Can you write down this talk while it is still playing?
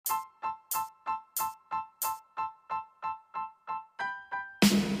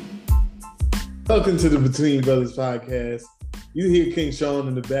Welcome to the Between Brothers podcast. You hear King Sean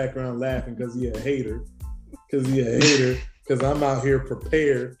in the background laughing because he a hater. Because I'm out here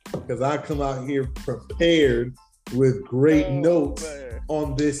prepared. Because I come out here prepared with great notes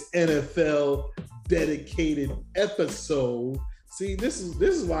on this NFL dedicated episode. See, this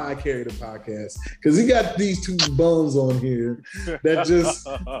is why I carry the podcast, because he got these two bums on here that just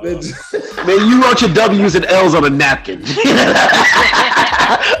man, you wrote your W's and L's on a napkin.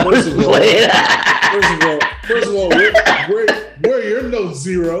 First of all, where are your notes,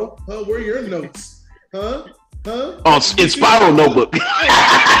 Zero? Huh? Where are your notes? Huh? On in spiral notebook. Look at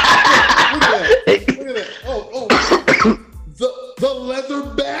that. Oh. The leather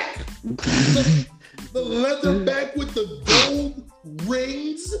back. The leather back with the gold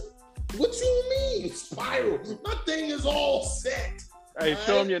rings? What you mean, spiral? My thing is all set. Hey,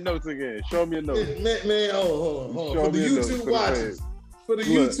 show them your notes again. Show them your notes. Man, hold on. For the YouTube watchers.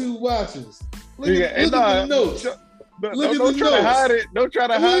 YouTube watchers. Look at the notes. Don't try to hide it. Don't try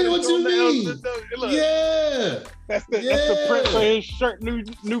to hide it. What you mean? Look. Yeah. That's the print for his shirt,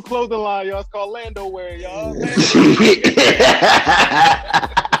 new clothing line, y'all. It's called Lando wear, y'all.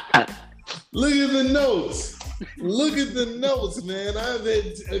 Look at the notes. Look at the notes, man. I've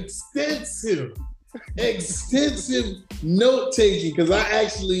had extensive note taking, because I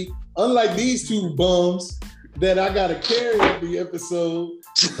actually, unlike these two bums that I gotta carry every episode.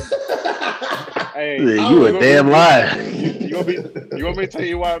 Hey, you a damn liar. You want me to tell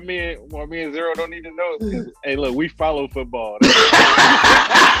you why me and Zero don't need to know? Hey, look, we follow football.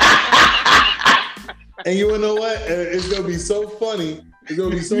 And you know what? It's gonna be so funny. It's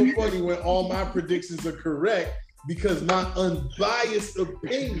gonna be so funny when all my predictions are correct, because my unbiased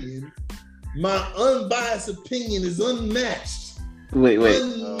opinion is unmatched. Wait.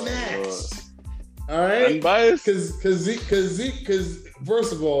 Unmatched. All right. Unbiased. Because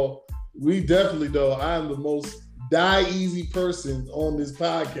first of all, we definitely know I am the most die easy person on this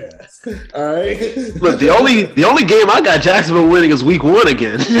podcast. All right. Look, the only game I got Jacksonville winning is week 1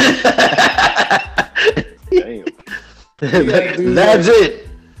 again. Damn. That's it.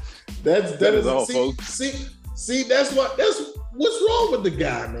 That is all, folks. See, that's what's wrong with the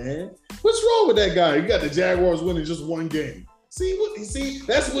guy, man. What's wrong with that guy? You got the Jaguars winning just one game. That's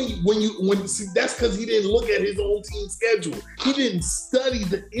that's because he didn't look at his own team schedule. He didn't study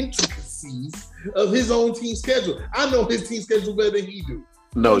the intricacies of his own team schedule. I know his team schedule better than he do.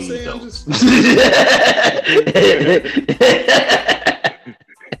 No, you don't.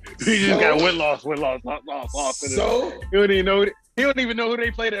 He just got win-loss. So he don't even know who they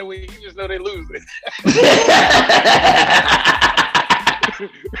play that week. He just know they lose it.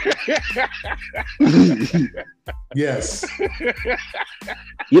 Yes.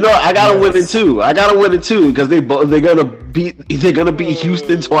 You know, I gotta win it too. Because they're gonna beat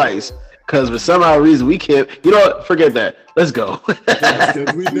Houston twice. Because for some odd reason we can't. You know what? Forget that. Let's go. Yes,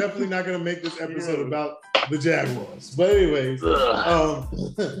 we're definitely not gonna make this episode about the Jaguars. But anyways,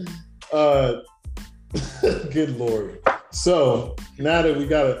 good Lord. So now that we're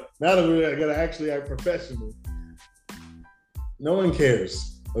gonna actually act professional, no one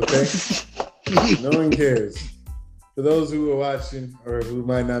cares. Okay, no one cares. For those who are watching or who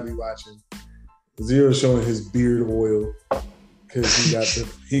might not be watching, Zero showing his beard oil because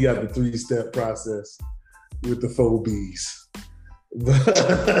he got the 3-step process with the 4 B's.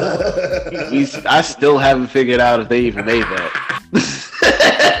 I still haven't figured out if they even made that.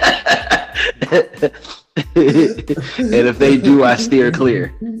 And if they do, I steer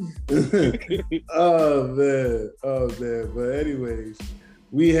clear. Oh man. But anyways,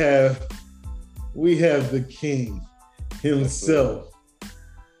 we have the king himself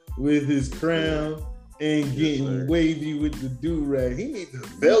with his crown and getting wavy with the do-rag. He needs a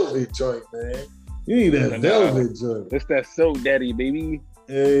velvet joint, man. You need that velvet joint. It's that silk daddy, baby.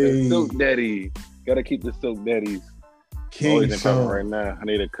 Hey. That silk daddy. Gotta keep the silk daddies. King Always in Sean. right now. I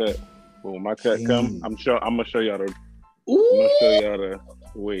need a cut. When my cut come, I'm gonna show y'all the. Ooh. I'm gonna show y'all the.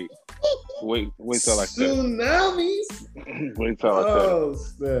 Wait till I cut. Tsunamis. Wait till I cut. Oh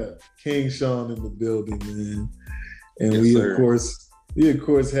snap! King Sean in the building, man. And Yes, we sir. of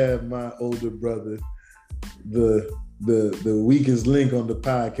course have my older brother, the weakest link on the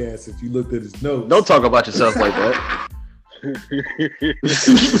podcast. If you looked at his notes, Don't talk about yourself like that.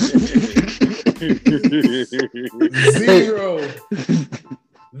 Zero,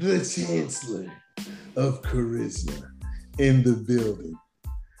 the Chancellor of Charisma in the building.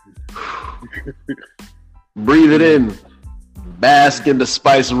 Breathe it in. Bask in the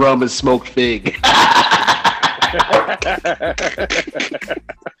spiced rum and smoked fig.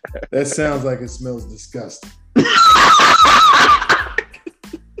 That sounds like it smells disgusting.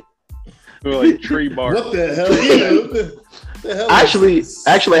 like tree bark. What the hell? Yeah, what the hell Actually,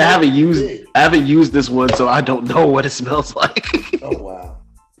 I haven't used this one, so I don't know what it smells like. Oh wow.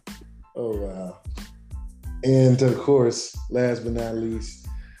 And of course, last but not least,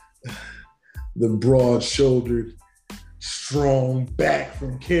 the broad-shouldered, strong back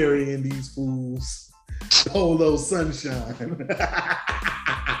from carrying these fools, Polo Sunshine,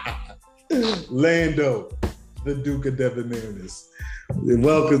 Lando, the Duke of Debonairness. And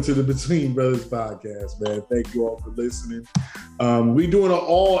welcome to the Between Brothers podcast, man. Thank you all for listening. We're doing an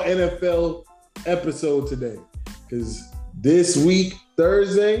all NFL episode today because this week,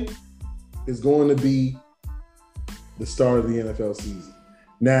 Thursday, is going to be the start of the NFL season.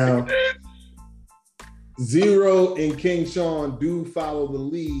 Now, Zero and King Sean do follow the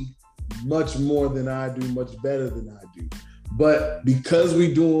league much more than I do, much better than I do. But because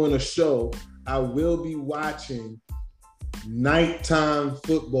we're doing a show, I will be watching nighttime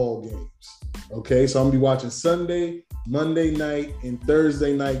football games. Okay, so I'm gonna be watching Sunday, Monday night, and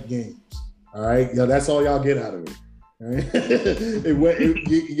Thursday night games. All right, that's all y'all get out of it. All right?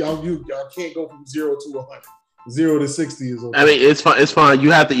 Y'all can't go from 0 to 100. 0 to 60 is okay. I mean, it's fine. It's fine.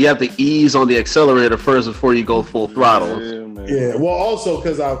 You have to ease on the accelerator first before you go full throttle. Yeah. Well, also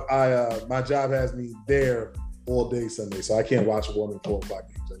because I my job has me there all day Sunday, so I can't watch 1 and 4 o'clock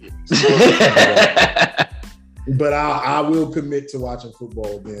games. But I will commit to watching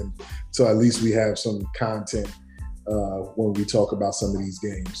football again, so at least we have some content when we talk about some of these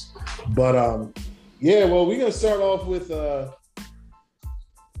games. But yeah, well, we're gonna start off with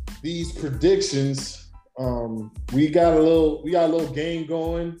these predictions. We got a little game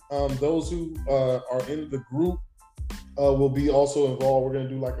going. Those who are in the group will be also involved. We're gonna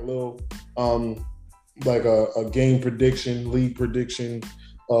do like a little like a game prediction, league prediction,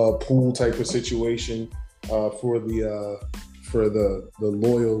 pool type of situation for the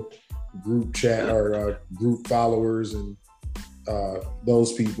loyal group chat or group followers and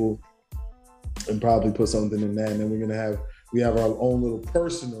those people, and probably put something in that. And then we have our own little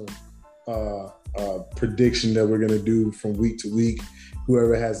personal prediction that we're going to do from week to week.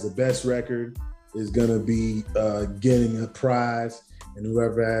 Whoever has the best record is going to be getting a prize, and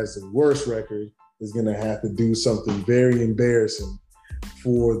whoever has the worst record is going to have to do something very embarrassing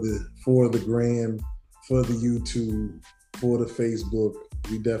for the gram, for the YouTube, for the Facebook.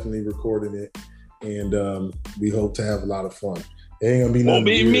 We definitely recorded it, and we hope to have a lot of fun. It ain't gonna be Won't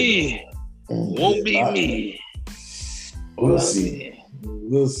be me. Won't be me. We'll see.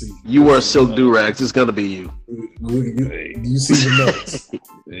 We'll see. You wear silk do-rags. It's gonna be you. You see the notes.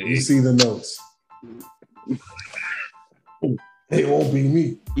 You see the notes. It won't be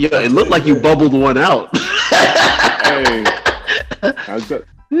me. Yeah, it looked like you bubbled one out. Hey,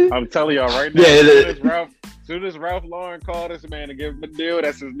 I'm telling y'all right now. Yeah, soon as Ralph Lauren called this man to give him a deal,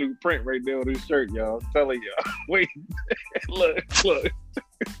 that's his new print right there on his shirt, y'all. I'm telling y'all. Wait, look.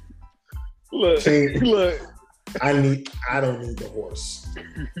 I don't need the horse.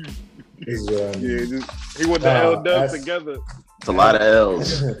 Is what I need. Yeah, he went the L dub together. It's a lot of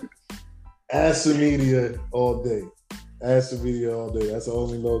L's. Ask the media all day. Ask the media all day. That's the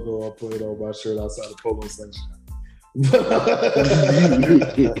only logo I'll put on my shirt outside of Polo Sunshine.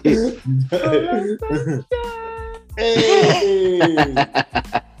 Hey.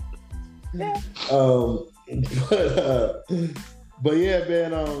 But yeah,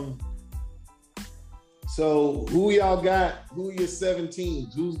 man. So who y'all got? Who are your 7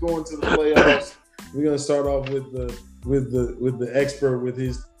 teams? Who's going to the playoffs? We're gonna start off with the expert with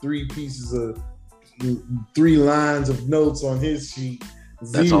his 3 lines of notes on his sheet.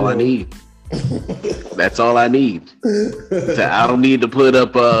 Zero. That's all I need. That's all I need. I don't need to put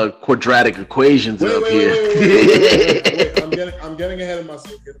up quadratic equations up here. Wait. I'm getting ahead of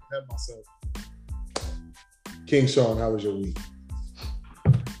myself. King Sean, how was your week?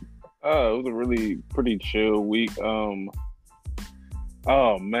 It was a really pretty chill week. Oh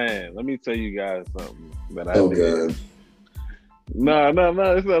man, let me tell you guys something that I did. God. No,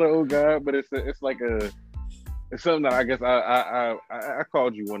 it's not an old guy, but it's something that I guess I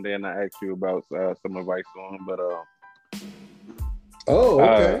called you one day and I asked you about some advice on, but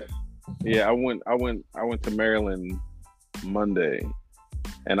okay. Yeah, I went to Maryland Monday,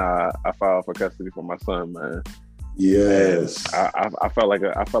 and I filed for custody for my son, man. Yes, I felt like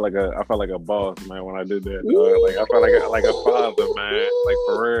a boss, man, when I did that. Like I felt like a father, man, like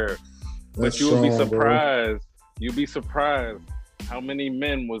for real. But you would be surprised. You'd be surprised how many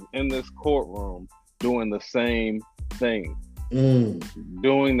men was in this courtroom doing the same thing. When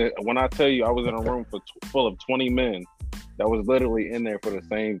I tell you, I was in a room full of 20 men that was literally in there for the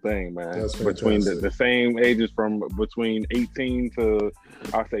same thing, man. That's between fantastic. the same ages from between 18 to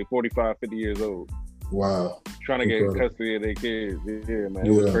I say 45, 50 years old. Wow. Trying to Incredible. get custody of their kids. Yeah, man. It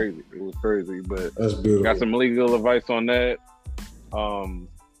was crazy. It was crazy. But that's beautiful. Got some legal advice on that.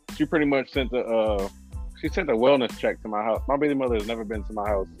 She pretty much sent a wellness check to my house. My baby mother has never been to my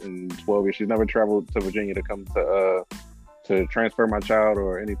house in 12 years. She's never traveled to Virginia to come to transfer my child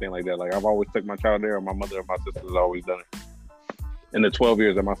or anything like that. Like I've always took my child there, or my mother or my sister has always done it. In the 12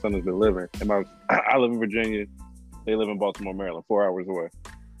 years that my son has been living, and I live in Virginia, they live in Baltimore, Maryland, 4 hours away.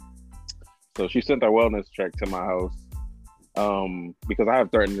 So she sent that wellness check to my house because I have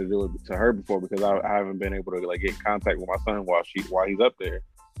threatened to do it to her before because I haven't been able to like get in contact with my son while he's up there.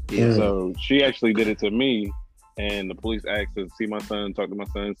 Yeah. So she actually did it to me, and the police asked to see my son, talk to my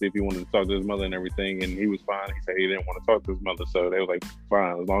son, see if he wanted to talk to his mother and everything, and he was fine. He said he didn't want to talk to his mother, so they was like,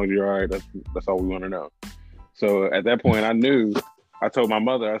 fine, as long as you're all right, that's all we want to know. So at that point, I told my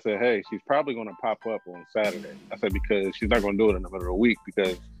mother, I said, hey, she's probably going to pop up on Saturday. I said, because she's not going to do it in the middle of the week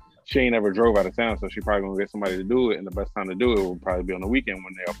because she ain't ever drove out of town, so she's probably going to get somebody to do it, and the best time to do it will probably be on the weekend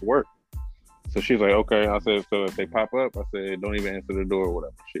when they're off work. So she's like, okay. I said, so if they pop up, I said, don't even answer the door or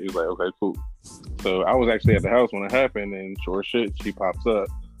whatever. She was like, okay, cool. So I was actually at the house when it happened, and sure shit, she pops up.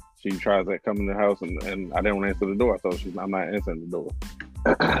 She tries to come in the house, and I didn't want to answer the door. I told her, I'm not answering the door.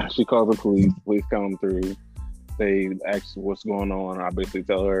 She calls the police. Police come through. They ask what's going on. I basically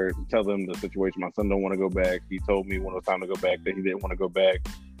tell them the situation. My son don't want to go back. He told me when it was time to go back that he didn't want to go back.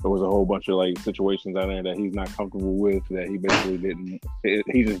 There was a whole bunch of like situations out there that he's not comfortable with, that he basically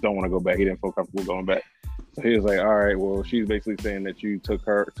he just don't want to go back. He didn't feel comfortable going back. So he was like, all right, well, she's basically saying that you took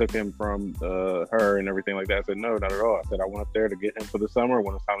him from her and everything like that. I said, no, not at all. I said, I went up there to get him for the summer.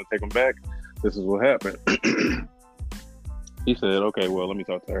 When it's time to take him back, this is what happened. He said, okay, well, let me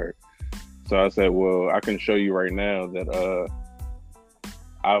talk to her. So I said, well, I can show you right now that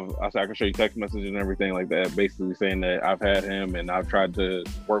I said I can show you text messages and everything like that, basically saying that I've had him and I've tried to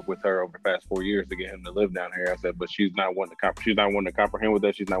work with her over the past 4 years to get him to live down here. I said, but she's not wanting to comprehend with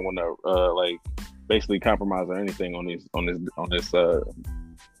that. She's not wanting to like basically compromise or anything on this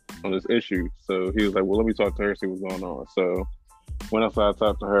issue. So he was like, well, let me talk to her, see what's going on. So went outside,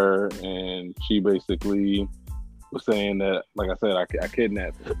 talked to her, and she basically was saying that, like I said, I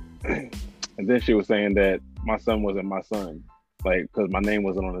kidnapped her. And then she was saying that my son wasn't my son, like, because my name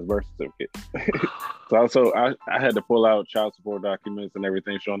wasn't on his birth certificate. So I had to pull out child support documents and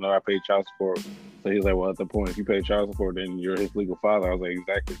everything showing that I paid child support. So he's like, well, at the point, if you pay child support, then you're his legal father. I was like,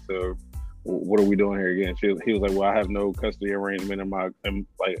 exactly. So what are we doing here again? He was like, well, I have no custody arrangement and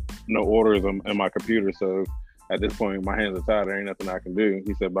like no orders in my computer. So at this point, my hands are tied. There ain't nothing I can do.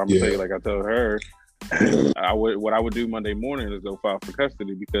 He said, but I'm gonna tell you, like I told her, what I would do Monday morning is go file for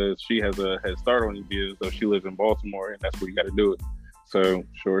custody because she has a head start on you, so she lives in Baltimore, and that's where you got to do it. So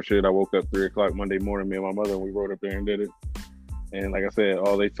sure shit, I woke up 3:00 Monday morning, me and my mother, and we rode up there and did it. And like I said,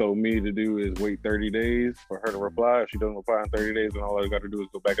 all they told me to do is wait 30 days for her to reply. If she doesn't reply in 30 days, then all I got to do is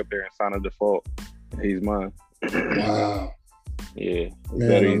go back up there and sign a default. And he's mine. Wow. Yeah.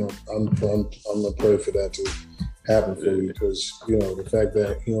 Man, I'm gonna pray for that to happen for you, because the fact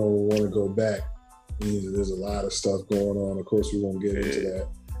that he don't want to go back means that there's a lot of stuff going on. Of course, we won't get into that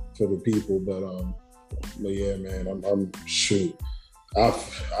for the people, but yeah, man, I'm shoot.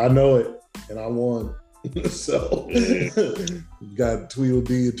 I know it, and I won. So got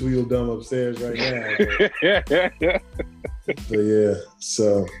Tweedledee and Tweedledum upstairs right now. But yeah,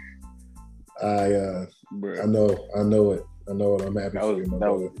 so I know it. I'm happy for you, my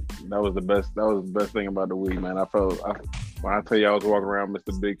brother. That was the best. That was the best thing about the week, man. When I tell you I was walking around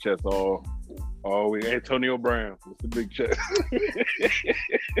Mr. Big Chest all week. Antonio Brown, Mr. Big Chest.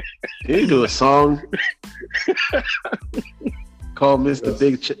 Did he do a song called Mr.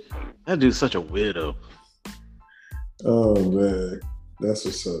 Big Chest? That dude's such a weirdo. Oh man, that's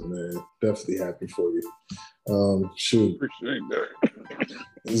what's up, man. Definitely happy for you. Shoot. Appreciate that.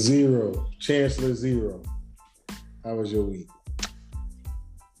 Zero. Chancellor Zero. How was your week?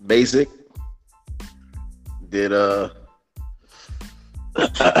 Basic. Did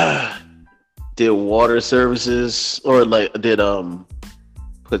did water services, or like did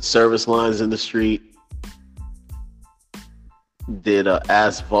put service lines in the street. Did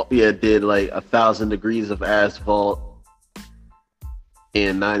asphalt. Did like 1,000 degrees of asphalt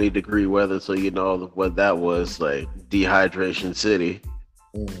in 90-degree weather, so you know what that was, like dehydration city.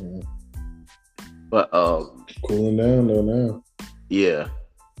 Mm-hmm. But cooling down though now. Yeah.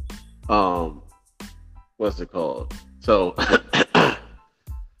 What's it called? So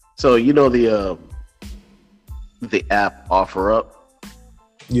so you know the app OfferUp?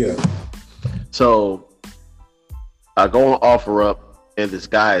 Yeah. So I go on OfferUp, and this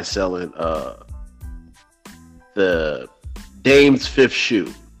guy is selling the Dame's fifth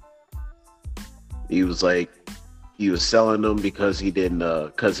shoe. He was selling them because he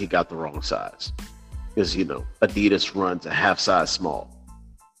got the wrong size. Because Adidas runs a half size small.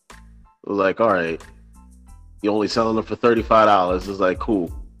 I was like, all right, you only selling them for $35. It's like,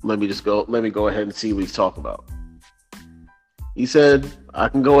 cool. Let me go ahead and see what he's talking about. He said, I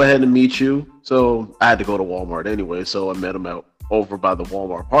can go ahead and meet you. So I had to go to Walmart anyway. So I met him over by the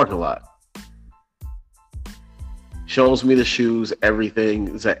Walmart parking lot. Shows me the shoes,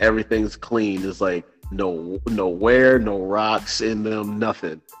 everything's clean. It's like no wear, no rocks in them,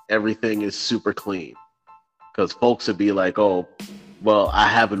 nothing. Everything is super clean. Because folks would be like, oh, well, I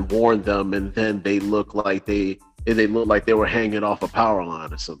haven't worn them, and then they look like they were hanging off a power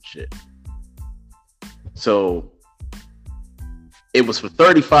line or some shit. So it was for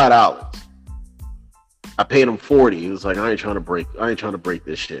 $35. I paid him $40. He was like, I ain't trying to break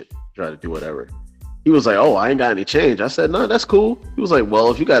this shit. Try to do whatever. He was like, oh, I ain't got any change. I said, no, that's cool. He was like,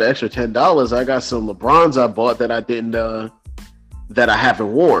 well, if you got an extra $10, I got some LeBrons I bought that that I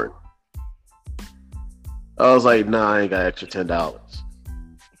haven't worn. I was like, nah, I ain't got extra $10.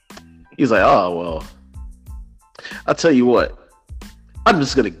 He's like, oh, well, I'll tell you what. I'm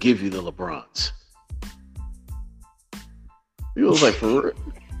just going to give you the LeBrons. He was like, for real?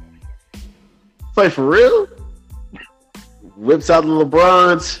 It's like, for real? Whips out the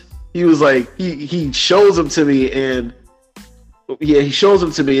LeBrons. He was like, he shows them to me, and he shows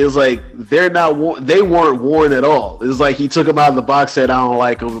them to me. It's like they weren't worn at all. It's like he took them out of the box, said I don't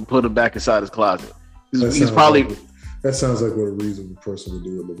like them, and put them back inside his closet. He's probably that sounds like what a reasonable person would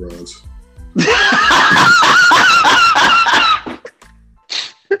do with LeBrons.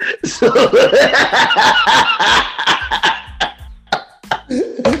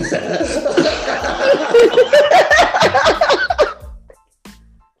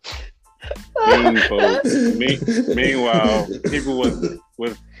 Meanwhile, people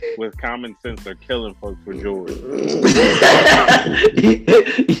with common sense are killing folks for Jordan.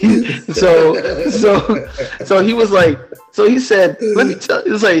 So he was like, so he said, let me tell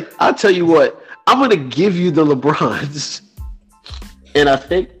you, it's like, I'll tell you what, I'm gonna give you the LeBrons. And I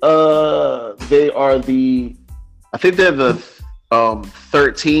think they're the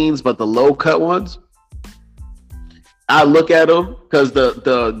 13s, but the low cut ones. I look at them because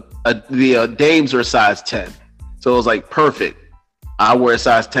the Dames are a size 10. So it was like perfect. I wear a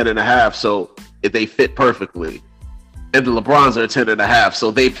size 10 and a half, so if they fit perfectly. And the LeBrons are 10 and a half,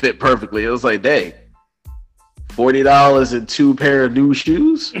 so they fit perfectly. It was like, dang, $40 and 2 pair of new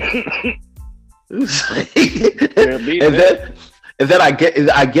shoes. And then I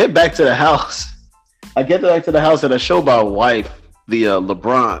get back to the house. I get back to the house and I show my wife the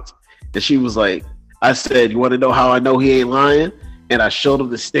LeBrons, and she was like, I said, you want to know how I know he ain't lying? And I showed him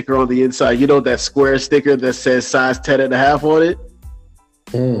the sticker on the inside. You know that square sticker that says size 10 and a half on it?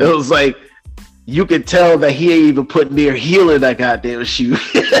 It was like, you could tell that he ain't even put near heel in that goddamn shoe.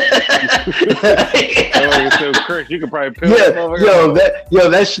 So Chris, you could probably peel it over.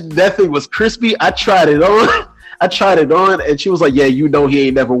 That thing was crispy. I tried it on, and she was like, yeah, you know he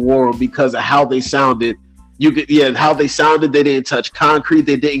ain't never wore them because of how they sounded. How they sounded, they didn't touch concrete,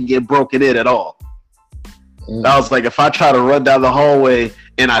 they didn't get broken in at all. I was like, if I try to run down the hallway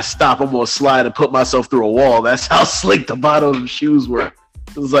and I stop, I'm gonna slide and put myself through a wall. That's how slick the bottom of the shoes were.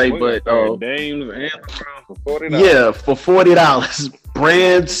 It was like, Dames and LeBron for $40. Yeah, for $40,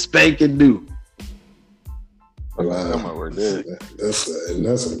 brand spanking new. Wow, that's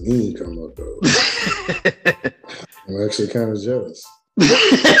a mean come up though. I'm actually kind of jealous.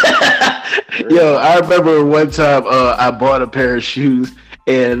 Yo, I remember one time I bought a pair of shoes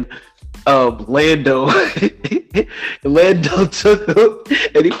and Lando took them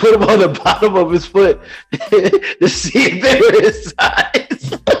and he put them on the bottom of his foot to see if they were his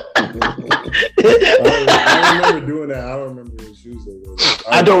size. I remember doing that. I don't remember his shoes.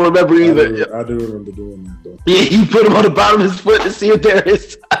 I don't remember either. I do remember doing that though. Yeah, he put them on the bottom of his foot to see if they're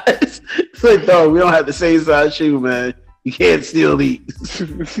his size. It's like, dog, we don't have the same size shoe, man. You can't steal these.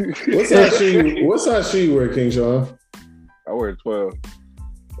 What size shoe you wear, King Sean? I wear 12.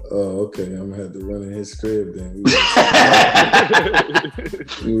 Oh, okay. I'm gonna have to run in his crib then.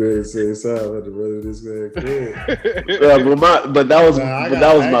 You ready to say so? I have to run in his crib. But that was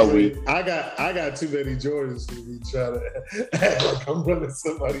my week. I got too many Jordans to be trying to act like I'm running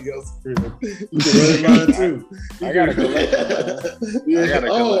somebody else's crib. You can run in mine too. I got a collection.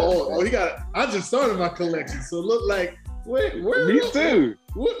 I just started my collection, so look like where me too.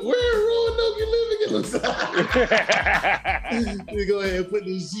 Where in Roanoke you living in? You go ahead and put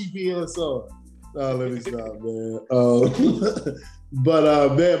this GPS on. Let me stop, man.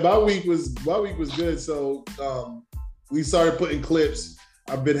 But man, my week was good. So we started putting clips.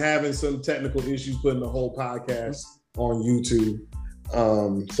 I've been having some technical issues putting the whole podcast on YouTube.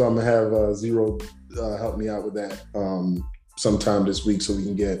 So I'm gonna have Zero help me out with that sometime this week, so we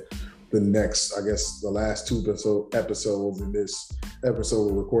can get the next, I guess, the last two episodes in this episode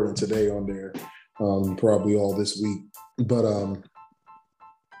we're recording today on there, probably all this week. But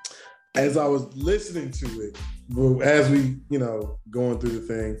as I was listening to it, as we, going through the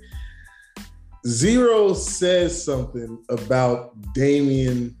thing, Zero says something about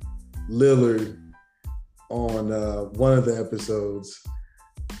Damian Lillard on one of the episodes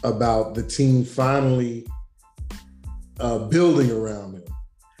about the team finally building around him.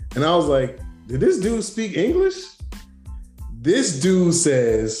 And I was like, did this dude speak English? This dude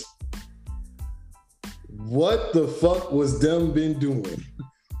says, what the fuck was them been doing?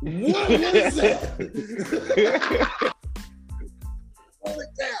 What is that?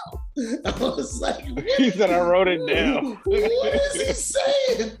 I was like, he said, I wrote it down. What is he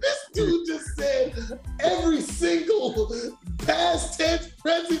saying? This dude just said every single past tense,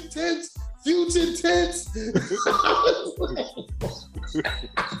 present tense, future tense.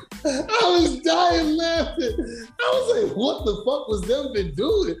 I was dying laughing. I was like, what the fuck was them been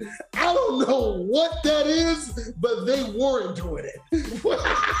doing? I don't know what that is, but they weren't doing it.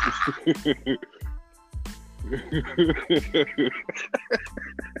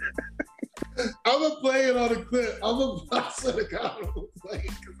 I'm gonna play it on a clip. I swear to God, I'm gonna play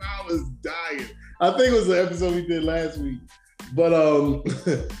it because I was dying. I think it was the episode we did last week, but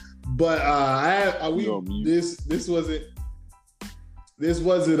this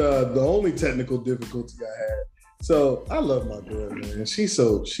wasn't the only technical difficulty I had. So I love my girl, man. She's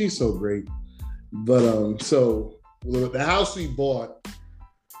so great. But so the house we bought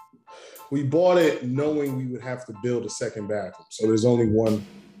it knowing we would have to build a second bathroom. So there's only one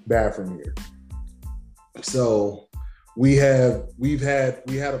bathroom here. So we had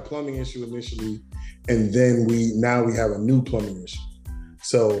a plumbing issue initially, and then we have a new plumbing issue.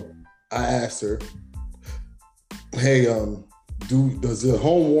 So I asked her, hey, does the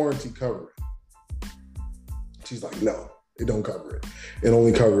home warranty cover it? She's like, no, it don't cover it. It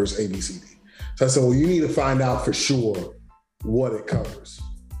only covers ABCD. So I said, well, you need to find out for sure what it covers.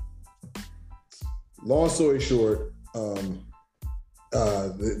 Long story short,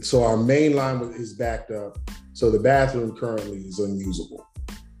 so our main line is backed up. So the bathroom currently is unusable.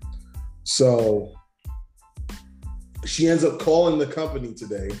 So she ends up calling the company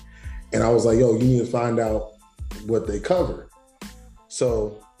today. And I was like, yo, you need to find out what they cover.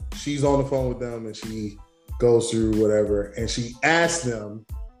 So she's on the phone with them and she goes through whatever. And she asked them,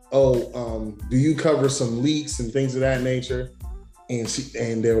 do you cover some leaks and things of that nature? And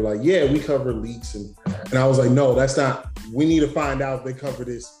they were like, yeah, we cover leaks. And I was like, no, that's not, we need to find out if they cover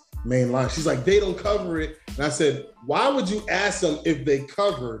this main line. She's like, they don't cover it. And I said, why would you ask them if they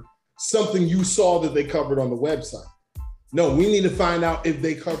covered something you saw that they covered on the website? No, we need to find out if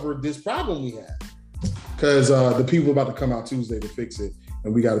they covered this problem we had. Because the people are about to come out Tuesday to fix it.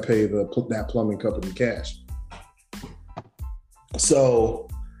 And we got to pay that plumbing company cash. So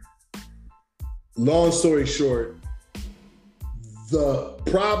long story short, the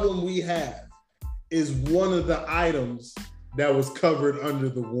problem we have is one of the items that was covered under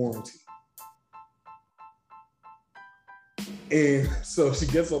the warranty. And so she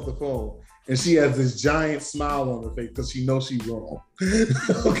gets off the phone and she has this giant smile on her face because she knows she's wrong.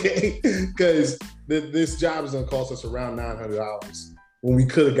 Okay? Because this job is going to cost us around $900 when we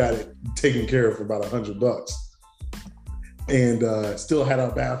could have got it taken care of for about $100. And still had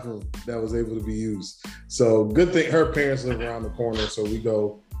our bathroom that was able to be used. So good thing her parents live around the corner, so we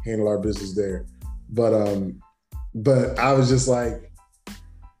go handle our business there. But I was just like,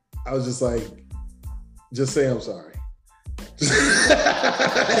 just say I'm sorry.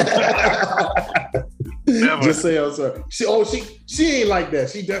 Just say I'm sorry. She ain't like that.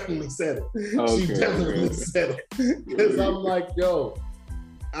 She definitely said it. Okay, she definitely said it. Because I'm like, yo,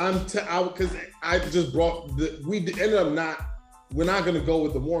 because I just we're not going to go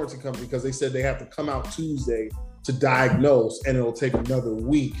with the warranty company because they said they have to come out Tuesday to diagnose, and it'll take another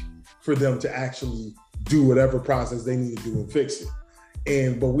week for them to actually do whatever process they need to do and fix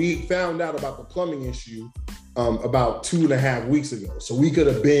it. But we found out about the plumbing issue about 2.5 weeks ago. So we could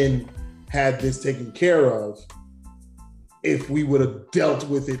have had this taken care of if we would have dealt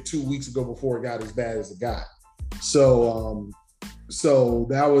with it 2 weeks ago before it got as bad as it got. So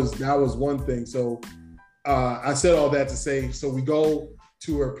that was one thing. So I said all that to say, so we go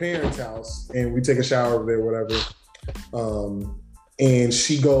to her parents' house and we take a shower over there, whatever. And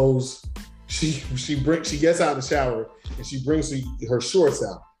she she gets out of the shower and she brings her shorts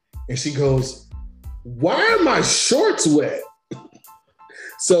out and she goes, "Why are my shorts wet?"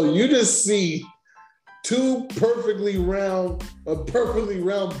 So you just see a perfectly round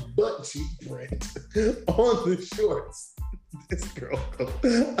butt cheek print on the shorts. This girl goes,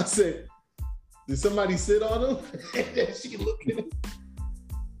 I said, "Did somebody sit on them?" And then she looked at him.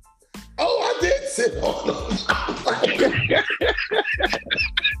 "Oh, I did sit on them."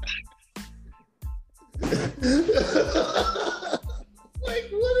 Like,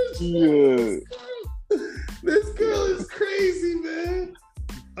 what is this girl? This girl is crazy, man.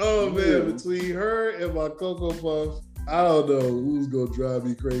 Oh man, between her and my Cocoa Puffs, I don't know who's gonna drive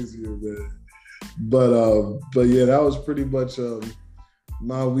me crazier, man. But yeah, that was pretty much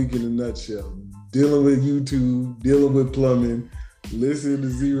my week in a nutshell. Dealing with YouTube, dealing with plumbing, listening to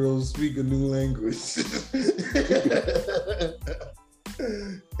Zero speak a new language,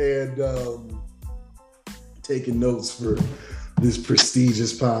 and taking notes for this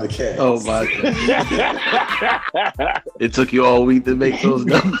prestigious podcast. Oh my God. It took you all week to make those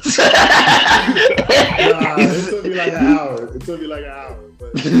notes. It took me like an hour. But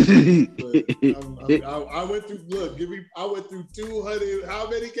I went through, I went through 200, how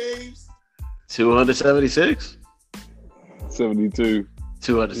many games? 276? 72.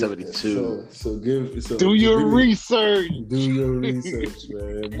 272. Do your research. Do your research,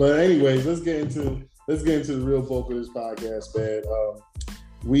 man. But anyways, let's get into the real bulk of this podcast, man.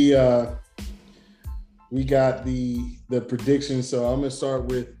 We got the predictions, so I'm gonna start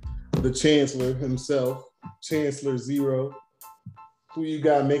with the Chancellor himself, Chancellor Zero. Who you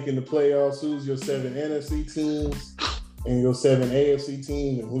got making the playoffs? Who's your 7 NFC teams and your 7 AFC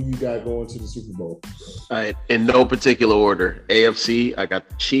teams, and who you got going to the Super Bowl? All right, in no particular order. AFC, I got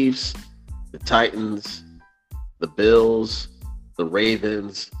the Chiefs, the Titans, the Bills, the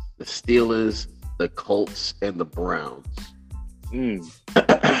Ravens, the Steelers, the Colts, and the Browns.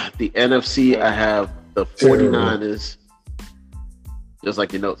 The NFC, I have the 49ers. Just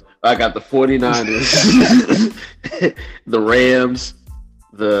like your notes. I got the 49ers, the Rams,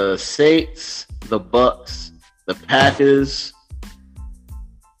 the Saints, the Bucks, the Packers,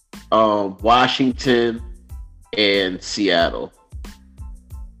 Washington, and Seattle.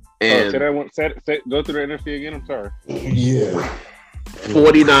 And go through the NFC again. I'm sorry. Yeah.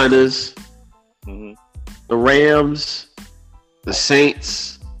 49ers, the Rams, the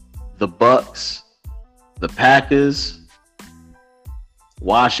Saints, the Bucks, the Packers,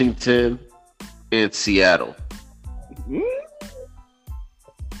 Washington, and Seattle.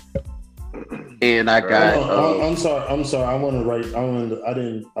 And I got. I'm sorry. I wasn't ready to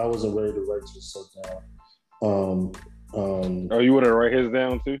write your stuff down. You want to write his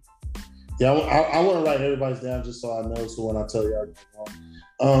down too? Yeah, I want to write everybody's down just so I know. So when I tell you, I get wrong.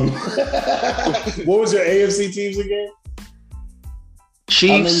 What was your AFC teams again?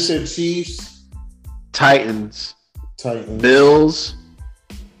 Chiefs. I know you said Chiefs. Titans. Bills.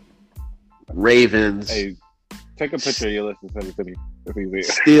 Ravens. Hey, take a picture of your list and send it to me.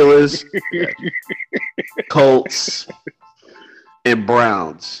 Steelers. Colts. And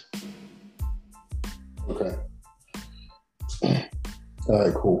Browns. Okay. All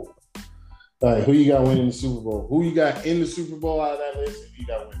right, cool. All right, who you got winning the Super Bowl? Who you got in the Super Bowl out of that list? Who you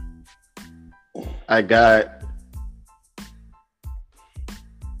got winning? I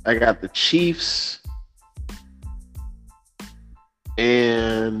got the Chiefs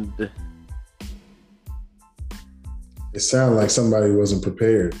and it sounded like somebody wasn't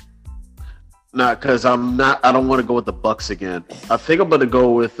prepared. Nah, because I don't want to go with the Bucks again. I think I'm going to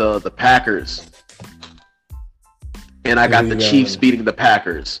go with the Packers. And I got the Chiefs beating the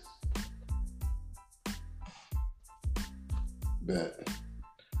Packers. Bet.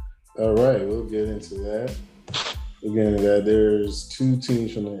 All right, we'll get into that. There's 2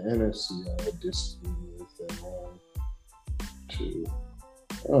 teams from the NFC I disagree with.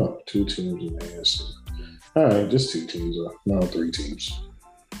 Two teams in the AFC. All right, just 2 teams. No, 3 teams.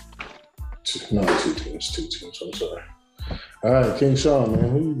 2 teams. 2 teams. I'm sorry. All right, King Sean, man,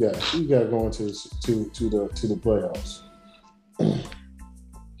 who you got? Who you got going to the playoffs?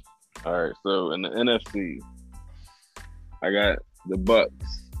 All right, so in the NFC, I got the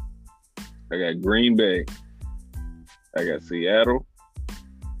Bucks. I got Green Bay. I got Seattle.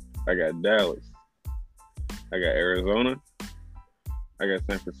 I got Dallas. I got Arizona. I got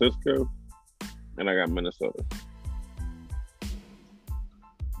San Francisco. And I got Minnesota.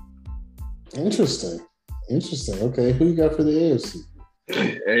 Interesting. Okay, who you got for the AFC?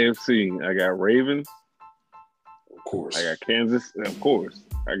 AFC, I got Ravens. Of course. I got Kansas. Of course.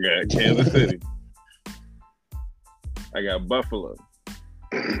 I got Kansas City. I got Buffalo.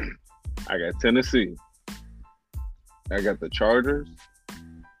 I I got Tennessee. I got the Chargers.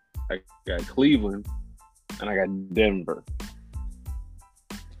 I got Cleveland, and I got Denver.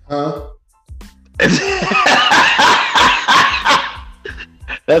 Huh?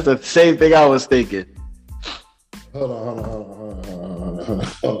 That's the same thing I was thinking. Hold on.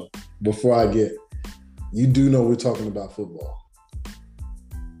 Before I get, you do know we're talking about football.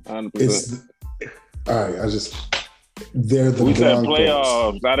 100%. All right. They're the we said Broncos.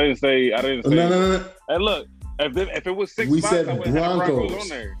 playoffs. I didn't say. No. Hey, look, if it was 6 We spots, said I would have had the Broncos Broncos. on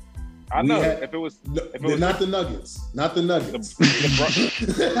there. I know. If it was not the Nuggets. Not the Nuggets.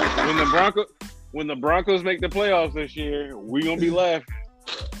 When the Broncos make the playoffs this year, we gonna be laughing.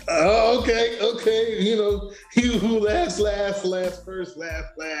 Oh, okay. You know, he who last, first,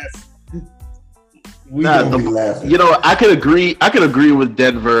 last. We gonna be laughing. You know, I could agree with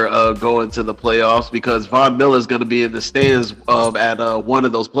Denver going to the playoffs because Von Miller's going to be in the stands at one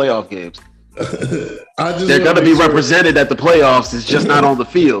of those playoff games. They're going to be represented at the playoffs. It's just not on the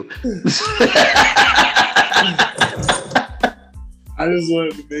field. I just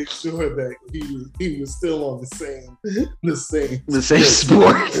wanted to make sure that he was still on the same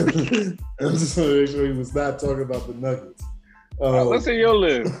sport. I just want to make sure he was not talking about the Nuggets. Let's see your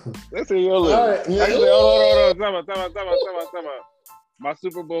list. All right, yeah. Actually, hold on. Time out. My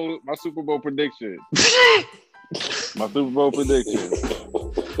Super Bowl prediction.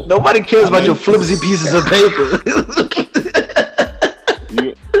 Nobody cares about your flimsy pieces of paper.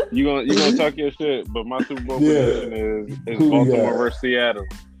 You gonna talk your shit, but my Super Bowl prediction is Baltimore versus Seattle.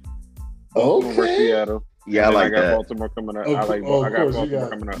 Baltimore versus Seattle. Yeah, I like that. Baltimore coming up. I got Baltimore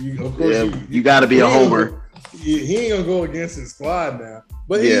coming up. You got to be a homer. He ain't gonna go against his squad now,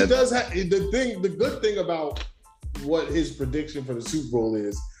 but he does have the good thing about what his prediction for the Super Bowl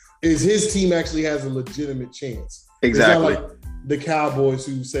is his team actually has a legitimate chance. Exactly. It's not like the Cowboys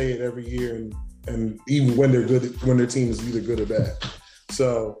who say it every year and even when they're good, when their team is either good or bad.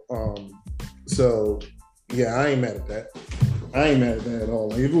 So yeah, I ain't mad at that. I ain't mad at that at all.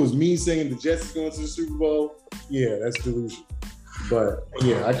 Like, if it was me saying the Jets is going to the Super Bowl, yeah, that's delusion. But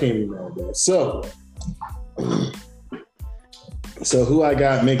yeah, I can't be mad at that. So who I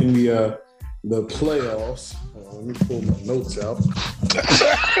got making the playoffs? Let me pull my notes out.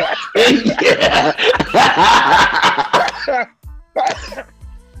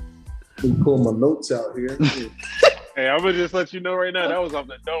 Let me pull my notes out here. Hey, I'm gonna just let you know right now that was off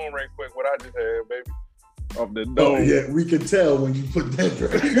the dome right quick. What I just had, baby, off the dome. Oh yeah, we can tell when you put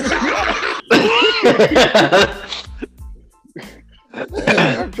Denver.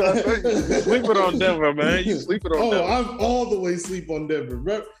 I'm trying to tell you, sleeping on Denver, man. You sleeping on Denver. I'm all the way sleep on Denver.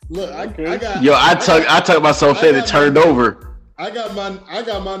 Look, I got. Yo, I tucked myself in and turned over. I got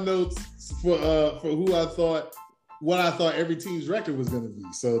my notes for who I thought, what I thought every team's record was going to be.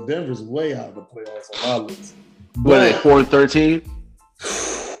 So Denver's way out of the playoffs on my list. What are they, 4-13?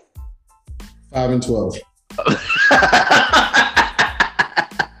 5-12.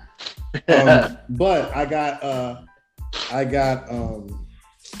 But I got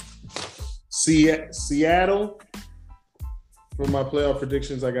Seattle for my playoff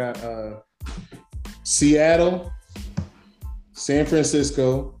predictions. I got Seattle, San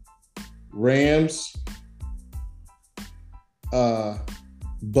Francisco, Rams,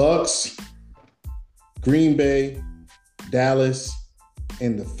 Bucks, Green Bay, Dallas,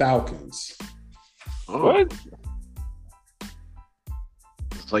 and the Falcons. What?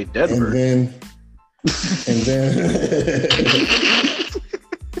 It's like Denver. And then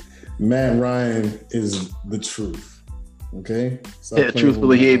Matt Ryan is the truth. Okay?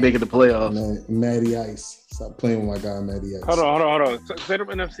 Truthfully, he ain't making the playoffs. Matty Ice. Stop playing with my guy, Matty Ice. Hold on. Say them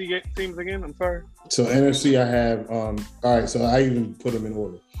NFC teams again. I'm sorry. So NFC, I have. All right. So I even put them in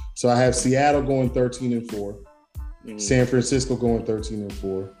order. So I have Seattle going 13-4, San Francisco going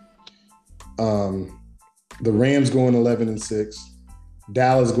 13-4, the Rams going 11-6,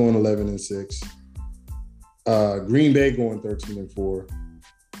 Dallas going 11-6, Green Bay going 13-4,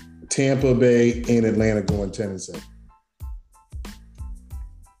 Tampa Bay and Atlanta going 10-7.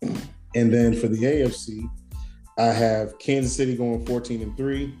 And then for the AFC, I have Kansas City going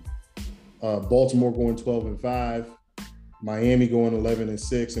 14-3, Baltimore going 12-5, Miami going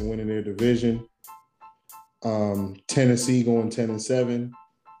 11-6 and winning their division, Tennessee going 10-7,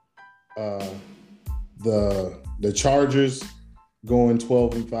 the Chargers going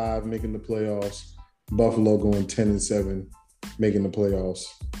 12-5, making the playoffs, Buffalo going 10-7, making the playoffs,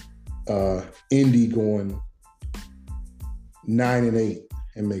 Indy going 9-8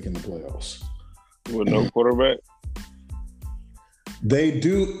 and making the playoffs. With no quarterback? They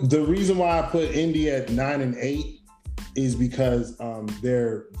do. The reason why I put Indy at 9-8 is because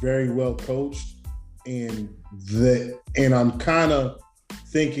they're very well coached, and I'm kind of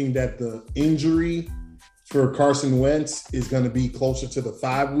thinking that the injury for Carson Wentz is going to be closer to the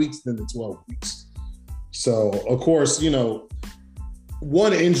 5 weeks than the 12 weeks. So, of course,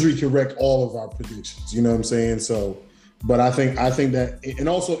 one injury can wreck all of our predictions. You know what I'm saying? So, but I think that, and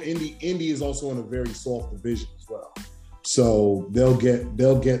also Indy is also in a very soft division as well. So they'll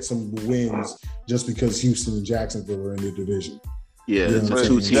get some wins just because Houston and Jacksonville are in the division. Yeah, it's a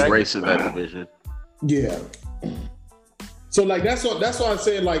 2-team race in that division. Yeah. So like that's why I'm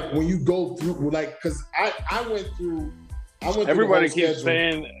saying, like, when you go through, like, because I went through. Everybody keeps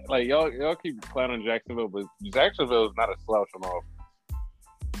saying, like, y'all keep clowning Jacksonville, but Jacksonville is not a slouch on offense.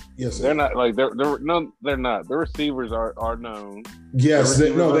 Yes, they're not. Like they're not. The receivers are known. Yes,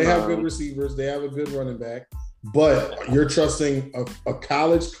 they have good receivers. They have a good running back, but you're trusting a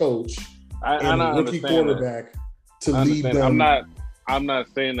college coach and a rookie quarterback to lead them. I'm not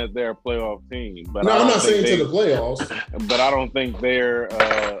saying that they're a playoff team, but I'm not saying to the playoffs. But I don't think they're.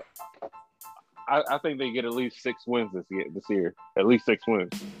 I think they get at least 6 wins this year. At least 6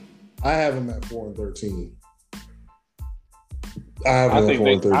 wins. I have them at 4-13. I think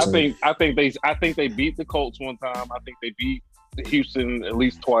they beat the Colts one time. I think they beat Houston at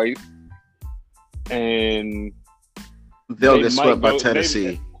least twice, and they'll get swept by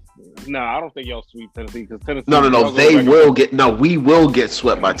Tennessee. No, I don't think y'all sweep Tennessee because Tennessee. No. They will get. No, we will get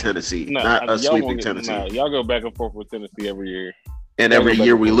swept by Tennessee. Not us sweeping Tennessee. No, y'all go back and forth with Tennessee every year. And every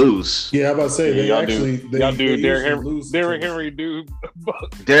year we lose. Yeah, I'm about to say y'all do. Derrick Henry do.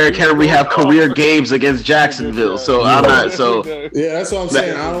 Derrick Henry have career games against Jacksonville, so I'm not. So yeah, that's what I'm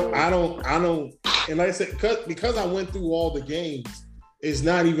saying. I don't. And like I said, because I went through all the games, it's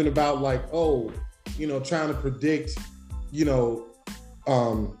not even about like, trying to predict,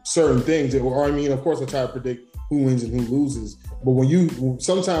 certain things. Or I mean, of course, I try to predict who wins and who loses. But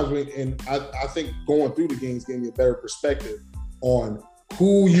I think going through the games gave me a better perspective on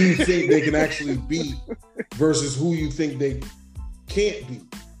who you think they can actually beat versus who you think they can't beat.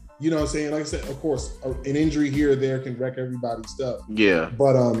 You know what I'm saying? Like I said, of course, an injury here or there can wreck everybody's stuff. Yeah.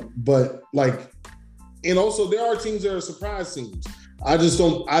 But like, and also there are teams that are surprise teams. I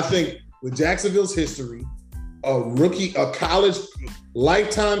think with Jacksonville's history,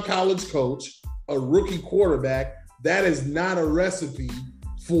 lifetime college coach, a rookie quarterback, that is not a recipe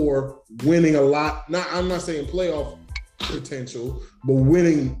for winning a lot. I'm not saying playoff potential, but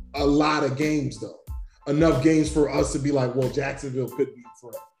winning a lot of games, though. Enough games for us to be like, well, Jacksonville could be a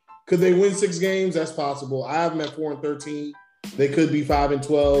threat. Could they win 6 games? That's possible. I have them at 4-13. They could be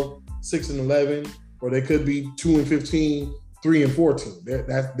 5-12, 6-11, or they could be 2-15,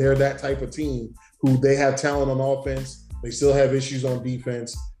 3-14. They're that type of team who they have talent on offense. They still have issues on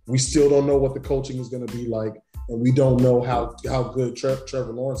defense. We still don't know what the coaching is going to be like, and we don't know how good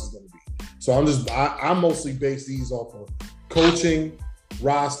Trevor Lawrence is going to be. So I mostly base these off of coaching,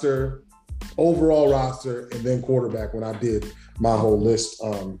 roster, overall roster, and then quarterback when I did my whole list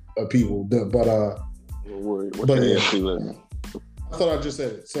of people. But yeah. I thought I just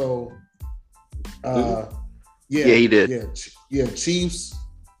said it. So yeah, he did. Yeah, Chiefs,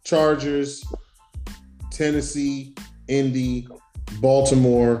 Chargers, Tennessee, Indy,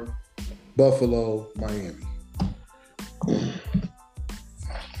 Baltimore, Buffalo, Miami.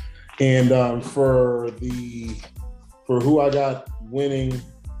 And for who I got winning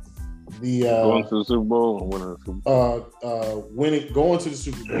the going to the Super Bowl or winning the Super Bowl? Going to the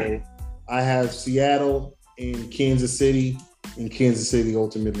Super Bowl, I have Seattle and Kansas City, and Kansas City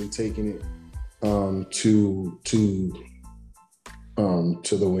ultimately taking it to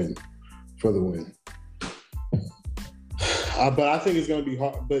the win, for the win. But I think it's going to be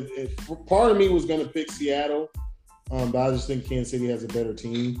hard. But part of me was going to pick Seattle, but I just think Kansas City has a better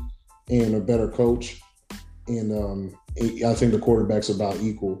team and a better coach, and I think the quarterbacks are about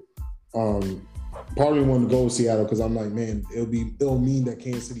equal. Part of me wanted to go with Seattle because I'm like, man, it'll mean that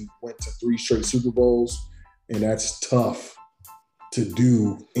Kansas City went to 3 straight Super Bowls, and that's tough to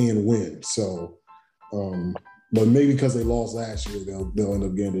do and win. So, but maybe because they lost last year, they'll end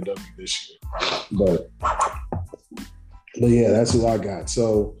up getting the W this year. But yeah, that's who I got.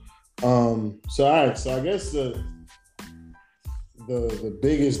 So all right. So I guess the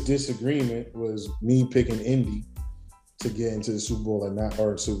biggest disagreement was me picking Indy to get into the Super Bowl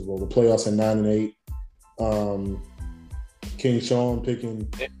the playoffs at 9-8. King Sean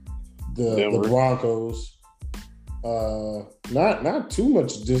picking the Broncos. Not too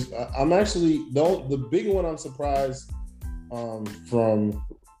much. Just I'm actually the big one. I'm surprised from.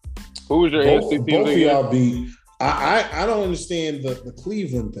 Who was your AFC team? Both of y'all beat. I don't understand the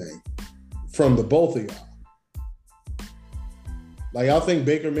Cleveland thing from the both of y'all. Like, y'all think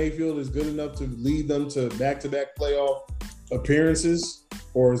Baker Mayfield is good enough to lead them to back-to-back playoff appearances,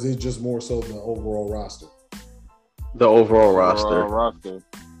 or is it just more so the overall roster? The overall roster.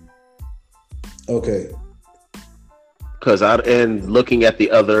 Okay. Because and looking at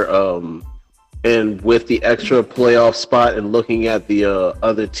the other and with the extra playoff spot and looking at the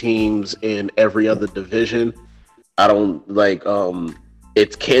other teams in every other division, I don't like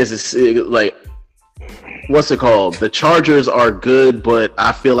it's Kansas City. Like, what's it called? The Chargers are good, but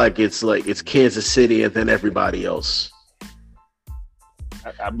I feel like it's Kansas City and then everybody else.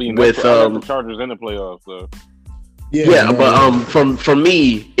 I mean, with the Chargers in the playoffs, so yeah, but from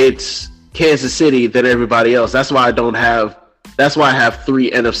me, it's Kansas City then everybody else. That's why I have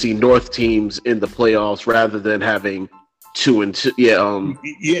 3 NFC North teams in the playoffs rather than having 2 and 2. Yeah,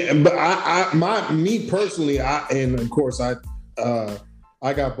 yeah, but me personally, and of course I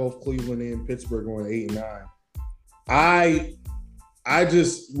got both Cleveland and Pittsburgh going 8 and 9. I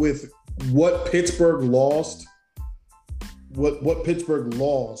just, with what Pittsburgh lost, I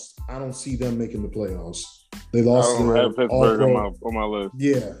don't see them making the playoffs. They lost. I don't have Pittsburgh on my list.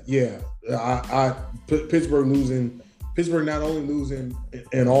 Yeah. Pittsburgh losing. Pittsburgh not only losing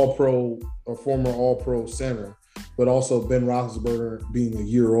an All-Pro, a former All-Pro center, but also Ben Roethlisberger being a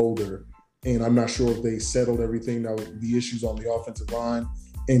year older. And I'm not sure if they settled everything, the issues on the offensive line,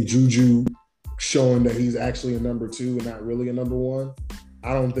 and Juju showing that he's actually a number 2 and not really a number 1.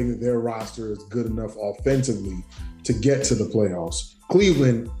 I don't think that their roster is good enough offensively to get to the playoffs.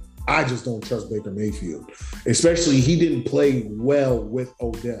 Cleveland, I just don't trust Baker Mayfield, especially he didn't play well with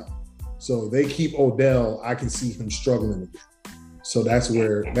Odell. So they keep Odell, I can see him struggling again. So that's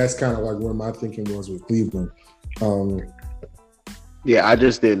kind of like where my thinking was with Cleveland. Yeah, I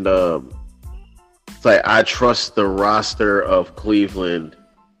just didn't. It's like I trust the roster of Cleveland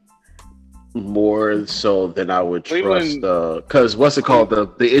more so than I would trust. Because what's it called?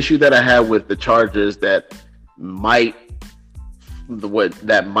 The issue that I have with the Chargers that might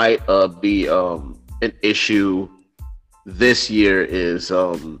be an issue this year is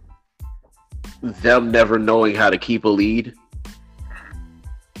them never knowing how to keep a lead.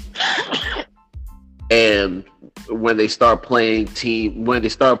 And when they start playing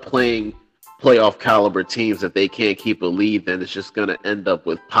playoff caliber teams that they can't keep a lead, then it's just going to end up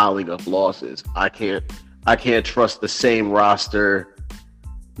with piling up losses. I can't trust the same roster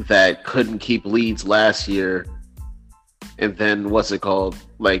that couldn't keep leads last year. And then what's it called?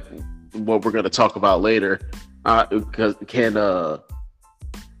 Like what we're going to talk about later.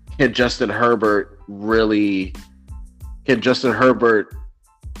 Can Justin Herbert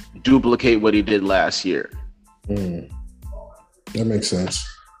duplicate what he did last year? That makes sense.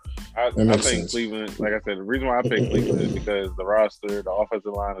 I think Cleveland, like I said, the reason why I picked Cleveland is because the roster, the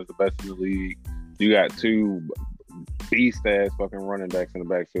offensive line is the best in the league. You got 2 beast-ass fucking running backs in the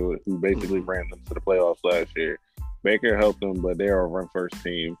backfield who basically ran them to the playoffs last year. Baker helped them, but they are a run-first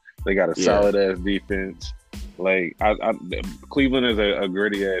team. They got a solid-ass defense. Like, Cleveland is a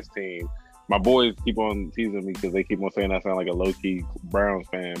gritty-ass team. My boys keep on teasing me because they keep on saying I sound like a low-key Browns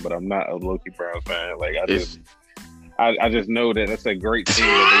fan, but I'm not a low-key Browns fan. Like, I just know that that's a great team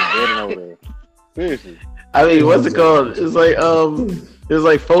that they're building over there. Seriously. I mean, what's it called? It's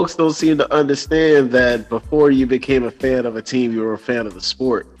like folks don't seem to understand that before you became a fan of a team, you were a fan of the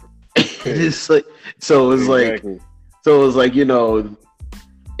sport. It's like you know,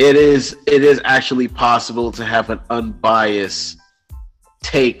 it is actually possible to have an unbiased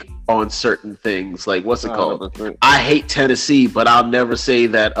take on certain things. Like, what's it called? I hate Tennessee, but I'll never say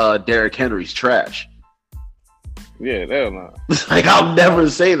that Derrick Henry's trash. Yeah, hell no. Like, I'll never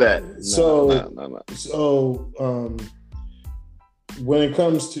say that. So when it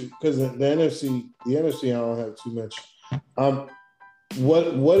comes to, because the NFC, I don't have too much.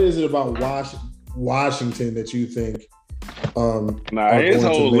 What is it about Washington that you think? His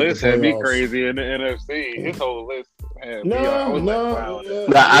whole list had me crazy in the NFC. His whole list had me.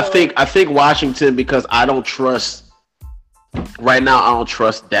 I think Washington, because I don't trust right now. I don't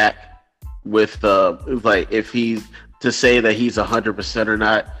trust Dak with like if he's to say that he's 100% or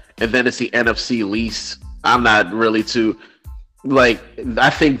not, and then it's the NFC least. I'm not really too like. I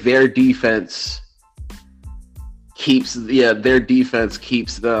think their defense keeps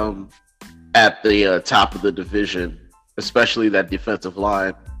them at the top of the division, especially that defensive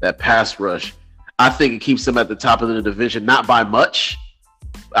line, that pass rush. I think it keeps them at the top of the division, not by much.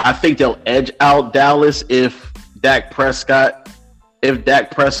 I think they'll edge out Dallas if Dak Prescott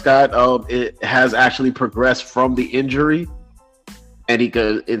it has actually progressed from the injury and he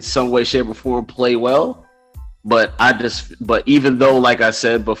could in some way, shape, or form play well. But even though, like I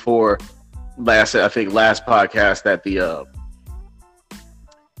said before, I think last podcast that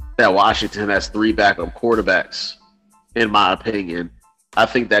that Washington has 3 backup quarterbacks, in my opinion. I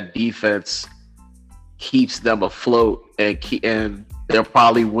think that defense keeps them afloat, and they'll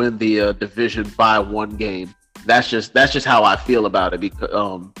probably win the division by 1 game. That's just how I feel about it.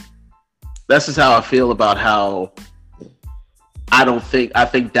 Because that's just how I feel about how I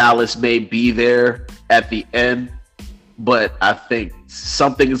think Dallas may be there at the end, but I think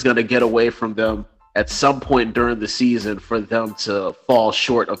something is going to get away from them at some point during the season for them to fall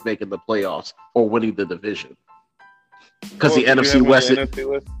short of making the playoffs or winning the division. Because the NFC West,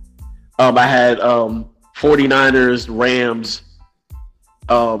 I had 49ers, Rams,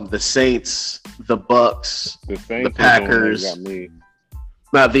 the Saints, the Bucks, the Packers.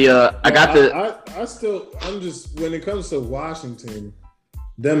 Now I'm just, when it comes to Washington,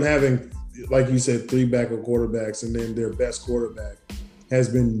 them having, like you said, 3 backup quarterbacks, and then their best quarterback has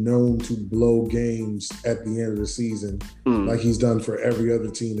been known to blow games at the end of the season, like he's done for every other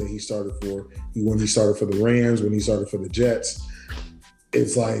team that he started for. When he started for the Rams, when he started for the Jets,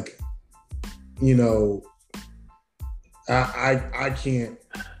 it's like, you know, I can't.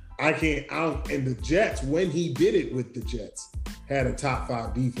 And the Jets, when he did it with the Jets, had a top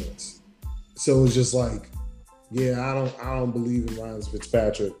 5 defense. So it's just like, yeah, I don't believe in Ryan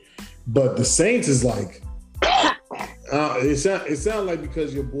Fitzpatrick. But the Saints is like, it sounds like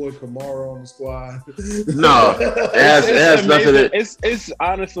because your boy Kamara on the squad. No, it has nothing. It's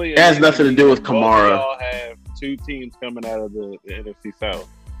honestly, it has nothing to do with Kamara. We all have 2 teams coming out of the NFC South.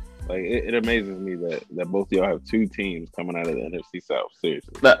 Like it amazes me that both of y'all have 2 teams coming out of the NFC South.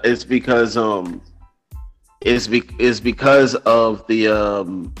 Seriously, it's because it's because of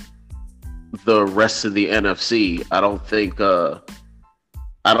the rest of the NFC.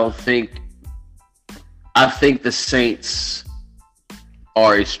 I think the Saints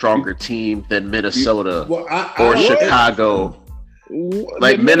are a stronger team than Minnesota or Chicago.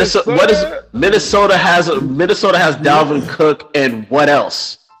 Like Minnesota, Minnesota has Dalvin Cook, and what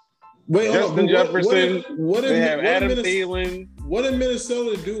else? Justin Jefferson. They have Adam Thielen. What did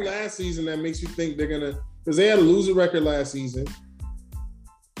Minnesota do last season that makes you think they're gonna? Because they had a losing record last season.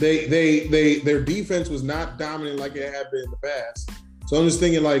 Their defense was not dominant like it had been in the past. So I'm just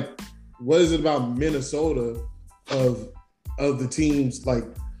thinking, like, what is it about Minnesota of the teams like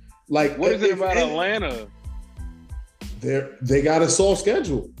what is it about Atlanta? They got a soft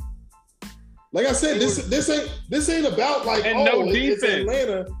schedule. Like I said, this ain't about like no defense. It's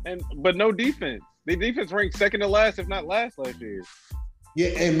Atlanta, but no defense. The defense ranked second to last, if not last, last year. Yeah,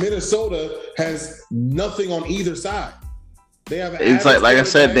 and Minnesota has nothing on either side. They have. It's like I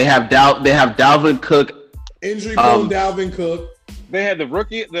said, they have Dalvin Cook, injury prone Dalvin Cook. They had the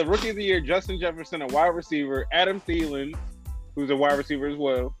rookie of the year, Justin Jefferson, a wide receiver, Adam Thielen, who's a wide receiver as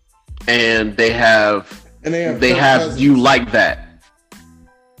well. And they have you like that.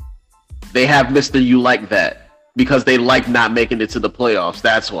 They have Mr. You like that because they like not making it to the playoffs.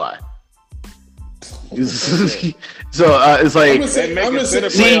 That's why. So it's like they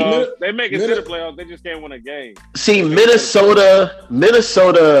make it to the playoffs. They just can't win a game. See, Minnesota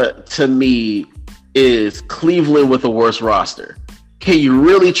to me is Cleveland with a worse roster. Can you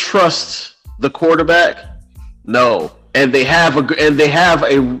really trust the quarterback? No. And they have the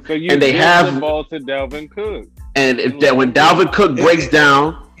ball to Dalvin Cook. And when Dalvin Cook breaks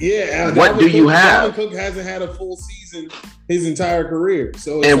down, what do you have? Dalvin Cook hasn't had a full season his entire career.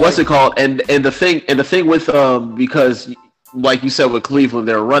 So what's it called? And the thing with because like you said with Cleveland,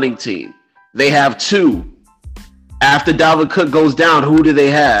 they're a running team. They have 2. After Dalvin Cook goes down, who do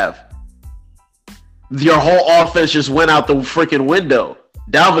they have? Your whole offense just went out the freaking window.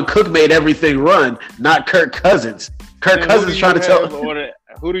 Dalvin Cook made everything run, not Kirk Cousins. Kirk Cousins trying to tell.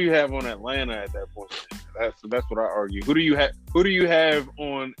 Who do you have on Atlanta at that point? That's what I argue. Who do you have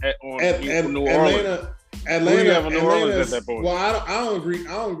on New Orleans? Who do you have on New Orleans at that point? Well, I don't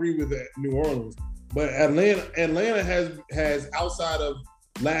agree with that New Orleans, but Atlanta has outside of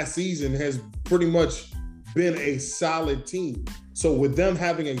last season has pretty much been a solid team. So with them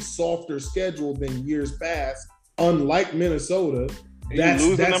having a softer schedule than years past, unlike Minnesota, you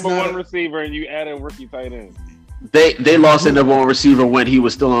lose the number 1 receiver and you add a rookie tight end. They lost their number 1 receiver when he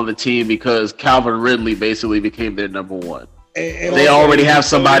was still on the team because Calvin Ridley basically became their number 1. And they already have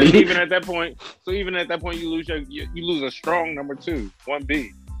somebody. Even at that point, you lose a strong number 2,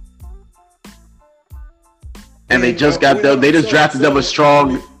 1B. And they just drafted them a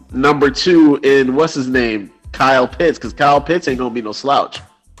strong number 2 in what's his name, Kyle Pitts, because Kyle Pitts ain't gonna be no slouch.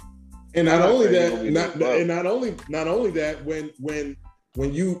 And not only that,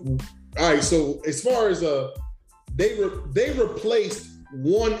 when you all right, so as far as they replaced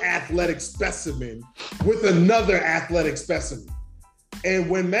one athletic specimen with another athletic specimen. And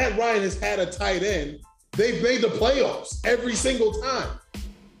when Matt Ryan has had a tight end, they've made the playoffs every single time.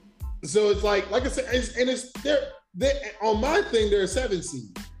 So it's like I said, they're on my thing, they're a 7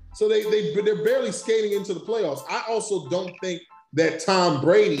 seed. So they're barely skating into the playoffs. I also don't think that Tom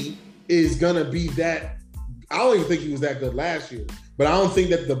Brady is gonna be that. I don't even think he was that good last year, but I don't think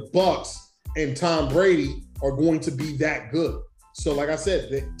that the Bucks and Tom Brady are going to be that good. So like I said,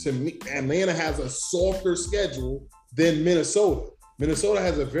 to me, Atlanta has a softer schedule than Minnesota. Minnesota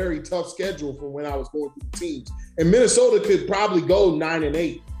has a very tough schedule from when I was going through the teams. And Minnesota could probably go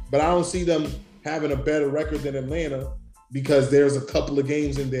 9-8, but I don't see them having a better record than Atlanta because there's a couple of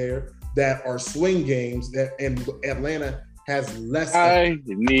games in there that are swing games and Atlanta has less. I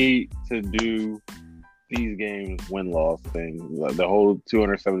need to do these games win-loss thing, like the whole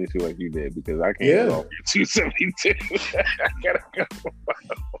 272 like you did, because I can't go 272. I gotta go.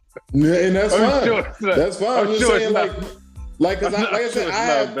 And that's fine. Sure that's fine. I'm just saying, because I've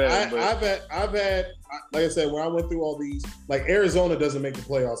had, like I said, when I went through all these, like Arizona doesn't make the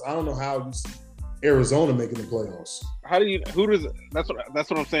playoffs. I don't know how you see Arizona making the playoffs. That's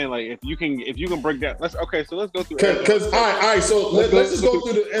what I'm saying. Like if you can break down. Let's go through. Because all right. So let's just go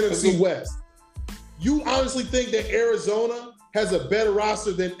through the NFC West. You honestly think that Arizona has a better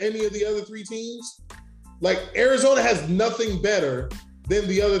roster than any of the other 3 teams? Like Arizona has nothing better than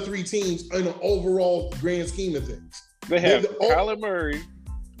the other 3 teams in an overall grand scheme of things. They have Kyler Murray.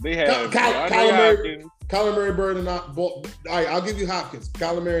 They have Kyler Murray, Bird, and not. All right, I'll give you Hopkins.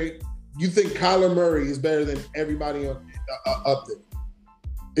 Kyler Murray. You think Kyler Murray is better than everybody up there?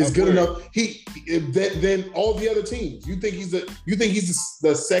 Is good enough. Then all the other teams. You think he's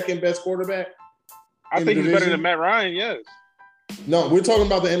the second best quarterback? I think he's better than Matt Ryan. Yes. No, we're talking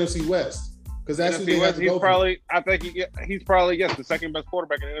about the NFC West because that's who they have to go through. I think he's probably the second best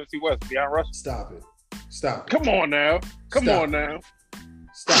quarterback in the NFC West. Beyond Russell. Stop it. Come on now.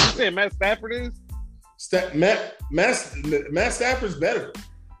 Stop. You saying Matt Stafford is? Matt Stafford's better.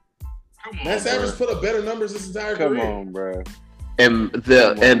 Matt Stafford's put up better numbers this entire career. Come on, bro.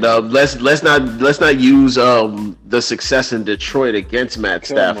 Let's not use the success in Detroit against Matt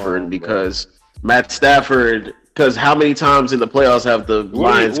Stafford because Matt Stafford. Because how many times in the playoffs have the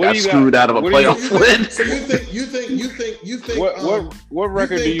Lions got screwed out of a playoff win? So you think? What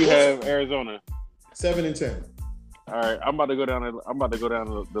record do you have, Arizona? 7-10. All right, I'm about to go down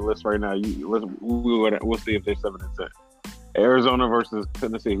the list right now. We'll see if they're 7-10. Arizona versus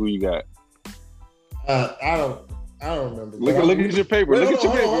Tennessee. Who you got? I don't remember. Look at your paper.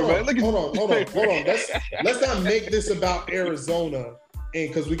 Hold on. Let's not make this about Arizona, and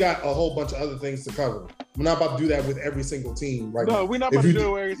because we got a whole bunch of other things to cover. We're not about to do that with every single team right now. No, we're not about to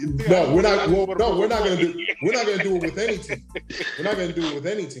do it. We're not going to do it with any team. We're not going to do it with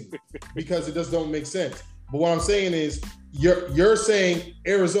any team because it just don't make sense. But what I'm saying is, you're saying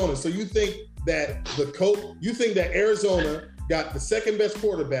Arizona. So you think that Arizona got the second best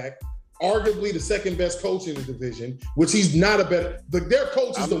quarterback, arguably the second best coach in the division, which he's not a better. Their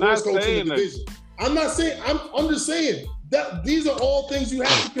coach is the worst coach in the division. I'm not saying. I'm just saying that these are all things you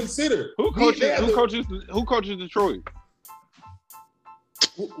have to consider. Who coaches Detroit?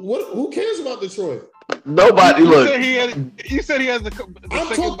 Who cares about Detroit? Nobody. Look, you said he has the.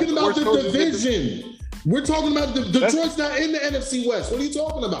 I'm talking about the division. We're talking about Detroit's not in the NFC West. What are you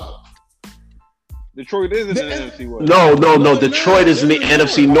talking about? Detroit is in the NFC West. No. Detroit is in the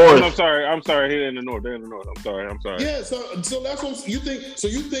NFC North. I'm sorry. They're in the North. I'm sorry. Yeah, so that's what you think. So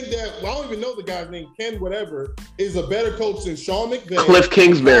you think that I don't even know the guy's name, Ken whatever, is a better coach than Sean McVay, Cliff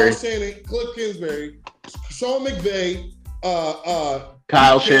Kingsbury, Sean McVay,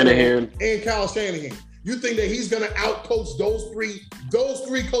 Kyle Shanahan. You think that he's going to outcoach those three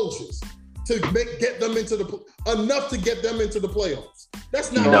coaches to get them enough to get them into the playoffs?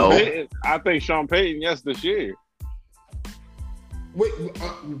 That's not no. I think Sean Payton, yes, this year. Wait,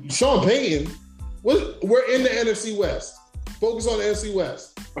 Sean Payton? We're in the NFC West. Focus on the NFC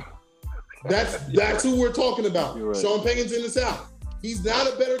West. That's who we're talking about. Right. Sean Payton's in the South. He's not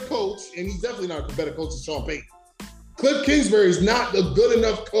a better coach, and he's definitely not a better coach than Sean Payton. Cliff Kingsbury is not a good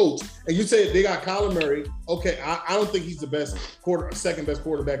enough coach. And you say they got Kyler Murray. Okay, I don't think he's the second best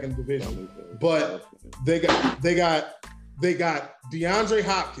quarterback in the division. But they got DeAndre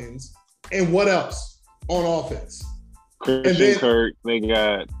Hopkins, and what else on offense? Christian Kirk. They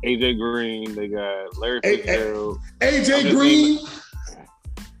got AJ Green. They got Larry Fitzgerald. AJ Green.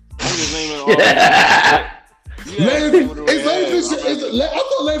 I'm just naming all. I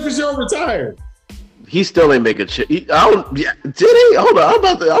thought Larry Fitzgerald retired. He still ain't making shit. Did he? Hold on, I'm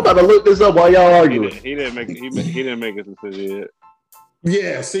about to look this up while y'all arguing. He didn't make his decision yet.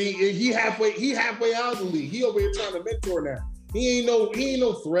 Yeah, see, he halfway out of the league. He over here trying to mentor now. He ain't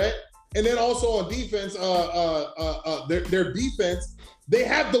no threat. And then also on defense, their defense, they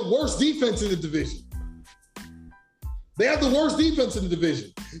have the worst defense in the division.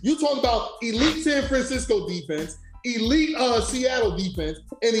 You talk about elite San Francisco defense, elite Seattle defense,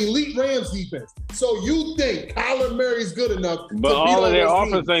 and elite Rams defense. So you think Kyler Murray's good enough? But all of their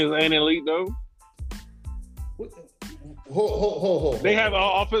offense things ain't elite though. Hold. They have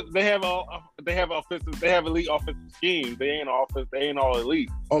offense. They have offensive. They have elite offensive schemes. They ain't offense. They ain't all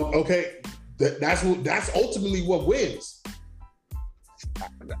elite. Oh, okay, that's ultimately what wins.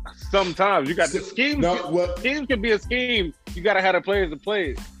 Sometimes you got the schemes. Schemes can be a scheme. You got to have the players to play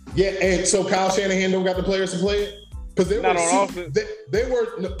it. Yeah, and so Kyle Shanahan don't got the players to play it because they were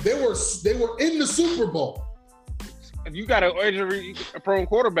in the Super Bowl. If you got an injury-prone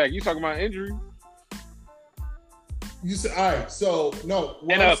quarterback, you talking about injury. You said, all right, so no.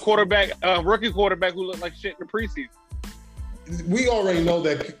 And a rookie quarterback who looked like shit in the preseason. We already know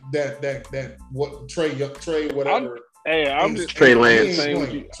that what Trey whatever. I'm just Trey Lance.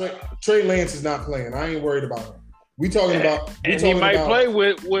 Trey Lance is not playing. I ain't worried about him. We talking about. He might play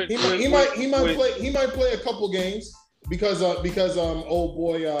with. He might play a couple games because old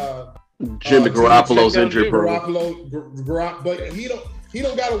boy Jimmy Garoppolo's injury but he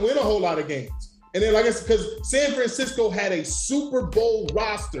don't got to win a whole lot of games. And then, like I said, because San Francisco had a Super Bowl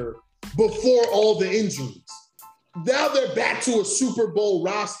roster before all the injuries. Now they're back to a Super Bowl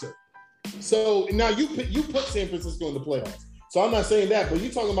roster. So now you put San Francisco in the playoffs. So I'm not saying that, but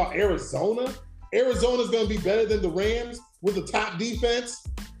you're talking about Arizona. Arizona's going to be better than the Rams with a top defense.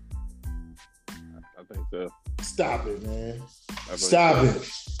 I think so. Stop it, man. Stop it.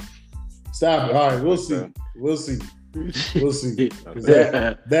 All right, we'll see.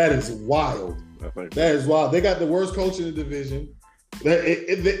 That is wild. That is wild. They got the worst coach in the division.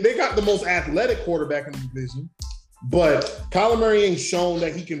 They got the most athletic quarterback in the division. But Kyler Murray ain't shown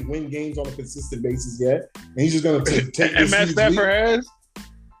that he can win games on a consistent basis yet. And he's just going to take this. And Matt Stafford has?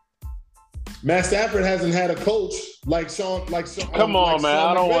 Matt Stafford hasn't had a coach like Sean. Come on, man.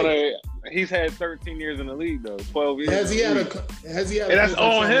 I don't want to. He's had 13 years in the league, though. 12 years. Has he had a? And that's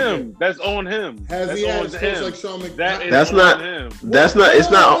on him. That's on him. Has he had a coach like Sean McVay? That's not him. That's not.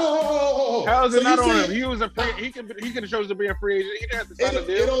 It's not. How is it not on him? He was a free. He could have chosen to be a free agent. He didn't have to sign a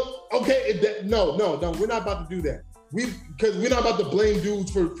deal. No. We're not about to do that. Because we're not about to blame dudes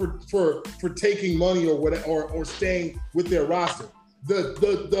for taking money or whatever or staying with their roster.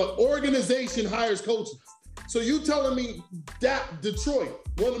 The organization hires coaches. So you telling me that Detroit,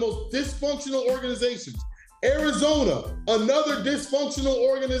 one of the most dysfunctional organizations, Arizona, another dysfunctional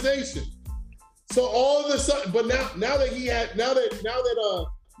organization. So all of a sudden, but now that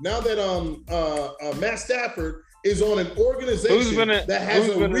Matt Stafford is on an organization that has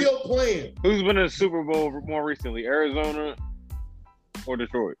a real plan. Who's been in the Super Bowl more recently, Arizona or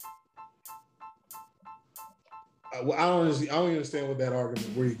Detroit? I don't understand what that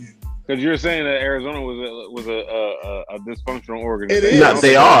argument. Where you get? Because you're saying that Arizona was a dysfunctional organization. No,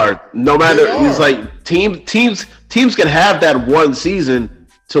 they are. No matter, it's like teams can have that one season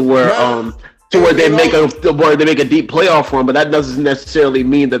to where they make a deep playoff run, but that doesn't necessarily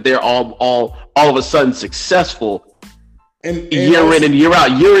mean that they're all of a sudden successful. And year in and year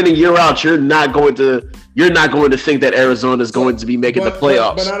out, you're not going to think that Arizona is going to be making the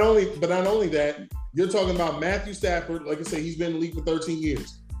playoffs. But not only that, you're talking about Matthew Stafford. Like I say, he's been in the league for 13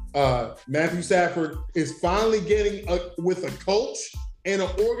 years. Matthew Stafford is finally getting with a coach and an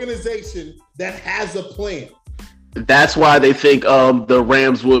organization that has a plan. That's why they think the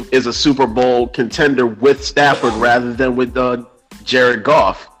Rams is a Super Bowl contender with Stafford rather than with Jared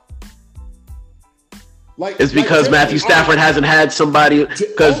Goff. It's because Matthew Stafford hasn't had somebody,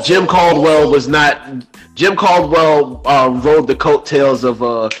 because Jim Caldwell rode the coattails of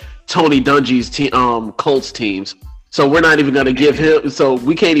Tony Dungy's Colts teams. So we're not even going to give him. So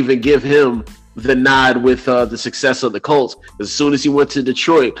we can't even give him the nod with the success of the Colts. As soon as he went to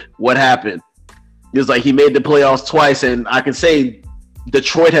Detroit, what happened? It was like he made the playoffs twice, and I can say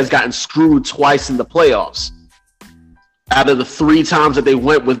Detroit has gotten screwed twice in the playoffs out of the 3 times that they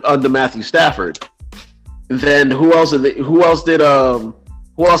went with under Matthew Stafford. Then who else did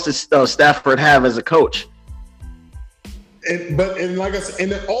Stafford have as a coach? And like I said,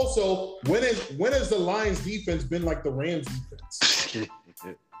 and then also, when has the Lions defense been like the Rams defense?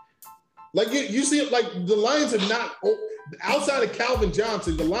 Like you see, like the Lions have not, outside of Calvin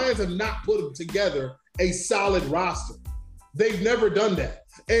Johnson, the Lions have not put together a solid roster. They've never done that.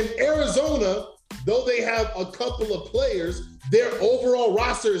 And Arizona, though they have a couple of players, their overall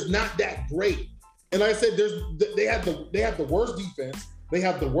roster is not that great. And like I said, they have the worst defense. They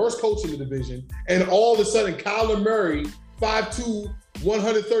have the worst coach in the division. And all of a sudden, Kyler Murray 5'2",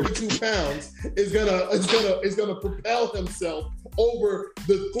 132 pounds is gonna propel himself over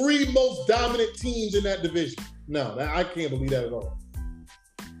the 3 most dominant teams in that division. No, I can't believe that at all.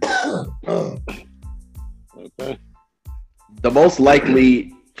 Okay. The most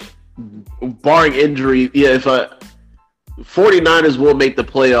likely, barring injury, if 49ers will make the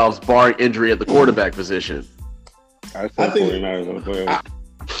playoffs, barring injury at the quarterback position. I think 49ers in the playoffs.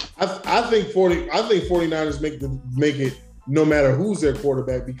 I think 49ers make it no matter who's their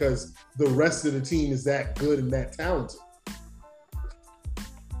quarterback because the rest of the team is that good and that talented.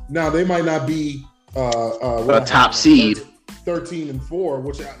 Now they might not be a top seed, 13-4,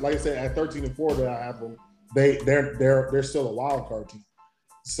 which, like I said, at 13-4 that I have them, they're still a wild card team.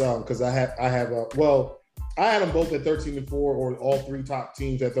 So because I had them both at 13-4, or all 3 top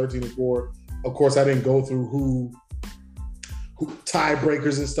teams at 13-4. Of course, I didn't go through who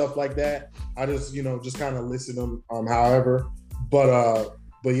tiebreakers and stuff like that. I just kind of listed them. However, but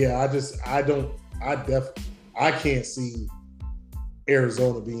yeah, I can't see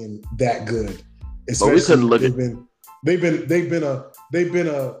Arizona being that good. Especially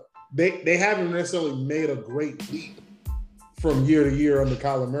they haven't necessarily made a great leap from year to year under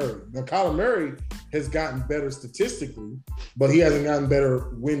Kyler Murray. Now, Kyler Murray has gotten better statistically, but he hasn't gotten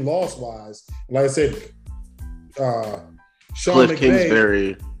better win-loss wise. Like I said, Sean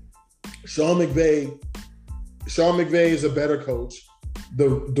McVay is a better coach.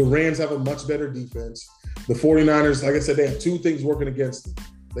 The Rams have a much better defense. The 49ers, like I said, they have 2 things working against them.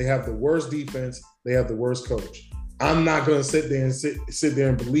 They have the worst defense. They have the worst coach. I'm not going to sit there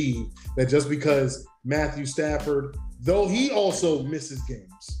and believe that just because Matthew Stafford, though he also misses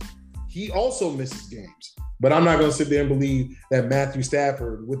games, but I'm not going to sit there and believe that Matthew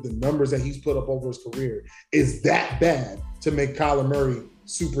Stafford, with the numbers that he's put up over his career, is that bad to make Kyler Murray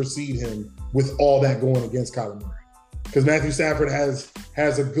supersede him with all that going against Kyler Murray. Because Matthew Stafford has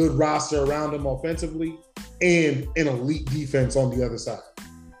a good roster around him offensively and an elite defense on the other side.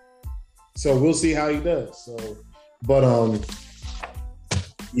 So we'll see how he does. So, but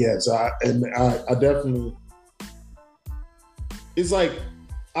yeah. So I definitely. It's like,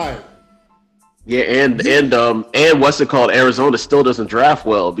 all right. Yeah, and what's it called? Arizona still doesn't draft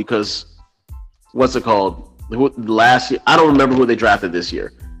well because what's it called? Last year, I don't remember who they drafted this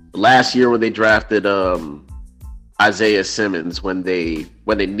year. Last year when they drafted Isaiah Simmons when they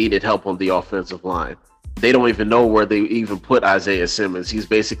needed help on the offensive line. They don't even know where they even put Isaiah Simmons. He's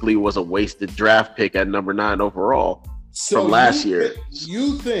basically was a wasted draft pick at number 9 overall from last year.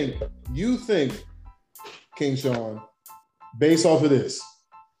 You think, King Sean, based off of this,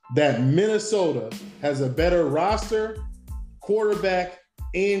 that Minnesota has a better roster, quarterback,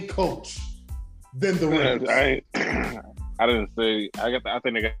 and coach than the Rams? I didn't say. I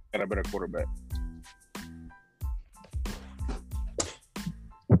think they got a better quarterback.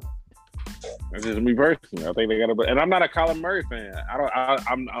 That's just me personally. I think they got a better. And I'm not a Kyler Murray fan.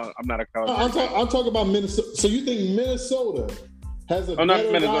 I'm not a Kyler Murray fan. I'm talking about Minnesota. So you think Minnesota has a better not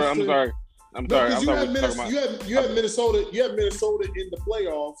Minnesota. roster? I'm sorry. You have Minnesota in the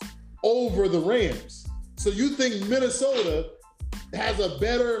playoffs over the Rams. So you think Minnesota has a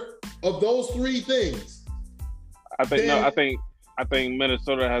better of those 3 things? I think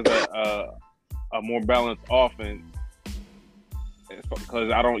Minnesota has a more balanced offense because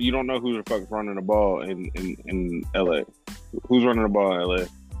you don't know who the fuck's running the ball in LA. Who's running the ball in LA?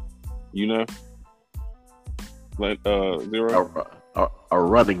 You know, like Zero, a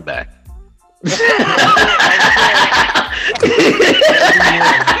running back.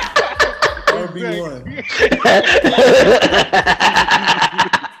 RB1.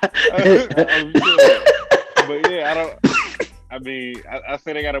 But yeah, I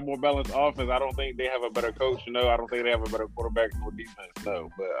say they got a more balanced offense. I don't think they have a better coach. No, I don't think they have a better quarterback or defense. No,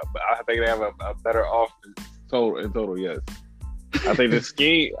 but I think they have a better offense in total. Yes, I think the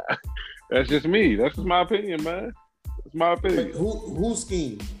scheme. That's just me. That's just my opinion, man. It's my opinion. Wait, who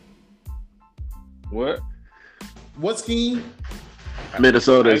scheme? What scheme?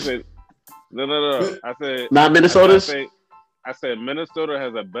 Minnesota's. No. I said not Minnesota's. I said Minnesota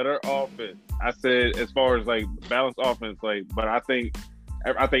has a better offense. I said as far as like balanced offense, like, but I think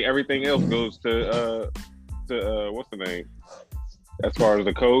everything else goes to what's the name? As far as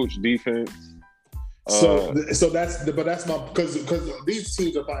the coach, defense. So that's my because these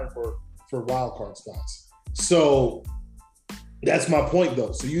teams are fighting for wild card spots. So that's my point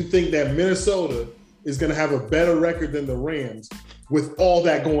though. So you think that Minnesota is going to have a better record than the Rams with all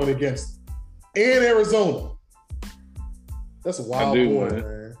that going against them, and Arizona? That's a wild boy,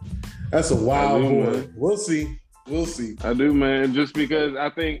 man. That's a wild boy. Man. We'll see. I do, man. Just because I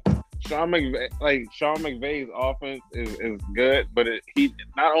think Sean McVay's offense is good, but he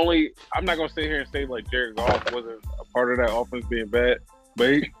not only. I'm not gonna sit here and say like Jared Goff wasn't a part of that offense being bad, but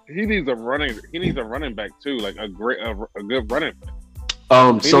he needs a running. He needs a running back too, like a good running back.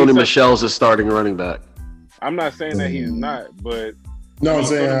 Sony Michel's a starting running back. I'm not saying that he's not, but no, I'm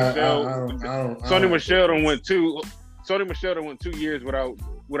saying Sony Michel done went 2 years without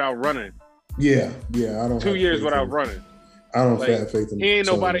running. Yeah, I don't. 2 years without running. I don't have faith in him. He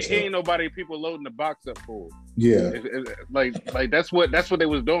ain't nobody people loading the box up for. Yeah. Like that's what they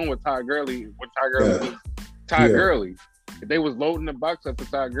was doing with Todd Gurley. When Todd Gurley. They was loading the box up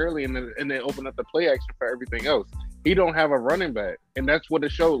for Todd Gurley and then open up the play action for everything else. He don't have a running back. And that's what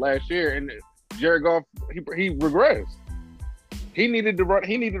it showed last year. And Jared Goff, he regressed. He needed to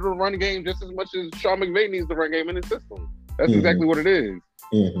run game just as much as Sean McVay needs to run game in his system. That's exactly what it is.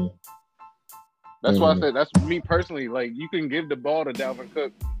 Mm-hmm. That's why I said that's me personally. Like, you can give the ball to Dalvin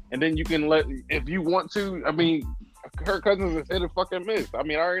Cook, and then you can if you want to. I mean, Kirk Cousins has hit a fucking miss. I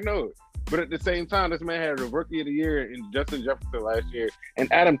mean, I already know it. But at the same time, this man had a rookie of the year in Justin Jefferson last year,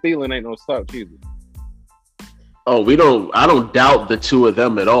 and Adam Thielen ain't no slouch either. Oh, I don't doubt the two of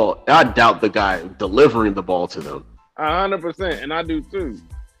them at all. I doubt the guy delivering the ball to them. 100%, and I do too.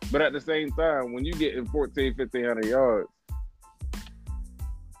 But at the same time, when you get in 1,500 yards,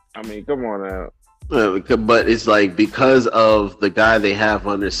 I mean, come on now. But it's like, because of the guy they have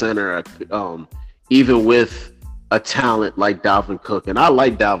under center, even with a talent like Dalvin Cook, and I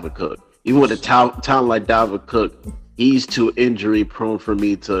like Dalvin Cook, even with a talent like Dalvin Cook, he's too injury prone for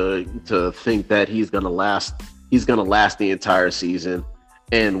me to think that he's gonna last. He's gonna last the entire season.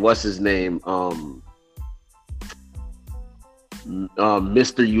 And what's his name?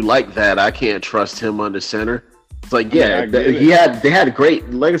 Mr. You Like That? I can't trust him under center. It's like, they had a great,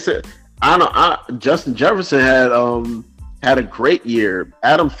 like I said. Justin Jefferson had a great year.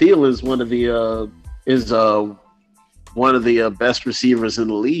 Adam Thielen is one of the best receivers in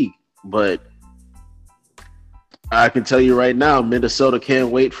the league. But I can tell you right now, Minnesota can't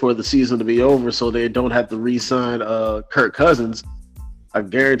wait for the season to be over so they don't have to re-sign Kirk Cousins. I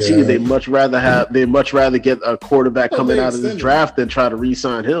guarantee you, they'd much rather get a quarterback coming out of the draft than try to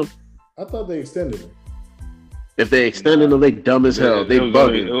re-sign him. I thought they extended him. If they extended him, they dumb as hell. They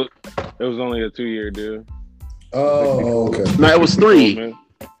bugging. It was only a 2-year deal. Oh, okay. No, it was 3.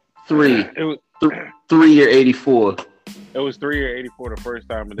 3. It was 3-year 84. It was 3-year 84 the first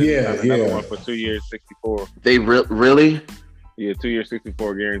time, and then another one for 2 years 64. They really? Yeah, 2 years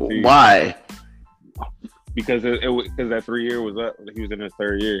 64 guaranteed. Why? Because that 3 year was up. He was in his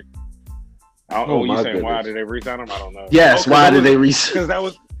 3rd year. You saying why did they re-sign him? I don't know. Yes, why did they re-sign?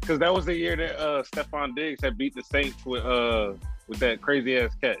 Because that was the year that Stephon Diggs had beat the Saints with that crazy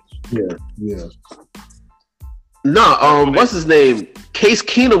ass catch. Yeah. No, what's his name? Case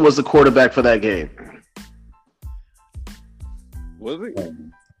Keenum was the quarterback for that game. Was he?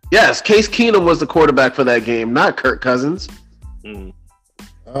 Yes, Case Keenum was the quarterback for that game, not Kirk Cousins. Mm.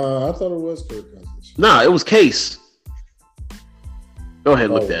 I thought it was Kirk Cousins. Nah, it was Case. Go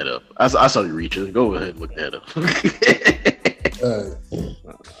ahead and look that up. I saw you reaching. Go ahead and look that up.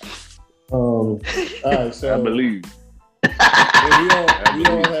 All right, so I believe. We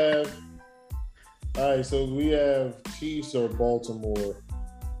don't have. All right, so we have Chiefs or Baltimore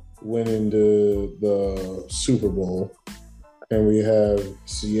winning the Super Bowl, and we have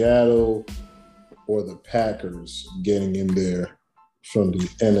Seattle or the Packers getting in there from the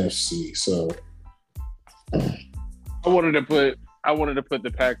NFC. So I wanted to put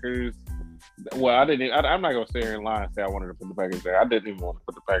the Packers. Well, I'm not gonna sit here and lie and say I wanted to put the Packers there. I didn't even want to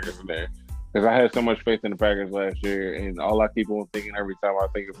put the Packers in there because I had so much faith in the Packers last year, and all I keep on thinking every time I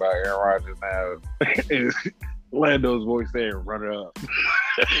think about Aaron Rodgers now is Lando's voice saying, "Run it up."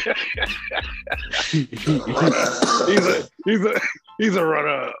 he's a runner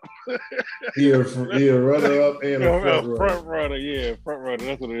up. He a runner up and a front runner. Yeah, front runner.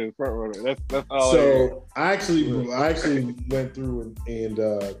 That's what it is. Front runner. That's all. So I actually went through and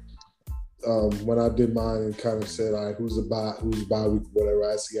when I did mine and kind of said, all right, who's the bye week, whatever.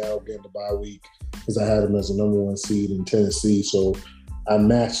 I had Seattle getting the bye week because I had them as a number 1 seed in Tennessee. So I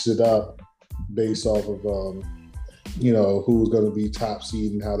matched it up based off of who was going to be top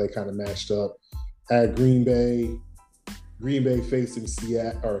seed and how they kind of matched up. At Green Bay facing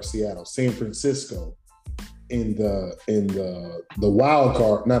San Francisco in the wild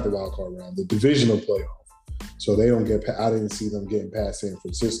card, not the wild card round, the divisional playoff. So they don't get. I didn't see them getting past San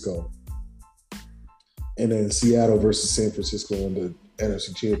Francisco. And then Seattle versus San Francisco in the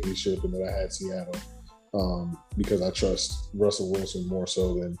NFC Championship, and then I had Seattle because I trust Russell Wilson more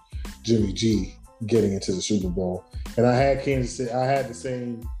so than Jimmy G getting into the Super Bowl. And I had Kansas City. I had the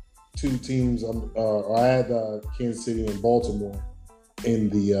same two teams. I had Kansas City and Baltimore in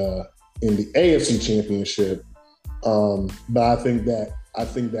the AFC Championship. But I think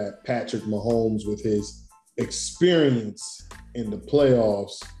that Patrick Mahomes, with his experience in the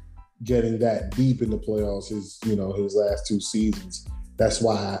playoffs, getting that deep in the playoffs, his last two seasons. That's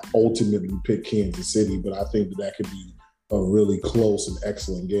why I ultimately picked Kansas City. But I think that could be a really close and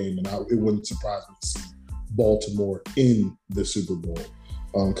excellent game, and it wouldn't surprise me to see Baltimore in the Super Bowl.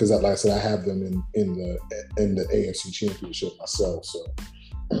 Because, like I said, I have them in the AFC Championship myself. So,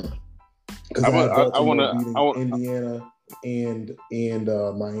 because I want to Indiana and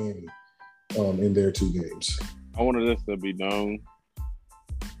Miami in their two games. I wanted this to be known.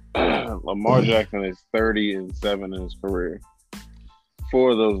 Lamar Jackson is 30-7 in his career.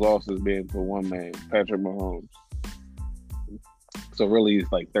 4 of those losses being to one man, Patrick Mahomes. So really,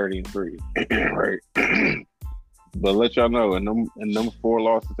 he's like 30-3, right? But let y'all know, in them 4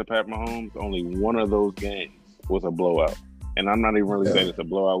 losses to Pat Mahomes, only one of those games was a blowout. And I'm not even really saying it's a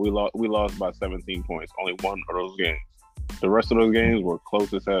blowout. We lost by 17 points. Only one of those games. The rest of those games were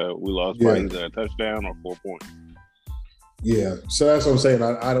close as hell. We lost by either a touchdown or 4 points. Yeah, so that's what I'm saying.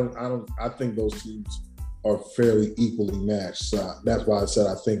 I think those teams are fairly equally matched. So that's why I said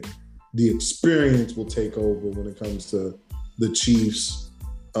I think the experience will take over when it comes to the Chiefs.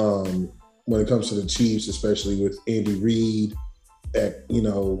 Especially with Andy Reid at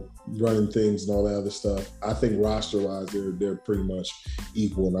running things and all that other stuff. I think roster-wise, they're pretty much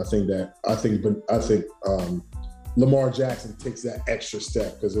equal, and I think Lamar Jackson takes that extra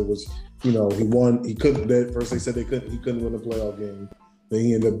step because it was he won. He couldn't. At first they said he couldn't win the playoff game. Then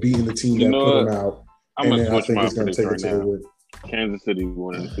he ended up beating the team that put him out. I'm going to switch my prediction right now. Kansas City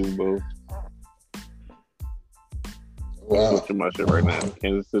winning the Super Bowl. Wow. I'm switching my shit right now.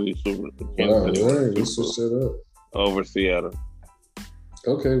 Kansas City City let's switch that up. Over Seattle.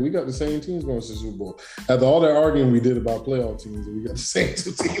 Okay, we got the same teams going to the Super Bowl. After all that arguing we did about playoff teams, we got the same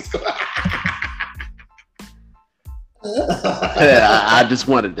two teams going. I just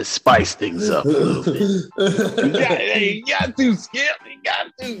wanted to spice things up a little bit. You got to skill. You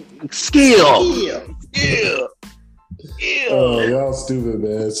got to skill. Oh, y'all stupid,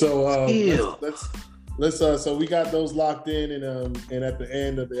 man. So let's so we got those locked in, and at the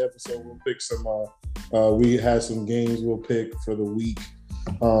end of the episode we'll pick some. We have some games we'll pick for the week.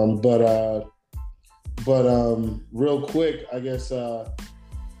 But real quick, I guess who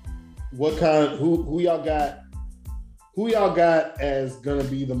y'all got? Who y'all got as gonna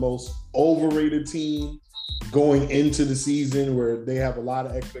be the most overrated team going into the season, where they have a lot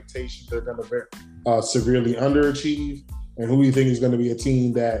of expectations they're gonna severely underachieve, and who you think is going to be a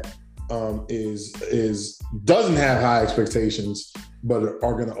team that doesn't have high expectations but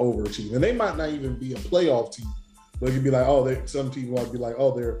are going to overachieve, and they might not even be a playoff team. They could be like, some people might be like,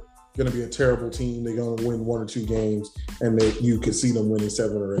 they're going to be a terrible team. They're going to win 1 or 2 games, and you could see them winning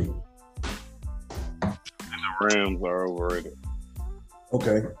 7 or 8. Rams are overrated.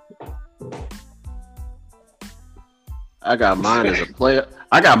 Okay. I got mine as a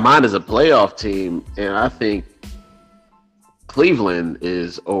playoff team, and I think Cleveland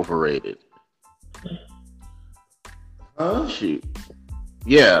is overrated. Huh? Shoot.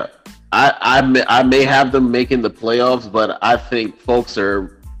 Yeah. I may have them making the playoffs, but I think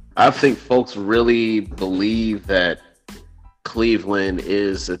folks really believe that Cleveland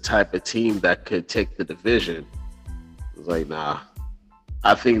is the type of team that could take the division. It's like, nah.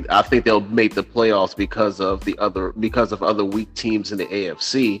 I think they'll make the playoffs because of other weak teams in the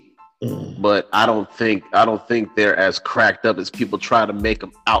AFC. But I don't think they're as cracked up as people try to make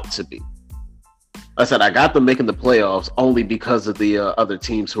them out to be. I said I got them making the playoffs only because of the other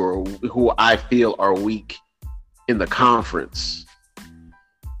teams who I feel are weak in the conference.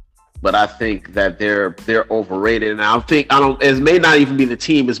 But I think that they're overrated, and it may not even be the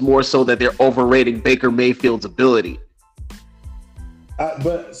team. It's more so that they're overrating Baker Mayfield's ability.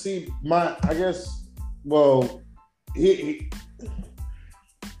 But see, I guess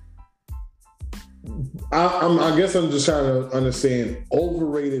I'm just trying to understand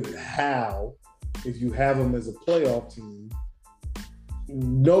overrated how, if you have them as a playoff team.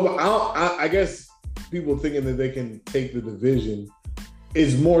 No, but I guess people thinking that they can take the division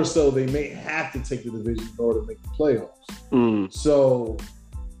is more so they may have to take the division in order to make the playoffs. So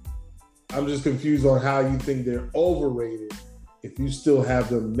I'm just confused on how you think they're overrated if you still have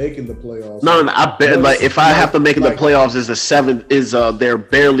them making the playoffs. No, I bet if I have them making the playoffs is they're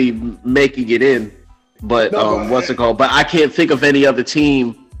barely making it in. But what's it called? But I can't think of any other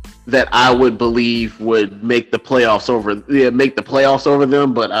team that I would believe would make the playoffs over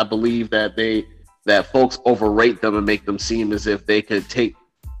them. But I believe that folks overrate them and make them seem as if they could take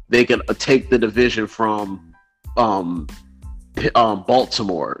they can take the division from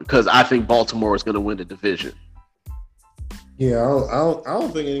Baltimore, because I think Baltimore is going to win the division. Yeah, I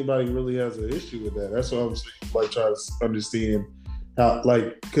don't think anybody really has an issue with that. That's what I'm saying. Like, trying to understand how,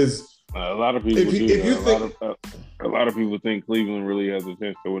 like, because a lot of people a lot of people think Cleveland really has a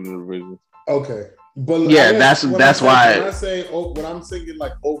chance to win the division. Okay, but yeah, that's why when I say when I'm thinking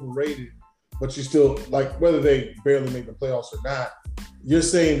like overrated, but you still like whether they barely make the playoffs or not. You're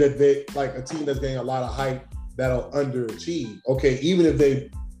saying that they like a team that's getting a lot of hype that'll underachieve. Okay, even if they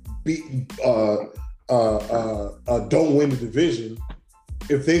beat don't win the division,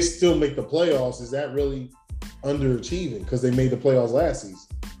 if they still make the playoffs, is that really underachieving because they made the playoffs last season?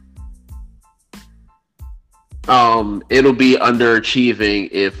 It'll be underachieving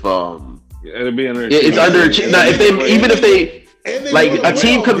if it'll be underachieving. It's underachieving. No, if they like a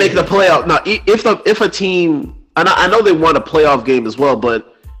team could make the playoff. No, if a team, I know they won a playoff game as well,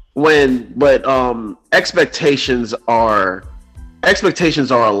 but expectations are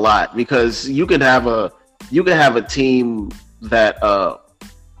a lot, because you can have a team that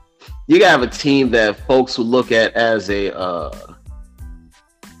folks will look at as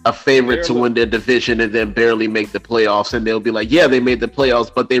a favorite to win their division and then barely make the playoffs, and they'll be like, yeah, they made the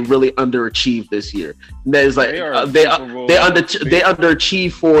playoffs, but they really underachieved this year. And that is like they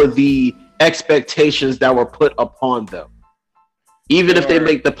underachieved for the expectations that were put upon them. Even if they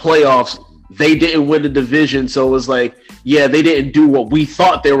make the playoffs, they didn't win the division, so it was like, yeah, they didn't do what we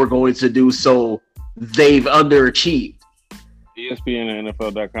thought they were going to do, so they've underachieved. ESPN and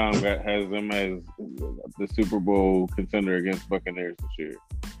NFL.com has them as the Super Bowl contender against Buccaneers this year.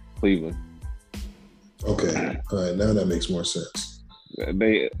 Cleveland. Okay. All right. Now that makes more sense.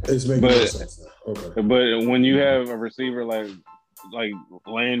 It's making more sense now. Okay. But when you have a receiver like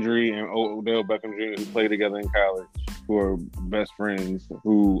Landry and Odell Beckham Jr., who play together in college, who are best friends,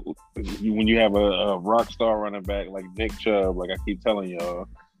 when you have a rock star running back like Nick Chubb, like I keep telling y'all,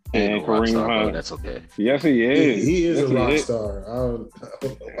 and Kareem Hunt. That's okay. Yes, he is. He is a rock star. I don't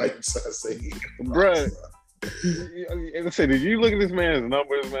know why you say he's a rock star. Did you look at this man's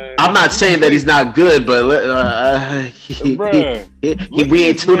numbers, man? I'm not saying that he's not good, but we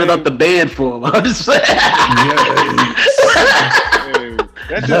ain't tuning up the band for him. I'm just saying.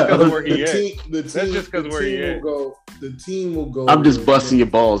 That's just because of where he is. That's just because where he is. The team will go. I'm just busting your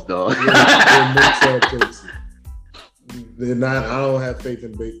balls, dog. They're not. I don't have faith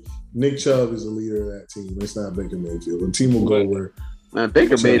in Baker. Nick Chubb is the leader of that team. It's not Baker Mayfield. The team will go where.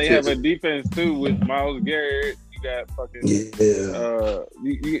 Baker Mayfield. They have a defense too with Myles Garrett. You got fucking. Yeah.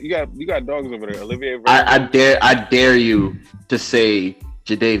 You got dogs over there. Olivier. I dare you to say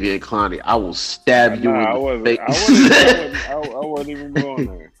Jadeveon Clowney. I will stab you in the face. I wasn't even going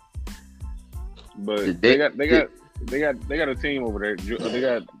there. But they got a team over there. They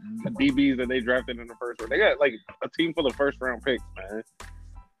got DBs that they drafted in the first round. They got like a team full of first round picks, man.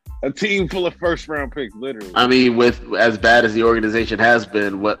 A team full of first round picks, literally. I mean, with as bad as the organization has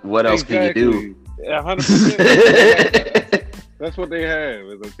been, what else can you do? 100%. That's what they have.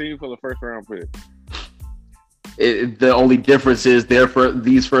 Is a team full of first round picks. The only difference is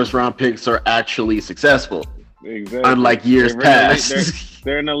these first round picks are actually successful. Exactly. Unlike years past.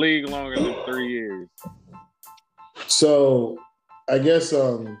 They're in the league longer than 3 years. So, I guess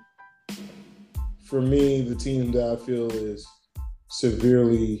for me, the team that I feel is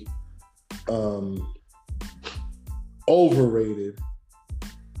severely overrated.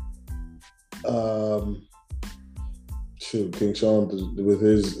 King Sean with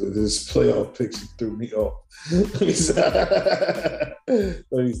his playoff picks threw me off. He's not.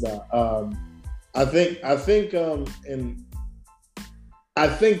 I think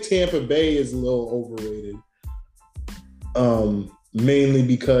Tampa Bay is a little overrated. Mainly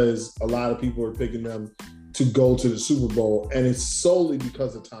because a lot of people are picking them to go to the Super Bowl, and it's solely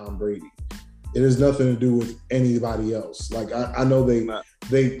because of Tom Brady. It has nothing to do with anybody else. Like I know they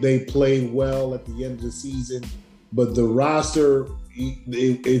played well at the end of the season, but the roster,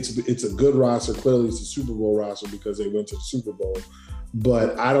 it's a good roster. Clearly, it's a Super Bowl roster because they went to the Super Bowl.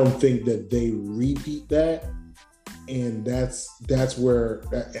 But I don't think that they repeat that, and that's where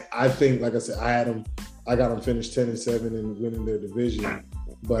I think. Like I said, I got them finished 10-7 and winning their division,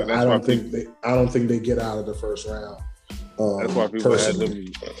 but I don't think they get out of the first round. That's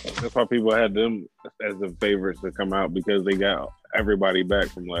why people had them as the favorites to come out, because they got everybody back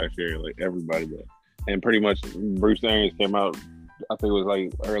from last year, like everybody back. And pretty much Bruce Arians came out, I think it was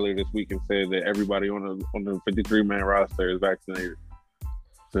like earlier this week, and said that everybody on the 53-man roster is vaccinated,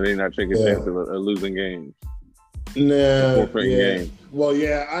 so they're not taking a chance of losing games. Nah, yeah. games. Well,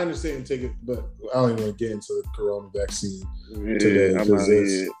 yeah, I understand take it, but I don't even want to get into the corona vaccine Yeah, today I'm not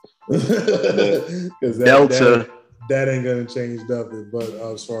because Delta. that ain't gonna change nothing. But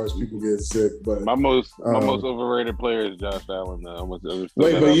as far as people getting sick, but my most overrated player is Josh Allen. Wait,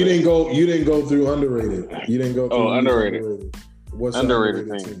 but you didn't go through underrated. You didn't go through underrated. What's Underrated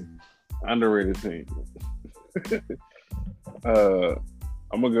the team? Underrated team.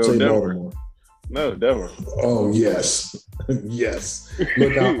 I'm gonna go Say Denver. Baltimore. No, Denver. Oh yes, yes.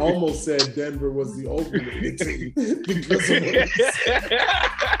 Look, I almost said Denver was the overrated team because of what he said.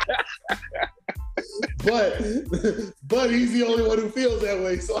 But he's the only one who feels that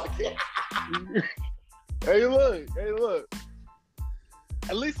way, so I can't. Hey, look.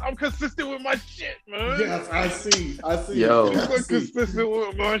 At least I'm consistent with my shit, man. Yes, I see. Yo. I'm consistent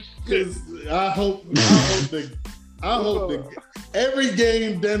with my shit. I hope that every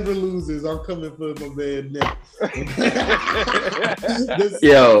game Denver loses, I'm coming for my man Nick.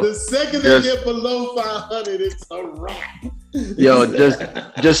 The second they get below 500, it's a wrap. Yo,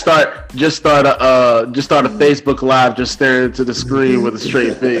 just start a Facebook Live, just staring into the screen with a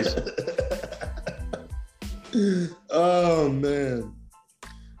straight face. Oh man.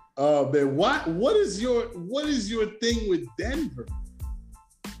 What is your thing with Denver?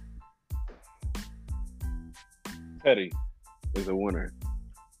 Teddy is a winner.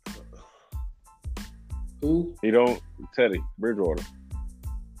 Who? Teddy Bridgewater.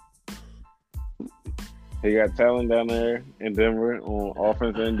 He got talent down there in Denver on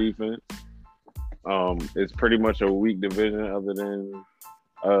offense and defense. It's pretty much a weak division other than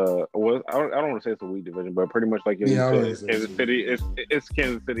I don't want to say it's a weak division, but pretty much like you said, Kansas City. It's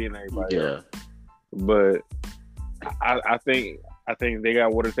Kansas City and everybody. Yeah. Else. But I think they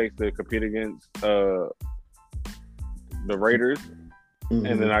got what it takes to compete against the Raiders, and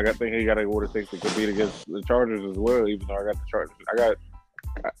then I think he got what it takes to compete against the Chargers as well. Even though I got the Chargers,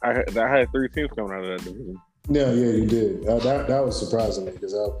 I had 3 teams coming out of that division. Yeah, you did. That was surprising me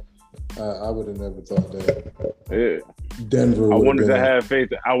because I would have never thought that. Yeah, Denver. I wanted to have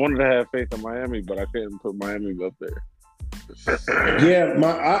faith in Miami, but I couldn't put Miami up there. Yeah,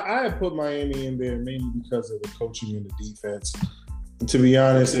 I had put Miami in there mainly because of the coaching and the defense. To be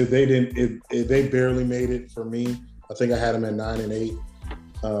honest, if they barely made it for me, I think I had them at 9-8.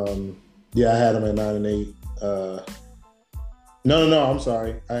 I had them at 9-8. No, I'm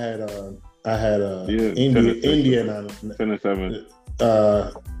sorry. I had India 10-7.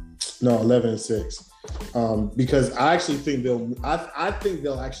 11-6. Because I actually think I think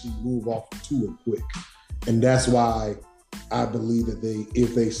they'll actually move off of Tua quick, and that's why I believe that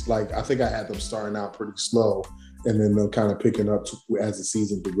I think I had them starting out pretty slow, and then they'll kind of picking up as the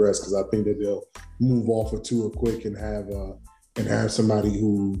season progresses. Because I think that they'll move off of Tua quick and have somebody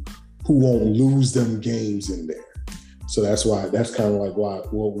who won't lose them games in there. So that's kind of like why.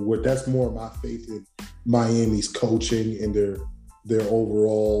 Well, that's more of my faith in Miami's coaching and their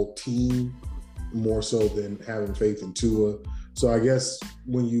overall team, more so than having faith in Tua. So I guess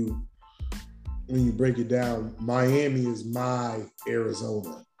when you break it down, Miami is my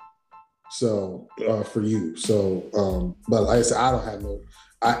Arizona. So for you, but like I said, I don't have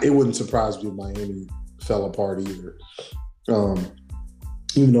it wouldn't surprise me if Miami fell apart either.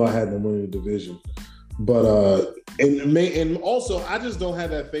 Even though I had them winning the division, but and also I just don't have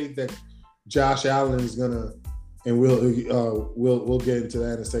that faith that Josh Allen is gonna. And we'll get into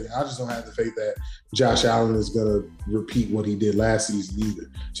that in a second. I just don't have the faith that Josh Allen is going to repeat what he did last season either.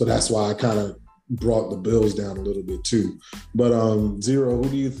 So that's why I kind of brought the Bills down a little bit too. But Zero, who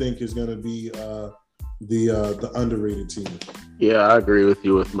do you think is going to be the underrated team? Yeah, I agree with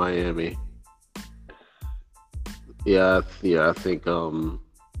you with Miami. I think they're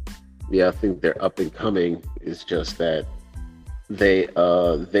up and coming. It's just that they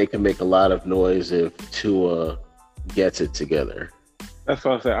can make a lot of noise if Tua gets it together. That's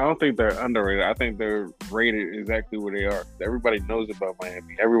what I'm saying. I don't think they're underrated. I think they're rated exactly where they are. Everybody knows about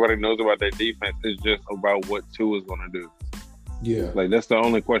Miami. Everybody knows about their defense. It's just about what Tua is going to do. Yeah. Like, that's the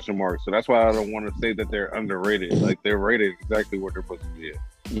only question mark. So that's why I don't want to say that they're underrated. Like, they're rated exactly where they're supposed to be at.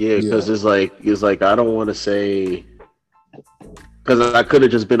 Yeah, because it's like I don't want to say, because I could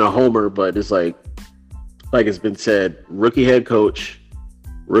have just been a homer, but it's like it's been said, rookie head coach,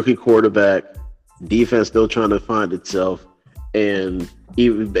 rookie quarterback, defense still trying to find itself, and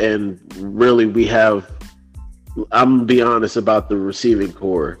really I'm gonna be honest about the receiving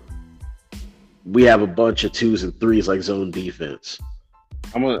core. We have a bunch of 2s and 3s like zone defense.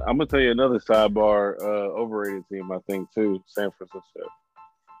 I'm gonna tell you another sidebar overrated team I think too, San Francisco.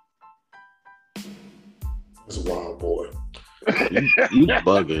 That's a wild boy. You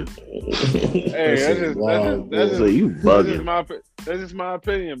bugging. Hey, that's just my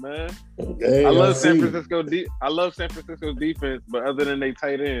opinion, man. Hey, I love San Francisco. I love San Francisco's defense, but other than they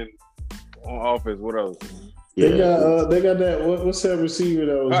tight end on offense, what else? Yeah. They got that. What's that receiver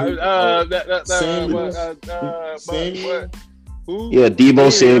that was? Samuel. Who? Yeah,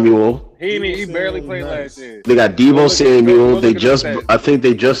 Deebo Samuel. He barely played last year. They got Deebo Samuel. I think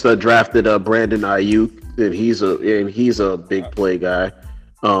they just drafted Brandon Ayuk, and he's a big play guy.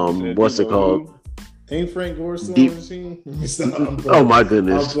 What's it called? Ain't Frank Gore still on the team? Oh my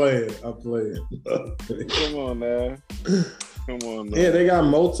goodness! I'm playing. Come on, man. Yeah, they got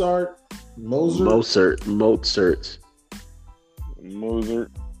Mozart. Yeah,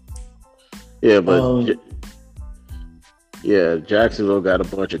 but Jacksonville got a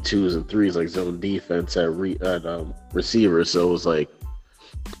bunch of 2s and 3s like zone defense at receivers. So it was like,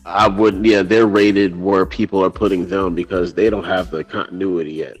 they're rated where people are putting them because they don't have the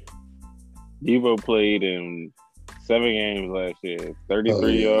continuity yet. Deebo played in 7 games last year,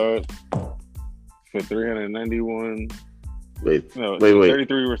 33 yards for 391. Wait.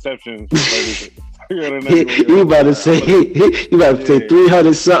 33 receptions. You about to say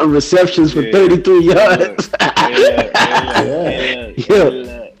 300 something receptions for 33 yards.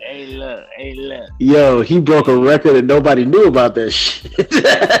 Hey, look. Yo, he broke a record and nobody knew about that shit.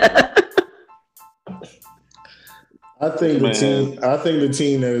 I think the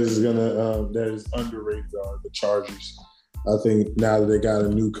team that is gonna that is underrated are the Chargers. I think now that they got a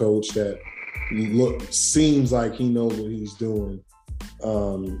new coach that seems like he knows what he's doing,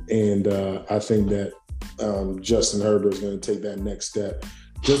 and I think that Justin Herbert is going to take that next step,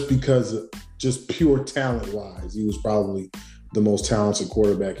 just because, just pure talent wise, he was probably the most talented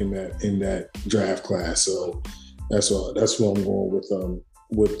quarterback in that draft class. So that's what I'm going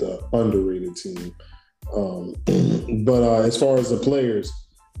with the underrated team. But as far as the players,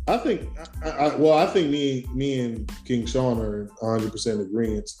 I think me and King Sean are 100%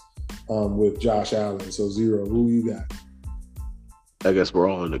 agreement with Josh Allen. So 0. Who you got? I guess we're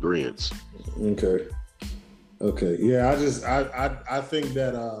all in agreement. Okay. Yeah, I think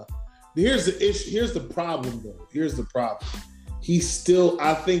that here's the issue. Here's the problem though. Here's the problem. He's still,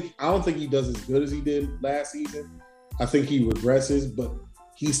 I don't think he does as good as he did last season. I think he regresses, but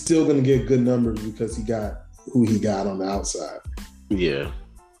he's still going to get good numbers because he got who he got on the outside. Yeah.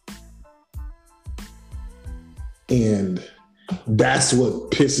 And that's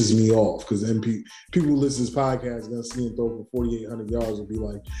what pisses me off, because then people who listen to this podcast are going to see him throw for 4,800 yards and be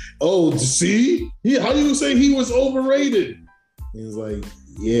like, oh, see? How you say he was overrated? And it's like,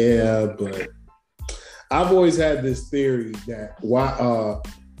 yeah, but I've always had this theory that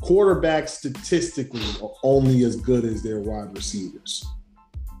quarterbacks statistically are only as good as their wide receivers.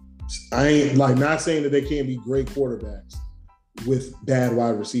 I ain't not saying that they can't be great quarterbacks with bad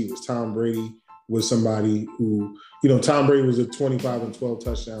wide receivers. Tom Brady was somebody who, Tom Brady was a 25-12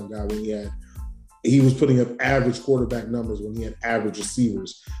 touchdown guy when he was putting up average quarterback numbers when he had average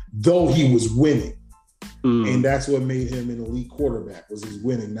receivers, though he was winning. And that's what made him an elite quarterback, was his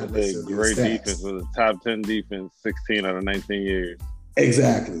winning, not necessarily great his stats. Defense, was a top 10 defense 16 out of 19 years.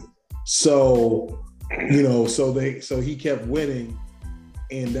 Exactly. So, so he kept winning,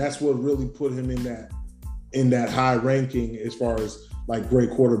 and that's what really put him in that high ranking as far as like great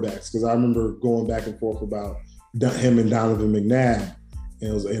quarterbacks. Because I remember going back and forth about him and Donovan McNabb,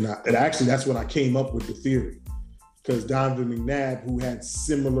 and actually that's when I came up with the theory. Because Donovan McNabb, who had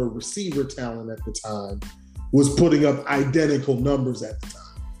similar receiver talent at the time, was putting up identical numbers at the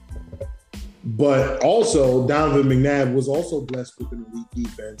time. But also, Donovan McNabb was also blessed with an elite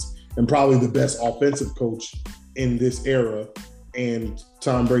defense and probably the best offensive coach in this era. And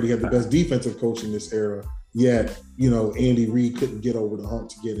Tom Brady had the best defensive coach in this era. Yet, Andy Reid couldn't get over the hump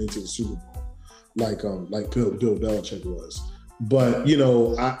to get into the Super Bowl like Bill Belichick was. But,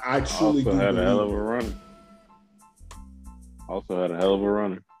 I truly also had a hell of a runner. Also had a hell of a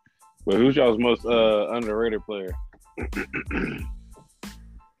runner. But who's y'all's most underrated player?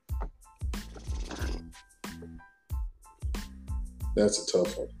 That's a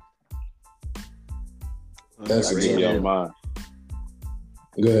tough one. That's a tough one.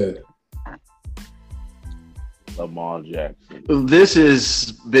 Go ahead. Lamar Jackson. This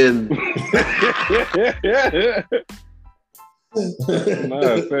has been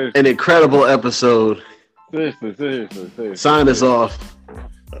an incredible episode. Seriously. Sign us off.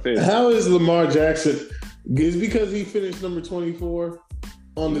 How is Lamar Jackson? Is it because he finished number 24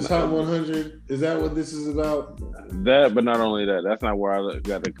 on the top 100? Is that what this is about? That, but not only that. That's not where I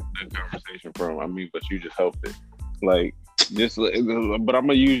got the conversation from. I mean, but you just helped it. Like this, but I'm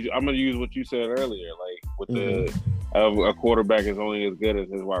gonna use what you said earlier. Like with a quarterback is only as good as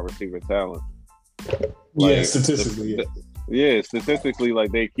his wide receiver talent. Yeah, statistically. Yeah, statistically,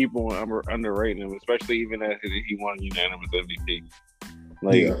 like they keep on underrating him, especially even as he won unanimous MVP.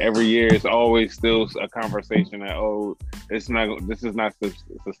 Like every year, it's always still a conversation that this is not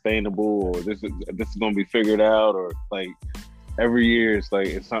sustainable, or this is going to be figured out, or like every year it's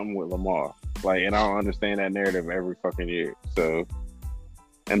something with Lamar. Like, and I don't understand that narrative every fucking year. So,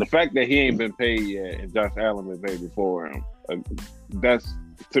 and the fact that he ain't been paid yet and Josh Allen been paid before him, that's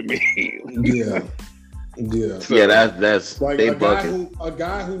to me. Yeah. So, that's like they a guy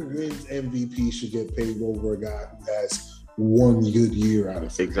bugging. who wins MVP should get paid over a guy who has one good year out of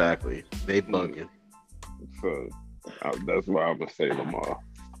it. Exactly. They bugging. So that's why I'm gonna say Lamar.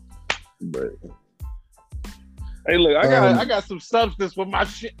 But hey, look, I got some substance with my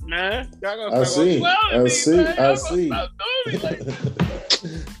shit, man. I see.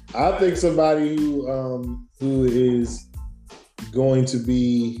 I think somebody who is going to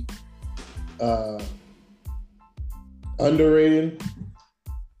be underrated,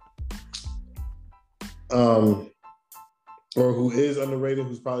 or who is underrated,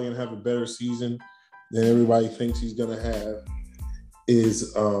 who's probably gonna have a better season than everybody thinks he's gonna have,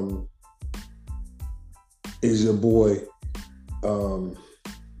 is your boy.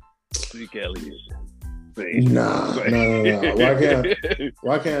 Zeke Elliott. Nah.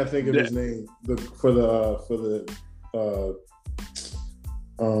 Why can't I think of his name? For the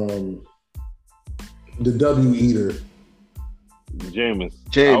W eater. Jameis.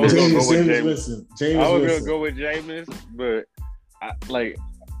 I was gonna go with Jameis, but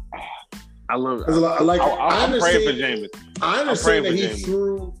I love. I'm praying for Jameis. I understand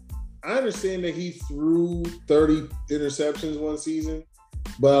that he threw 30 interceptions one season,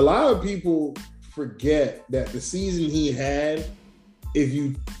 but a lot of people forget that the season he had, if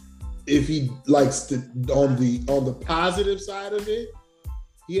he likes to on the positive side of it,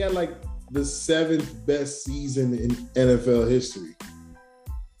 he had like the 7th best season in NFL history.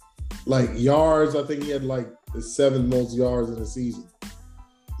 Like yards, I think he had like the 7th most yards in a season.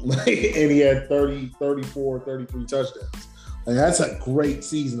 Like, and he had 34, 33 touchdowns. Like, that's a great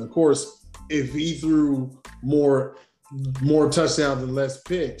season. Of course, if he threw more touchdowns and less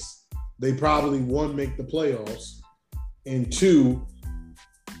picks, they probably, one, make the playoffs, and two,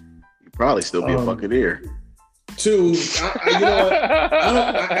 you'd probably still be a Buccaneer. Two,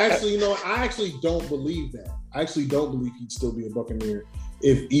 I actually don't believe that. I actually don't believe he'd still be a Buccaneer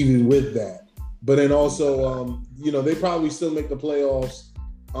if even with that. But then also, they probably still make the playoffs,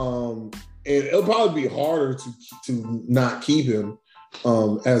 and it'll probably be harder to not keep him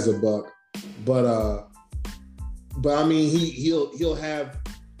as a Buck. But I mean, he'll have,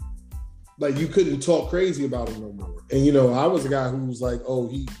 like, you couldn't talk crazy about him no more. And I was a guy who was like,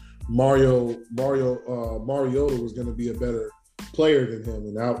 Mariota was going to be a better player than him,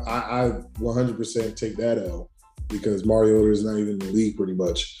 and I 100% take that L, because Mariota is not even in the league pretty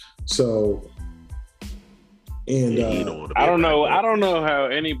much. So, and I don't know how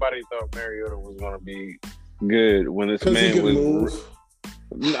anybody thought Mariota was going to be good when this man was move.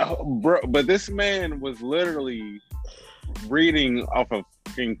 No, bro, but this man was literally reading off of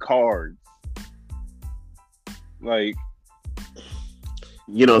fucking cards, like.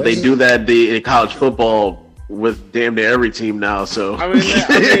 They do that in college football with damn near every team now. So I mean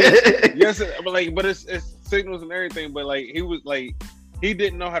yes, but it's signals and everything. But like he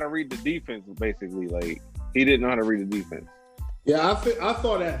didn't know how to read the defense. Basically, like he didn't know how to read the defense. Yeah, I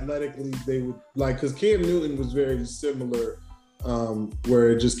thought athletically they would, like, because Cam Newton was very similar,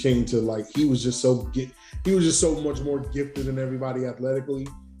 where it just came to, like, he was just so much more gifted than everybody athletically.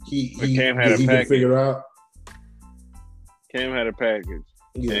 He could figure out. Cam had a package.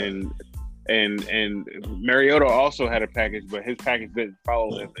 Yeah. And Mariota also had a package, but his package didn't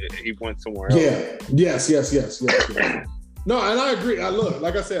follow him. He went somewhere else. Yeah. Yes. No, and I agree. Look,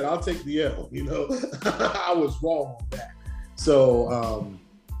 like I said, I'll take the L. I was wrong on that. So,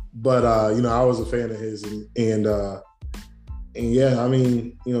 but I was a fan of his, and yeah, I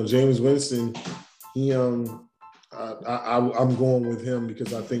mean, Jameis Winston, I'm going with him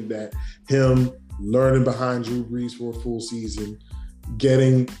because I think that him learning behind Drew Brees for a full season,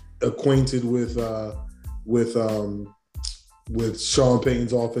 getting acquainted with Sean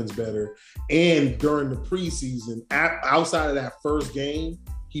Payton's offense better, and during the preseason, outside of that first game,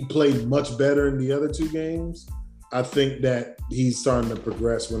 he played much better in the other two games. I think that he's starting to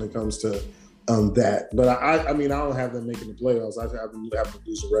progress when it comes to that. But I mean, I don't have them making the playoffs. I have them have to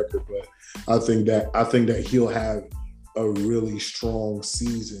lose a record, but I think that he'll have a really strong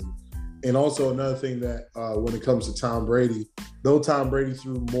season. And also another thing that when it comes to Tom Brady, though Tom Brady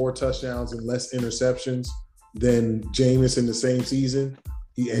threw more touchdowns and less interceptions Then Jameis in the same season,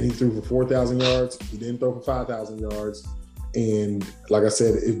 he threw for 4,000 yards. He didn't throw for 5,000 yards. And like I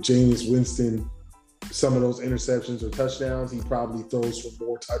said, if Jameis Winston, some of those interceptions or touchdowns, he probably throws for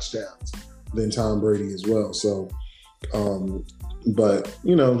more touchdowns than Tom Brady as well. So, but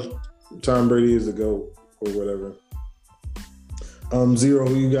Tom Brady is the GOAT or whatever. Zero,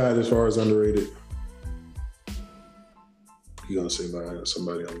 who you got as far as underrated? You gonna say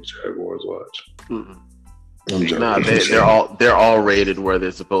somebody on the Jaguars watch? Nah, they're all rated where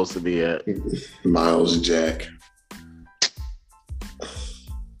they're supposed to be at. Miles Jack.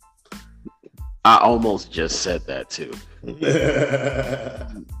 I almost just said that too.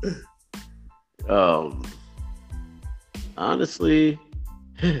 Honestly,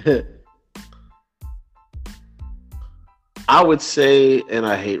 I would say, and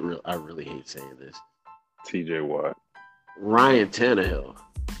I really hate saying this. TJ Watt. Ryan Tannehill.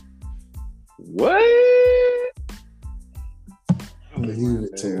 What? Leave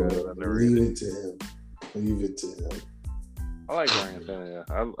it to him. Leave it to him. I like Ryan Tannehill.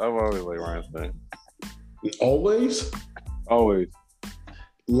 I've always liked Ryan Tannehill. Always.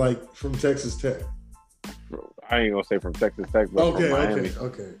 Like from Texas Tech. I ain't gonna say from Texas Tech, but from Miami.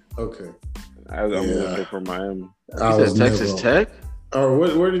 Okay. I'm gonna say from Miami. You said Texas Tech? Or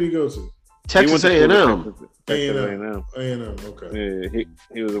where did he go to? Texas A&M. A&M. Okay. Yeah,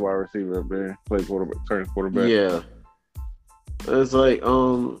 he was a wide receiver up there. Played quarterback, turned quarterback. Yeah. It's like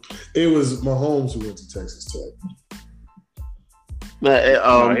it was Mahomes who went to Texas Tech. He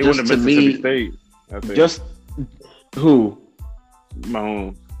went to Mississippi State. Just who?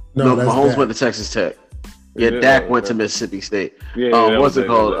 Mahomes. No, Mahomes went to Texas Tech. Yeah, Dak went to Mississippi State. Yeah, what's it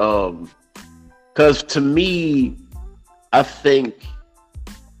called? Because to me, I think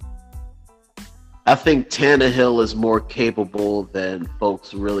Tannehill is more capable than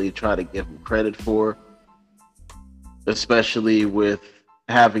folks really try to give him credit for, especially with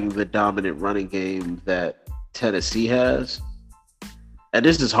having the dominant running game that Tennessee has. And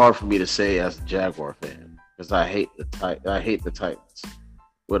this is hard for me to say as a Jaguar fan because I hate the Titans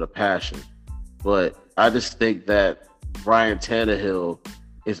with a passion. But I just think that Ryan Tannehill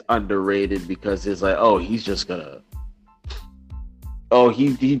is underrated because it's like, he's just gonna.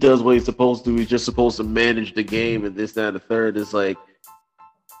 He does what he's supposed to. He's just supposed to manage the game and this, that, and the third. It's like,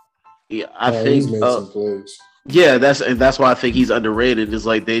 yeah, I think. He's made some plays. Yeah, that's why I think he's underrated. It's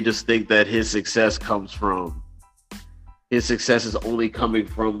like they just think that his success is only coming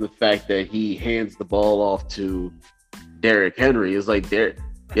from the fact that he hands the ball off to Derrick Henry. It's like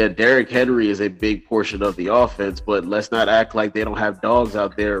Derrick Henry is a big portion of the offense, but let's not act like they don't have dogs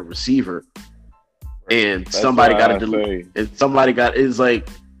out there at receiver. And it's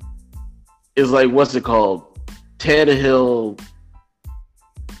like what's it called? Tannehill.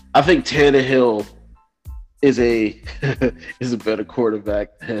 I think Tannehill is a better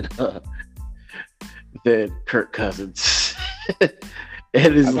quarterback than Kirk Cousins. I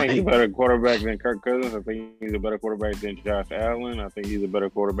think he's a better quarterback than Kirk Cousins. I think he's a better quarterback than Josh Allen. I think he's a better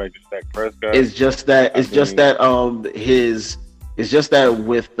quarterback than Dak Prescott. It's just that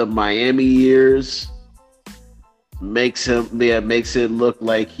with the Miami years makes it look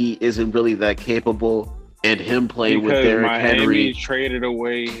like he isn't really that capable, and him playing with Derrick Henry. Miami traded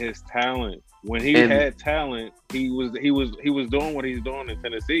away his talent. When he had talent, he was doing what he's doing in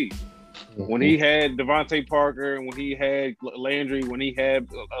Tennessee. When he had Devontae Parker, when he had Landry, when he had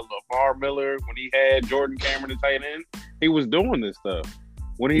LeVar Miller, when he had Jordan Cameron, the tight end, he was doing this stuff.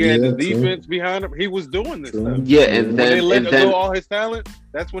 When he had the defense behind him, he was doing this stuff. Yeah, and when then they let him go all his talent,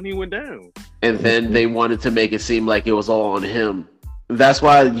 that's when he went down. And then they wanted to make it seem like it was all on him. That's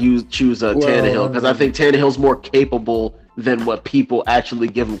why you choose Tannehill, because I think Tannehill's more capable than what people actually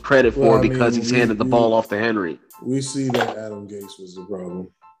give him credit for because he's handed the ball off to Henry. We see that Adam Gase was the problem.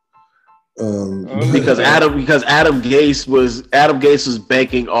 Because Adam Gase was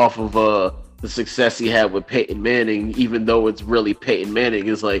banking off of the success he had with Peyton Manning, even though it's really Peyton Manning.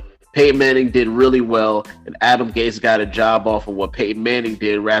 It's like Peyton Manning did really well, and Adam Gase got a job off of what Peyton Manning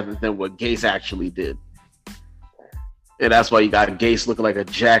did rather than what Gase actually did. And that's why you got Gase looking like a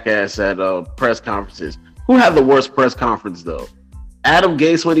jackass at press conferences. Who had the worst press conference though? Adam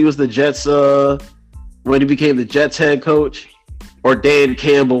Gase when he was the Jets, when he became the Jets head coach, or Dan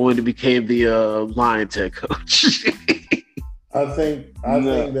Campbell when he became the Lions head coach? I think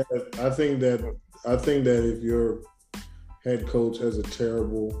that if your head coach has a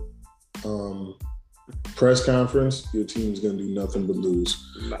terrible press conference, your team's gonna do nothing but lose.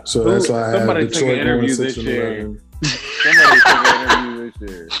 So that's why I have Detroit going 6-11. Somebody took an interview this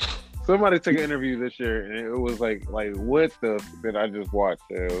year. Somebody took an interview this year, and it was like what the did I just watch?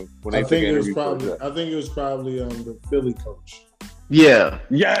 When I think it was probably the Philly coach. Yeah.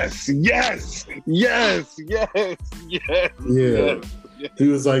 Yes. Yeah. He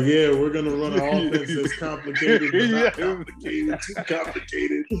was like, "Yeah, we're gonna run an offense that's complicated, but not complicated. Too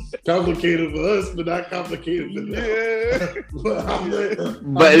complicated. Complicated for us, but not complicated for them."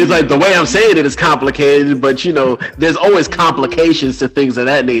 But it's like the way I'm saying it is complicated, but there's always complications to things of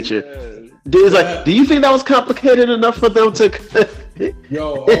that nature. It's like, do you think that was complicated enough for them to?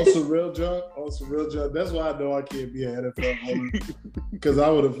 Yo, also real junk. That's why I know I can't be an NFL owner because I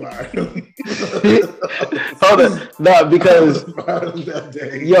would have fired him. Hold on, no,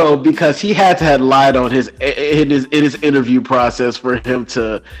 because he had to have lied on his interview process for him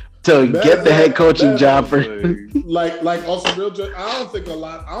to get the head coaching job for like also real junk. I don't think a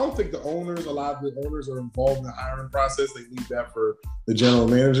lot of the owners are involved in the hiring process. They leave that for the general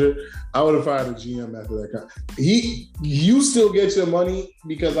manager. I would have fired the GM after that. You still get your money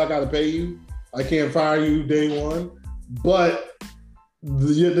because I got to pay you. I can't fire you day one, but the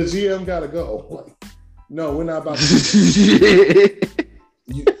GM got to go. Like, no, we're not about to.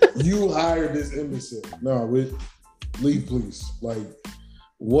 you hired this imbecile. No, leave, please. Like,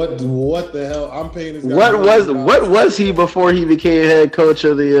 what the hell? I'm paying this guy. What was he before he became head coach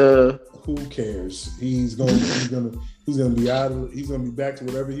of the? Who cares? He's gonna be out of. He's gonna be back to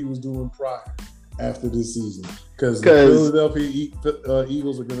whatever he was doing prior after this season because the Philadelphia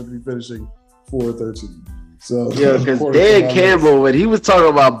Eagles are gonna be finishing 4-13. So yeah, because Dan Campbell, when he was talking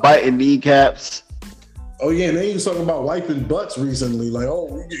about biting kneecaps. Oh yeah, and then he was talking about wiping butts recently. Like,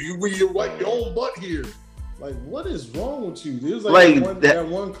 oh, you wipe your own butt here. Like, what is wrong with you? It was that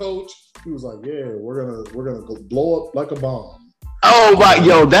one coach. He was like, "Yeah, we're gonna go blow up like a bomb." Oh my,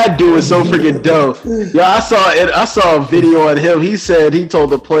 that dude is so freaking dope. Yo, I saw a video on him. He said he told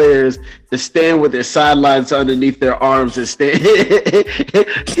the players to stand with their sidelines underneath their arms and stand.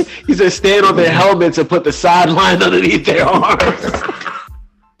 He said stand on their helmets and put the sideline underneath their arms.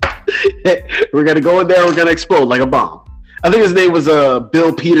 We're gonna go in there. We're gonna explode like a bomb. I think his name was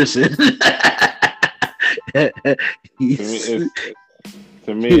Bill Peterson.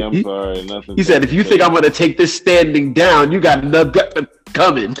 To me, I'm sorry. Nothing. He said, "If you think I'm going to take this standing down, you got nothing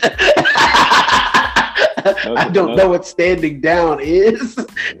coming." I don't know what standing down is.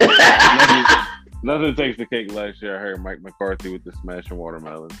 Nothing takes the cake. Last year, I heard Mike McCarthy with the smashing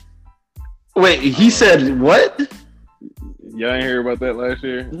watermelon. Wait, he said what? Y'all ain't hear about that last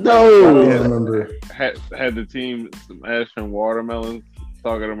year? No. I don't remember. Had the team smashing watermelons,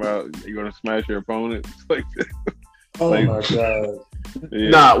 talking about you're going to smash your opponent. Like, oh my god. Yeah.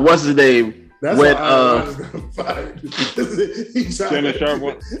 Nah, what's his name? That's when Shannon Sharp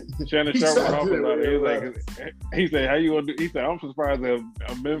went off about it. He said, "How you gonna do?" He said, "I'm surprised that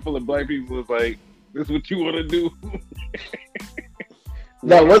a men full of black people is like, this is what you want to do."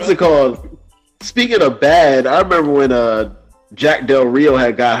 No, what's it called? Speaking of bad, I remember when Jack Del Rio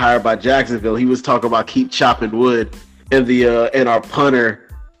had got hired by Jacksonville. He was talking about keep chopping wood, and our punter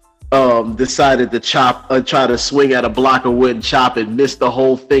decided to try to swing at a block of wood and chop it, missed the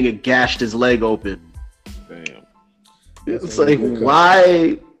whole thing and gashed his leg open. Damn. It's like,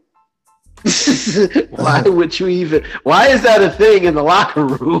 why? Why would you even? Why is that a thing in the locker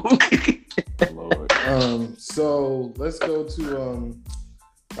room? So let's go to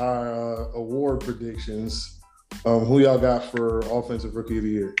our award predictions. Who y'all got for Offensive Rookie of the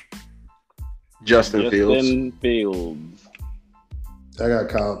Year? Justin Fields. I got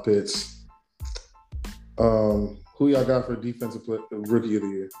Kyle Pitts. Who y'all got for Defensive Rookie of the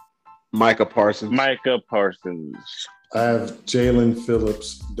Year? Micah Parsons. I have Jalen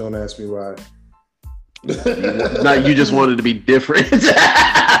Phillips. Don't ask me why. You just wanted to be different.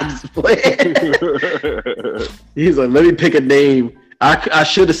 Just playing. He's like, let me pick a name. I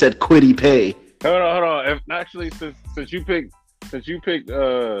should have said Quiddy Pay. Hold on. Actually, since you picked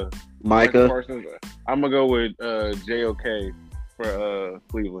Micah Parsons, I'm gonna go with JOK for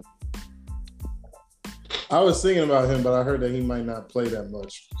Cleveland. I was thinking about him, but I heard that he might not play that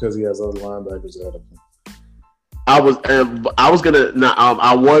much because he has other linebackers ahead of him. I was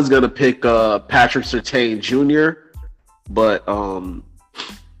gonna pick Patrick Surtain Jr., but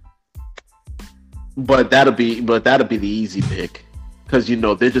that'll be the easy pick because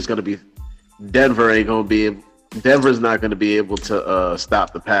they're just gonna be Denver's not gonna be able to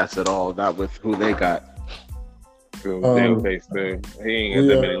stop the pass at all, not with who they got. He ain't got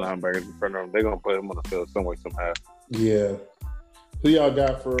that many linebackers in front of him. They're gonna put him on the field some way, somehow. Yeah. Who y'all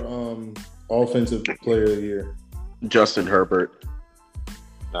got for Offensive Player of the Year? Justin Herbert.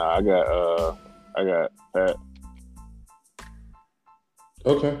 Nah, I got that.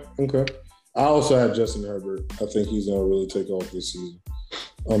 Okay. I also have Justin Herbert. I think he's gonna really take off this season.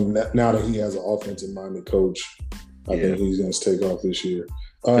 Now that he has an offensive-minded coach, I think he's gonna take off this year.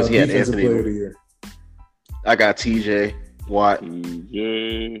 He had Defensive Anthony. player of the year. I got TJ Watt.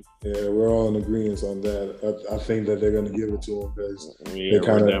 Yeah, we're all in agreement on that. I think that they're gonna give it to him because they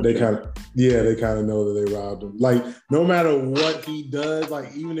kind of know that they robbed him. Like no matter what he does,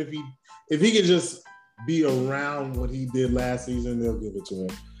 like even if he could just be around what he did last season, they'll give it to him.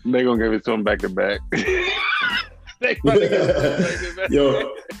 They're gonna give it to him back to back.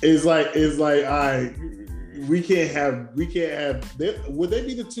 Yo, it's like all right, we can't have would they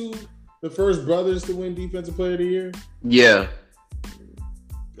be the first brothers to win defensive player of the year? Yeah.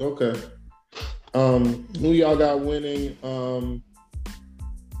 Okay. Who y'all got winning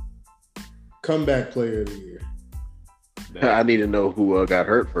comeback player of the year? I need to know who got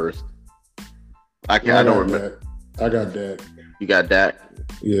hurt first. I don't remember. I got Dak. You got Dak?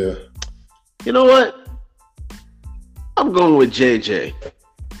 Yeah. You know what? I'm going with JJ.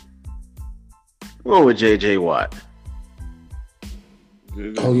 I'm going with JJ Watt.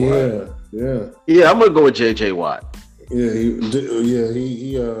 Oh yeah. Yeah, I'm gonna go with JJ Watt. Yeah, he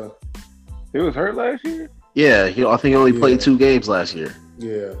was hurt last year. Yeah, I think he only played 2 games last year.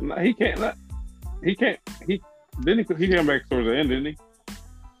 Yeah. No, he can't. He came back towards the end, didn't he?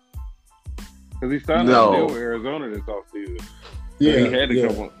 Because he signed a deal with Arizona this offseason. Yeah, he had to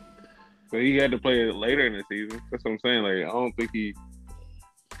come on. So he had to play it later in the season. That's what I'm saying. Like I don't think he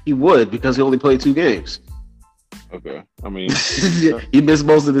would because he only played 2 games. Okay, I mean he missed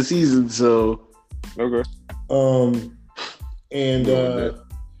most of the season, so okay. And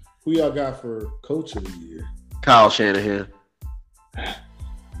who y'all got for coach of the year? Kyle Shanahan.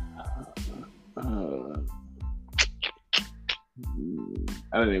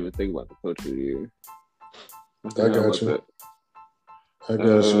 I didn't even think about the coach of the year. I got you.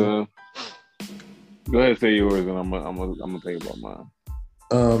 Go ahead, say yours, and I'm gonna think about mine.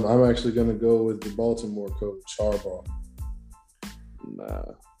 I'm actually gonna go with the Baltimore coach, Harbaugh.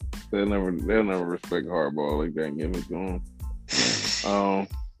 Nah, they'll never respect Harbaugh like that and give it to him.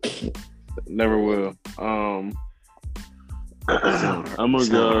 Never will. I'm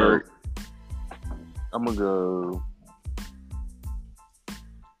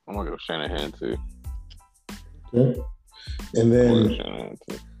gonna go Shanahan too. Okay. And then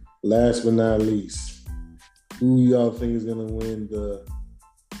last but not least, who y'all think is gonna win the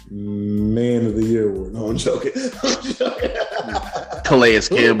Man of the Year award? No, I'm joking. Calais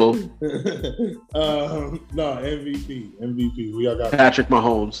Campbell. No, MVP. Who y'all got? Patrick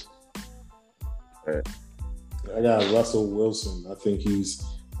Mahomes. I got Russell Wilson. I think he's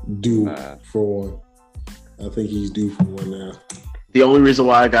due for one. Now. The only reason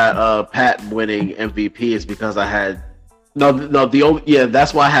why I got Pat winning MVP is because I had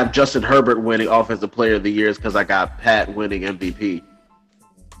that's why I have Justin Herbert winning Offensive Player of the Year is because I got Pat winning MVP.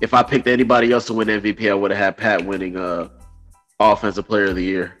 If I picked anybody else to win MVP, I would have had Pat winning Offensive Player of the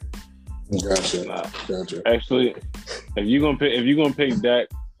Year. Gotcha. Actually, if you're gonna pick Dak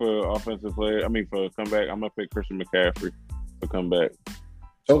for offensive player, for comeback, I'm gonna pick Christian McCaffrey for comeback.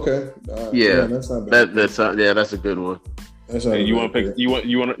 Okay. That's not bad. That's a good one. Hey, you want to pick? You want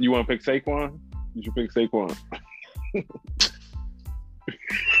to pick Saquon? You should pick Saquon.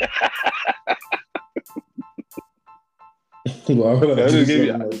 Well, I'm just giving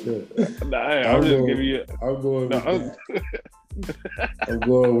you. I'm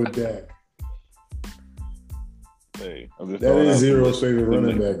going with Dak. Hey, that is Zero's favorite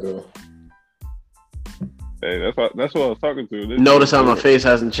running back, though. Hey, that's what I was talking to. Notice how my face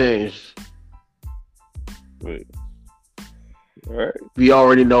hasn't changed. Wait. All right. We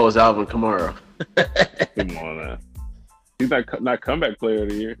already know it's Alvin Kamara. Come on, man. He's not comeback player of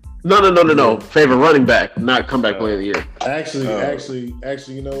the year. No. Favorite running back, not comeback player of the year. Actually,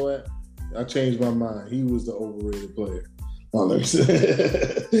 you know what? I changed my mind. He was the overrated player. Oh, let me see.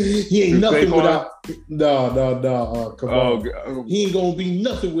 He ain't nothing without. No. Come on. He ain't gonna be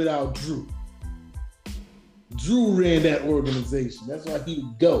nothing without Drew. Drew ran that organization. That's why he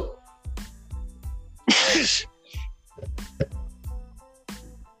would go.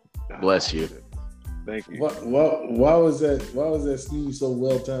 Bless you. Thank you. Why was that sneeze so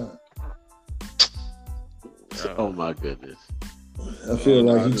well timed? Oh my goodness. I feel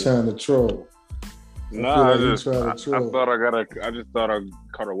like he's trying to troll. I just thought I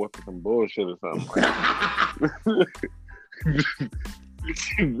caught a whiff of some bullshit or something.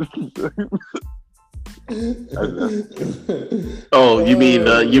 Oh, you mean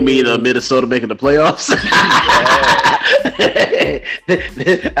Minnesota making the playoffs?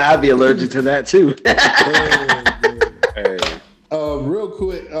 I'd be allergic to that too. Real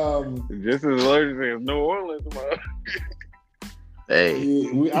quick. Just as allergic as New Orleans, man. Hey,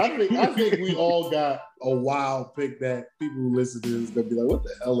 I think we all got a wild pick that people who listen to this gonna be like, "What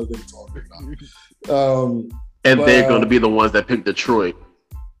the hell are they talking about?" And they're going to be the ones that pick Detroit.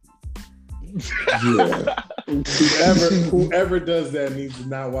 Yeah. Whoever does that needs to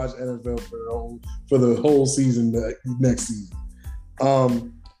not watch NFL for the whole season next season.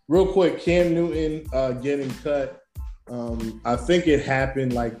 Real quick, Cam Newton getting cut. I think it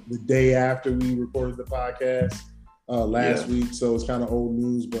happened like the day after we recorded the podcast last week, so it's kind of old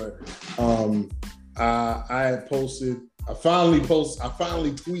news. But I finally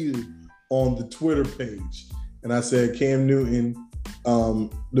tweeted on the Twitter page, and I said Cam Newton.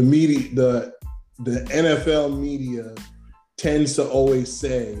 The NFL media tends to always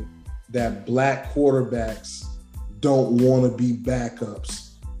say that black quarterbacks don't want to be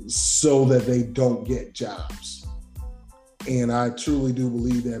backups so that they don't get jobs. And I truly do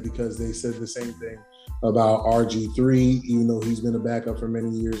believe that, because they said the same thing about RG3, even though he's been a backup for many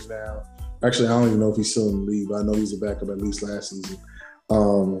years now. Actually, I don't even know if he's still in the league, but I know he's a backup at least last season.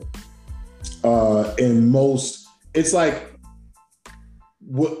 It's like,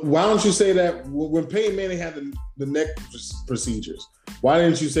 why don't you say that when Peyton Manning had the neck procedures? Why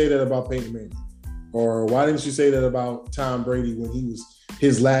didn't you say that about Peyton Manning? Or why didn't you say that about Tom Brady when he was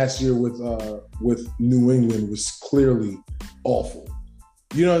his last year with New England was clearly awful?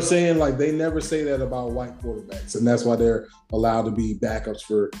 You know what I'm saying? Like, they never say that about white quarterbacks, and that's why they're allowed to be backups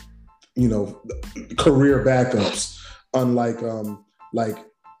for, career backups. Unlike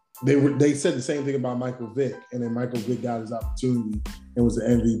they said the same thing about Michael Vick, and then Michael Vick got his opportunity and was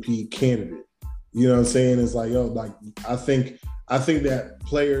an MVP candidate. You know what I'm saying? It's like, I think that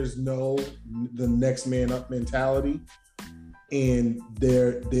players know the next man up mentality, and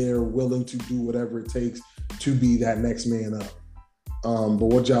they're willing to do whatever it takes to be that next man up. But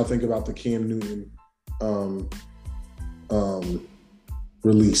what y'all think about the Cam Newton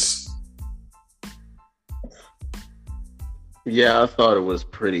release? Yeah, I thought it was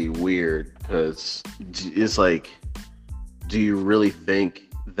pretty weird, because it's like, do you really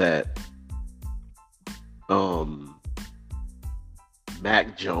think that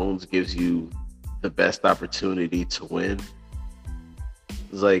Mac Jones gives you the best opportunity to win?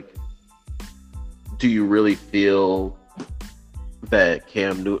 It's like, do you really feel that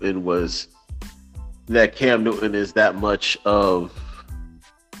Cam Newton is that much of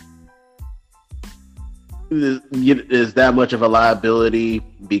is that much of a liability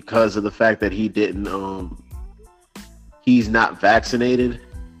because of the fact that he's not vaccinated?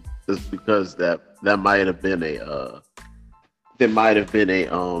 Just because that might have been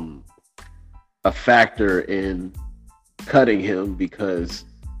a factor in cutting him, because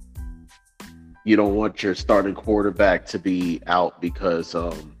you don't want your starting quarterback to be out because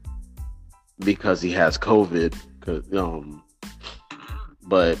he has COVID.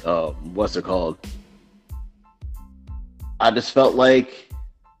 But what's it called? I just felt like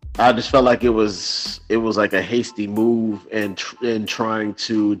it was like a hasty move, and trying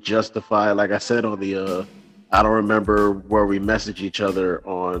to justify, like I said on the I don't remember where we messaged each other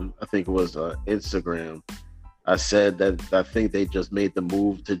on, I think it was Instagram. I said that I think they just made the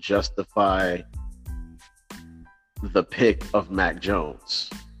move to justify the pick of Mac Jones.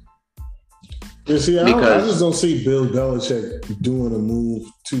 You see, I just don't see Bill Belichick doing a move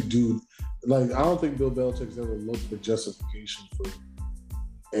to do. Like, I don't think Bill Belichick's ever looked for justification for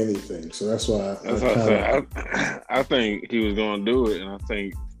anything. So that's why I think he was going to do it, and I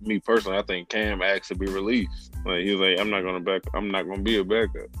think, me personally, I think Cam asked to be released. Like, he was like, I'm not going to be a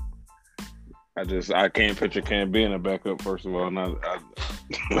backup. I can't picture Cam being a backup, first of all. And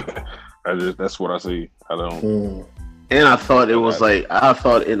that's what I see. I don't. And I thought it was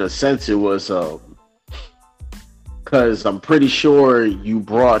in a sense it was because I'm pretty sure you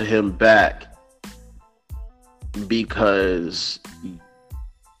brought him back because,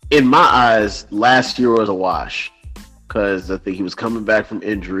 in my eyes, last year was a wash, because I think he was coming back from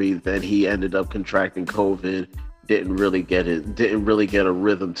injury. Then he ended up contracting COVID. Didn't really get a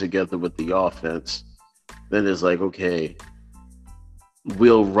rhythm together with the offense. Then it's like, okay,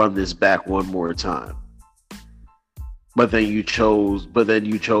 we'll run this back one more time. But then you chose in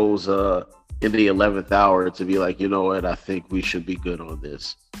the 11th hour to be like, you know what, I think we should be good on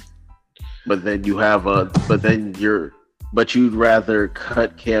this. But then you'd rather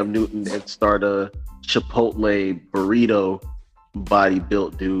cut Cam Newton and start a Chipotle burrito body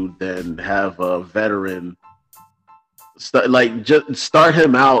built dude than have a veteran just start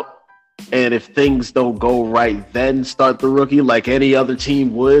him out, and if things don't go right, then start the rookie like any other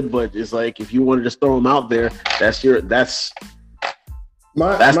team would. But it's like, if you want to just throw him out there, that's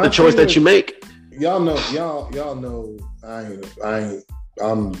That's the choice that you make. Y'all know.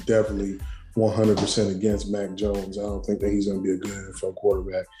 I'm definitely 100% against Mac Jones. I don't think that he's going to be a good NFL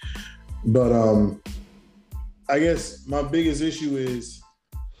quarterback. But I guess my biggest issue is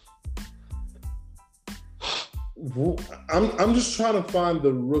I'm just trying to find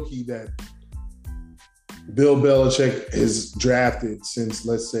the rookie that Bill Belichick has drafted since,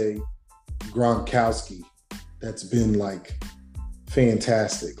 let's say, Gronkowski. That's been like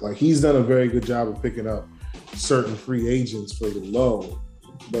fantastic. Like, he's done a very good job of picking up certain free agents for the low.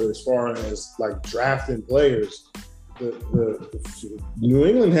 But as far as like drafting players, the New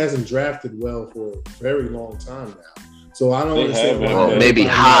England hasn't drafted well for a very long time now. So I don't understand. Well, maybe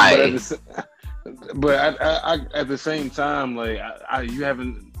high. But I at the same time, like you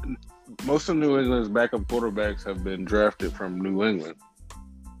haven't. Most of New England's backup quarterbacks have been drafted from New England,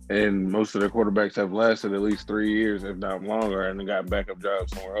 and most of their quarterbacks have lasted at least 3 years, if not longer, and they got backup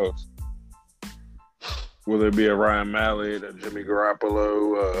jobs somewhere else. Whether it be a Ryan Mallett, a Jimmy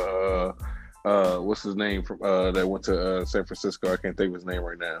Garoppolo, what's his name from that went to San Francisco? I can't think of his name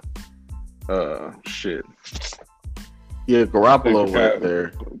right now. Shit. Yeah, Garoppolo went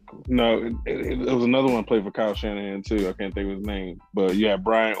there. No, it was another one played for Kyle Shanahan too. I can't think of his name, but you have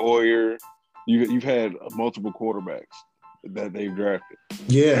Brian Hoyer. You've had multiple quarterbacks that they've drafted.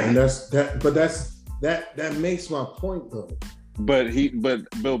 Yeah, and that makes my point though. But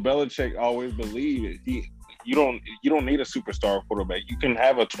Bill Belichick always believed it. You don't need a superstar quarterback. You can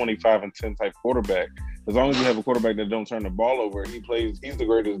have a 25-10 type quarterback as long as you have a quarterback that don't turn the ball over. He's the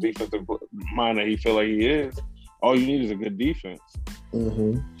greatest defensive mind that he feel like he is. All you need is a good defense.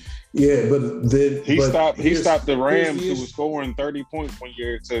 Mm-hmm. Yeah, but then he stopped the Rams, who was scoring 30 points one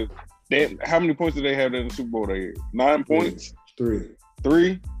year. How many points did they have in the Super Bowl that year? 9 points. Three.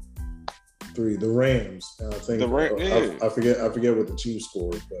 The Rams. I think I forget what the Chiefs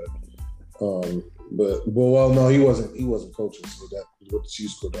scored, but no, he wasn't coaching, so that what the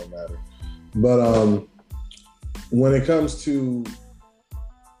Chiefs scored don't matter. But when it comes to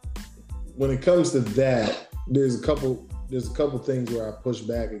that, there's a couple things where I push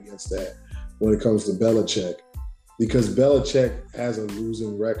back against that when it comes to Belichick, because Belichick has a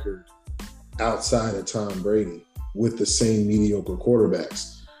losing record outside of Tom Brady with the same mediocre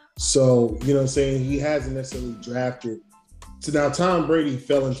quarterbacks. So, you know what I'm saying? He hasn't necessarily drafted. So now Tom Brady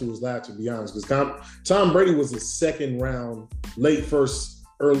fell into his lap, to be honest, because Tom Brady was a second round, late first,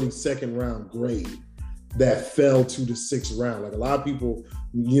 early second round grade that fell to the sixth round. Like a lot of people,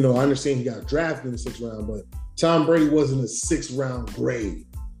 I understand he got drafted in the sixth round, but Tom Brady wasn't a sixth round grade.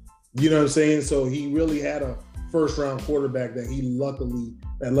 You know what I'm saying? So he really had a first round quarterback that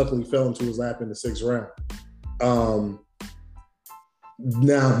luckily fell into his lap in the sixth round.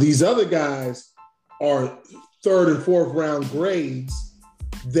 Now, these other guys are third and fourth round grades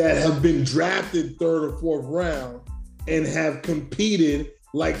that have been drafted third or fourth round and have competed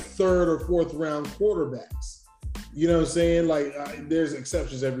like third or fourth round quarterbacks. You know what I'm saying? Like there's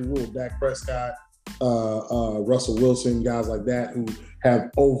exceptions every rule. Dak Prescott, Russell Wilson, guys like that who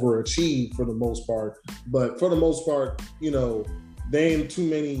have overachieved for the most part. But for the most part, there ain't too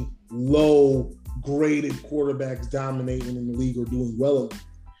many low graded quarterbacks dominating in the league or doing well in the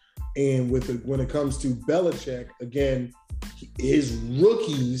league. And when it comes to Belichick, again, his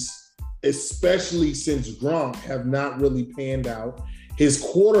rookies, especially since Gronk, have not really panned out. His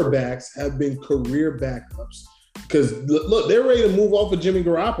quarterbacks have been career backups because look, they're ready to move off of Jimmy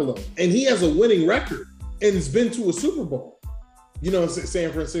Garoppolo, and he has a winning record and has been to a Super Bowl.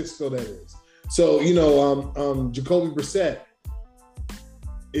 San Francisco, that is. So Jacoby Brissett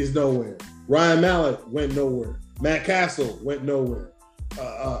is nowhere. Ryan Mallett went nowhere. Matt Castle went nowhere.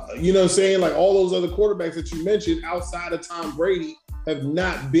 You know what I'm saying? Like all those other quarterbacks that you mentioned outside of Tom Brady have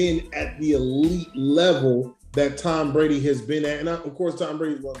not been at the elite level that Tom Brady has been at. And of course, Tom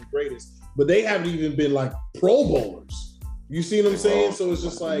Brady is one of the greatest, but they haven't even been like Pro Bowlers. You see what I'm saying? So it's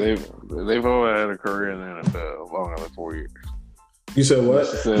just like they've all had a career in the NFL longer than 4 years. You said what?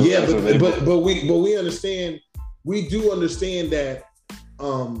 But we understand. We do understand that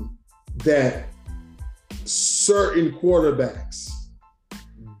that certain quarterbacks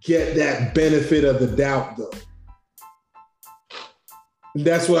get that benefit of the doubt, though.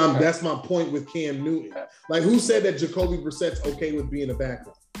 That's my point with Cam Newton. Like, who said that Jacoby Brissett's okay with being a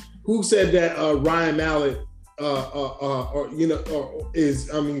backup? Who said that Ryan Mallett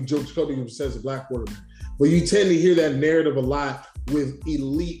Jacoby Brissett's a black quarterback? But you tend to hear that narrative a lot with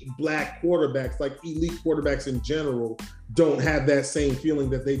elite black quarterbacks. Like elite quarterbacks in general don't have that same feeling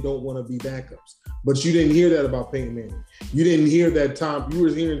that they don't want to be backups. But you didn't hear that about Peyton Manning. You didn't hear that you were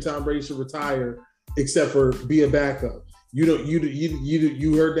hearing Tom Brady should retire except for be a backup.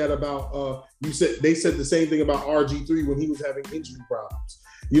 You heard that about they said the same thing about RG3 when he was having injury problems.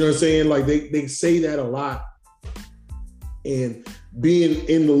 You know what I'm saying? Like they say that a lot. And being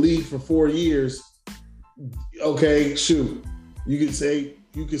in the league for 4 years, okay, shoot, you could say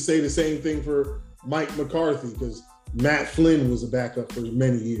the same thing for Mike McCarthy because Matt Flynn was a backup for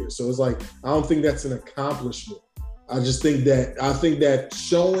many years. So it's like I don't think that's an accomplishment. I think that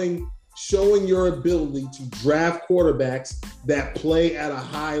showing your ability to draft quarterbacks that play at a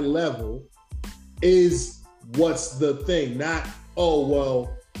high level is what's the thing. Not, oh,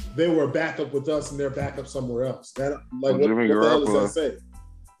 well, they were a backup with us and they're backup somewhere else. That like what the hell does that say?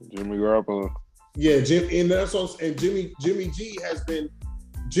 Jimmy Garoppolo. Yeah,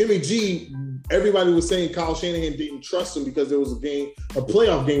 Jimmy G, everybody was saying Kyle Shanahan didn't trust him because there was a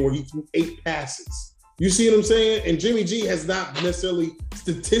playoff game where he threw 8 passes. You see what I'm saying? And Jimmy G has not necessarily,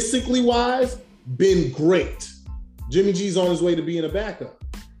 statistically wise, been great. Jimmy G's on his way to being a backup.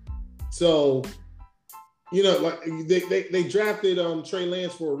 So, you know, like they drafted Trey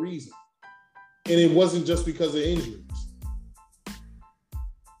Lance for a reason. And it wasn't just because of injuries.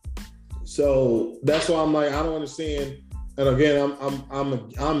 So that's why I'm like, I don't understand. And again,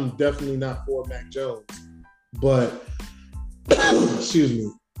 I'm definitely not for Mac Jones. But excuse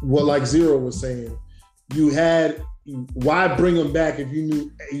me, what like Zero was saying, why bring him back if you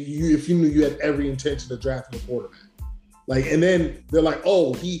knew you had every intention of drafting a quarterback? Like, and then they're like,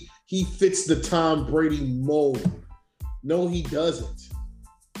 oh, he fits the Tom Brady mold. No, he doesn't.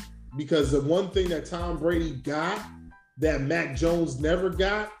 Because the one thing that Tom Brady got that Mac Jones never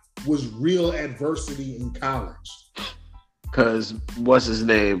got was real adversity in college. Because what's his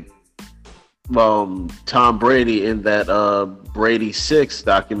name? Tom Brady in that Brady 6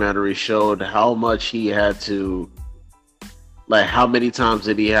 documentary showed how much he had to, like, how many times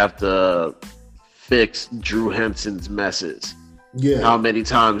did he have to fix Drew Henson's messes? Yeah. How many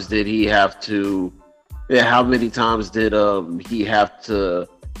times did he have to? Yeah. How many times did he have to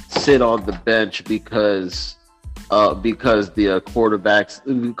sit on the bench because of the quarterbacks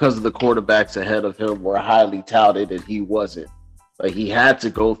ahead of him were highly touted and he wasn't. Like, he had to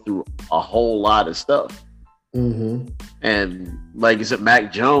go through a whole lot of stuff. Mm-hmm. And like you said,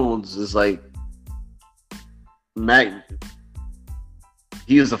 Mac Jones is like was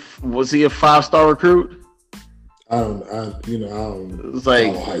he a 5-star recruit? I don't. It's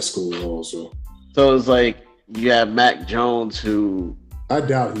like high school also. So it's like you have Mac Jones, who I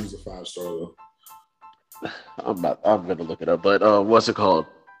doubt he was a 5-star though. I'm gonna look it up, but what's it called?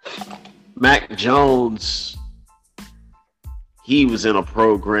 Mac Jones. He was in a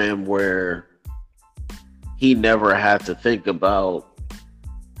program where he never had to think about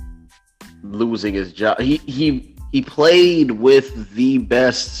losing his job. He played with the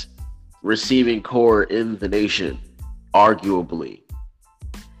best receiving core in the nation, arguably.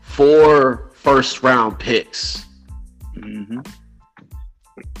 4 first-round picks. Mm-hmm.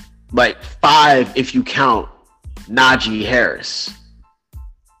 Like 5 if you count Najee Harris.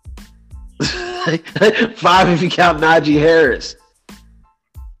 5 if you count Najee Harris.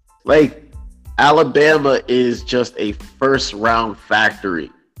 Like, Alabama is just a first-round factory.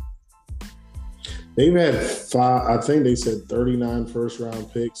 They've had 5. I think they said 39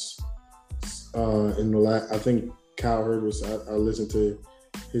 first-round picks in the last. I think Kyle Hurd was. I listened to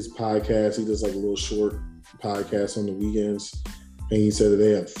his podcast. He does like a little short podcast on the weekends, and he said that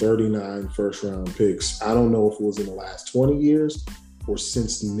they have 39 first-round picks. I don't know if it was in the last 20 years or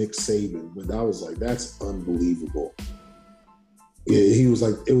since Nick Saban, but I was like, that's unbelievable. He was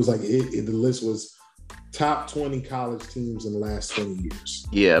like, it was like the list was top 20 college teams in the last 20 years.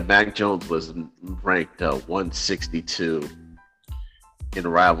 Yeah, Mac Jones was ranked 162 in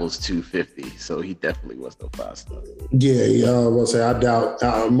Rivals 250, so he definitely was no 5-star. Yeah, I will say I doubt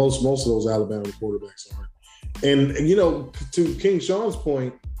most of those Alabama quarterbacks aren't. And you know, to King Sean's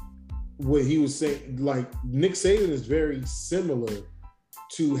point, what he was saying, like Nick Saban is very similar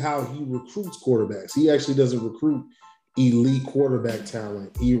to how he recruits quarterbacks. He actually doesn't recruit elite quarterback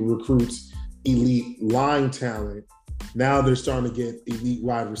talent. He recruits elite line talent. Now they're starting to get elite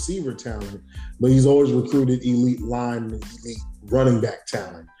wide receiver talent, but he's always recruited elite line and elite running back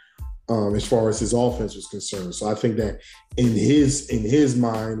talent as far as his offense was concerned. So I think that in his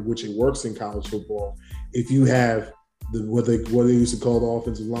mind, which it works in college football, if you have what they used to call the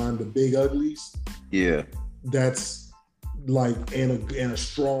offensive line, the big uglies. Yeah, that's like in a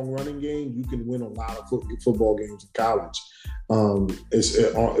strong running game, you can win a lot of football games in college. It's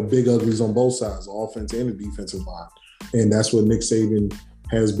big uglies on both sides, the offense and the defensive line, and that's what Nick Saban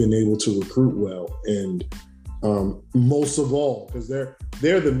has been able to recruit well. And most of all, because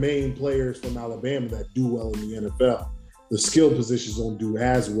they're the main players from Alabama that do well in the NFL. the skill positions don't do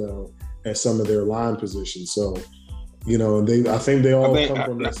as well as some of their line positions. So, you know, and I think they all come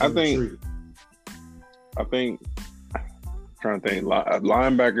from that same tree. I think, I'm trying to think,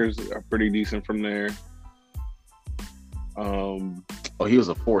 linebackers are pretty decent from there. He was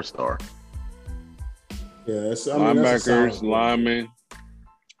a 4-star. Yeah, linebackers, linemen,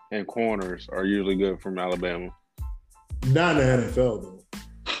 and corners are usually good from Alabama. Not in the NFL though.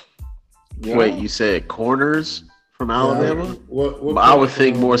 Yeah. Wait, you said corners from Alabama? What I would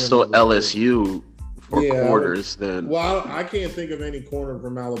think more so LSU for corners than. Well, I can't think of any corner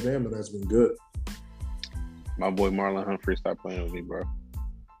from Alabama that's been good. My boy Marlon Humphrey stopped playing with me, bro.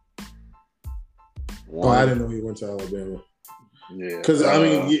 Oh, I didn't know he went to Alabama. Yeah, because I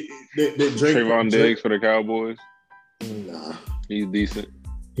mean, Trayvon Diggs for the Cowboys. Nah, he's decent.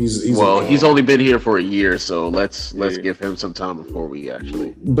 He's only been here for a year, so let's give him some time before we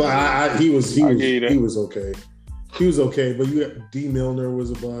actually. But he was okay. He was okay, but you got D. Milner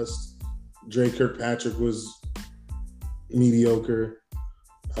was a bust. Dre Kirkpatrick was mediocre.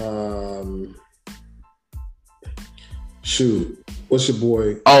 Shoot. What's your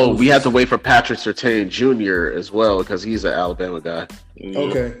boy? Oh, we have to wait for Patrick Surtain Jr. as well because he's an Alabama guy. Yeah.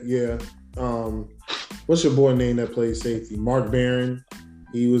 Okay, yeah. What's your boy name that plays safety? Mark Barron.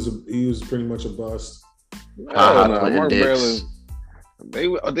 He was pretty much a bust. Mark Barron. They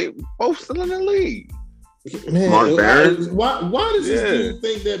both still in the league. Man, Mark Barron. Why does this dude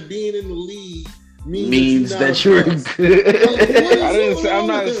think that being in the league means that you're good? I'm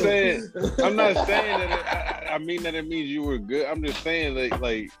not saying that. I mean that it means you were good. I'm just saying that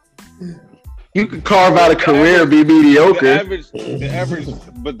like you could carve out a career and be mediocre.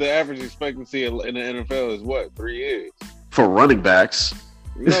 The average expectancy in the NFL is what, 3 years for running backs.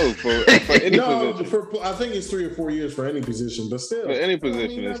 No, for any position. I think it's 3 or 4 years for any position, but still, for any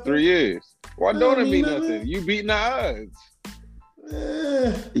position, it's 3 years. Why don't it mean nothing? You beating the odds.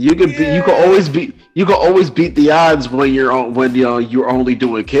 You can always beat the odds when you're only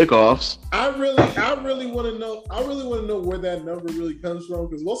doing kickoffs. I really want to know where that number really comes from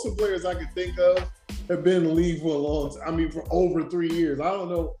because most of the players I can think of have been in the league for a long time. I mean, for over 3 years. I don't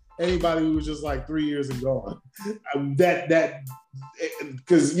know anybody who was just like 3 years and gone.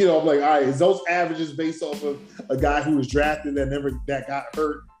 Because I'm like, all right, is those averages based off of a guy who was drafted that got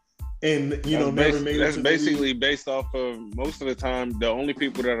hurt? And never made it. That's basically based off of most of the time. The only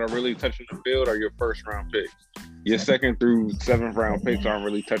people that are really touching the field are your first round picks. Your 2nd through 7th round picks aren't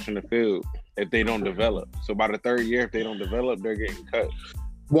really touching the field if they don't develop. So by the 3rd year, if they don't develop, they're getting cut.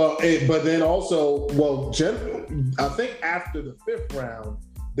 Well, but then also, I think after the 5th round,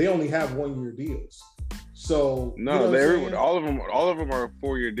 they only have 1-year deals. So no, all of them are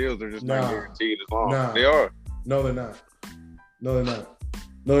 4-year deals. They're just not guaranteed as long. They are. No, they're not.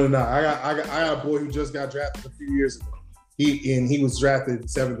 I got a boy who just got drafted a few years ago. He was drafted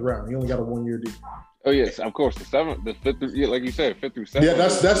 7th round. He only got a 1-year deal. Oh yes, of course. The 5th, like you said, 5th through 7th. Yeah,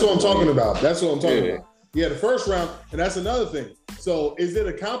 that's what I'm talking about. That's what I'm talking about. Yeah, the 1st round, and that's another thing. So is it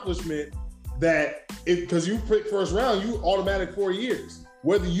accomplishment that because you pick 1st round, you automatic 4 years.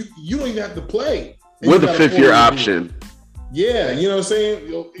 Whether you don't even have to play with a 5th-year option. Yeah, you know what I'm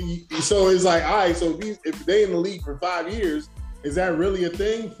saying. So it's like, all right. So if they in the league for 5 years. Is that really a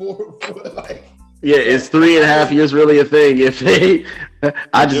thing for like? Yeah, is 3.5 years really a thing? If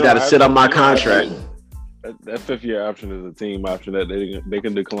I just got to sit on my contract. That 5th-year option is a team option that they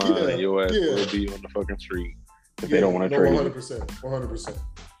can decline, and your ass will be on the fucking street if they don't want to trade.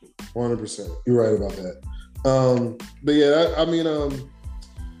 100%. You're right about that. But yeah,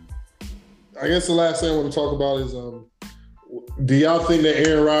 I guess the last thing I want to talk about is, do y'all think that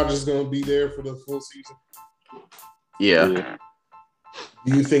Aaron Rodgers is going to be there for the full season? Yeah.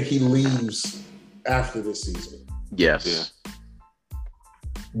 Do you think he leaves after this season? Yes. Yeah.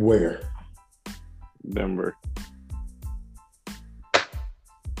 Where? Denver.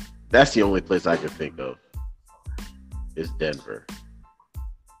 That's the only place I can think of. Is Denver.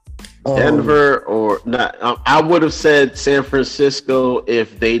 Denver or not? I would have said San Francisco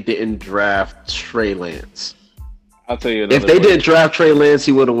if they didn't draft Trey Lance. I'll tell you. If they didn't draft Trey Lance,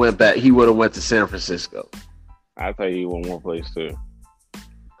 he would have went back. He would have went to San Francisco. I'll tell you one more place too.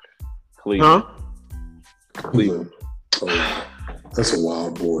 Cleveland. Huh? Cleveland. Oh, that's a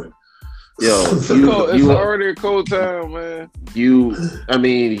wild boy. Yo, it's already a cold town, man. I don't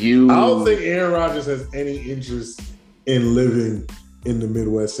think Aaron Rodgers has any interest in living in the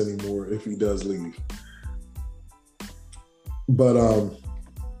Midwest anymore if he does leave. But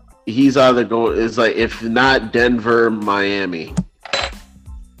he's either going. It's like if not Denver, Miami.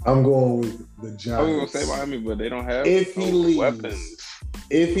 I'm going with the Giants. I was gonna say Miami, but they don't have weapons.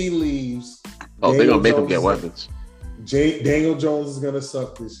 If he leaves, they're gonna make him get weapons. Daniel Jones is gonna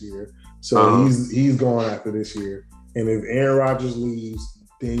suck this year, so he's gone after this year. And if Aaron Rodgers leaves,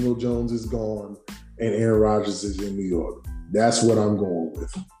 Daniel Jones is gone, and Aaron Rodgers is in New York. That's what I'm going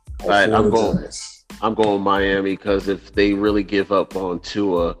with. All right, I'm going Miami because if they really give up on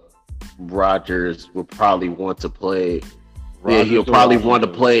Tua, Rodgers will probably want to play. Yeah, he'll probably want to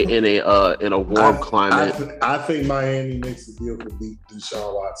play in a warm climate. I think Miami makes the deal to beat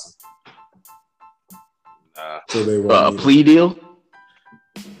Deshaun Watson. So they a plea deal?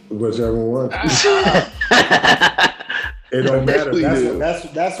 Whichever one. It don't matter.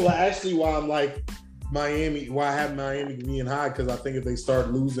 That's why I'm like Miami. Why I have Miami being high, because I think if they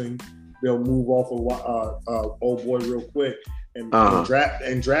start losing, they'll move off of old boy real quick. And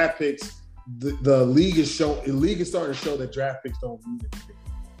draft picks. The league is starting to show that draft picks don't mean anything.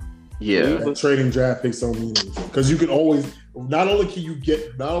 Yeah, trading draft picks don't mean anything, because you can always not only can you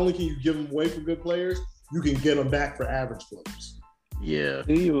give them away for good players, you can get them back for average players. Yeah.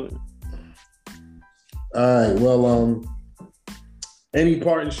 All right. Well, any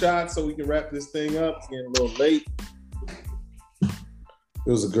parting shots so we can wrap this thing up? It's getting a little late. It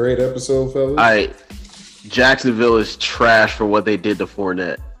was a great episode, fellas. All right. Jacksonville is trash for what they did to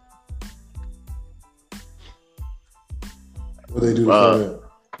Fournette. What they do to Fournette?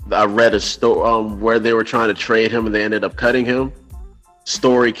 I read a story where they were trying to trade him and they ended up cutting him.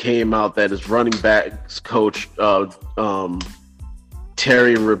 Story came out that his running backs coach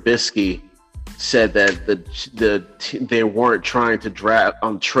Terry Rubisky said that they weren't trying to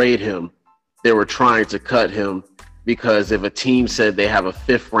trade him. They were trying to cut him because if a team said they have a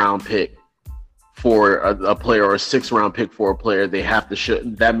 5th round pick for a player or a 6th round pick for a player, they have to show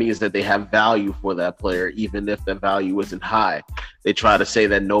that means that they have value for that player, even if the value isn't high. They try to say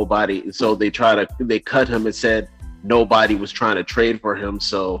that nobody, so they cut him and said nobody was trying to trade for him,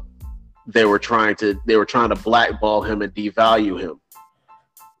 so they were trying to blackball him and devalue him.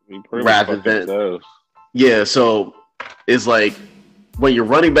 Rather than so it's like when the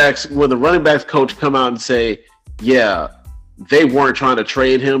running backs coach come out and say, yeah, they weren't trying to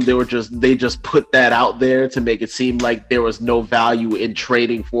trade him. They just put that out there to make it seem like there was no value in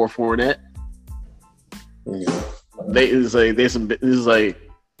trading for Fournette. Yeah. They some bitch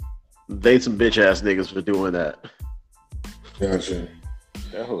ass niggas for doing that. Gotcha.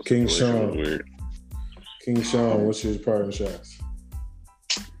 King Sean, what's your parting shots?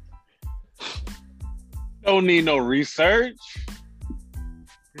 Don't need no research.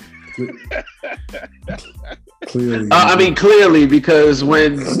 Clearly, because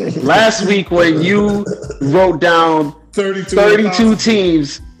when last week when you wrote down 32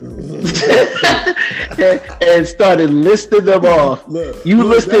 teams and started listing them off, you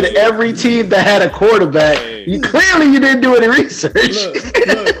listed every team that had a quarterback. Hey. You didn't do any research.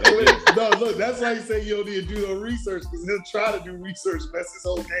 Look, that's why you say you don't need to do no research, because he'll try to do research, mess his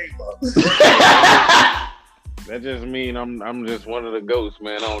whole game up. That just mean I'm just one of the ghosts,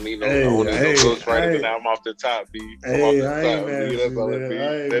 man. I don't need no ghost writer. Now I'm off the top, B. That's all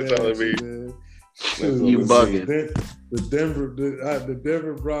it means. You bugging. The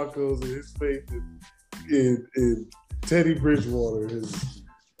Denver Broncos and his faith in Teddy Bridgewater is.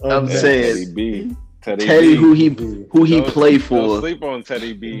 I'm saying Teddy B. Teddy, who he played for. Don't sleep on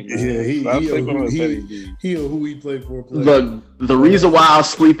Teddy B. Man. Yeah, he who he played for. Look, the reason why I'll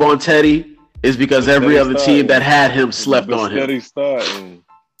sleep on Teddy is because every other team that had him slept on him. Steady starting.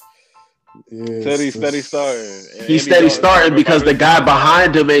 Yes, Steady starting. He's steady starting because the guy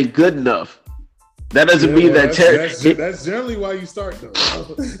behind him ain't good enough. That doesn't mean that Terry. That's generally why you start though.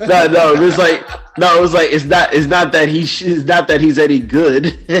 No. It's not that he's any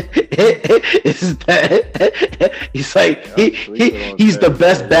good. It's that he's like he's the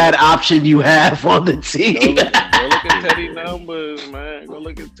best bad option you have on the team. Go look at Teddy numbers, man. Go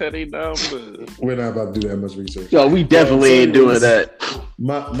look at Teddy numbers. We're not about to do that much research. Yo, we definitely ain't doing that.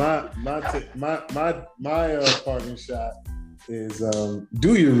 My parting shot is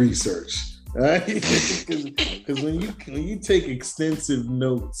do your research. Right? Because when you take extensive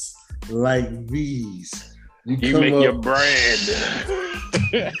notes like these, you make your brand.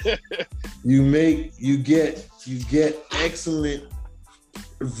 you get excellent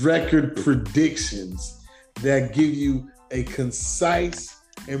record predictions that give you a concise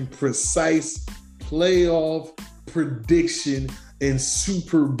and precise playoff prediction and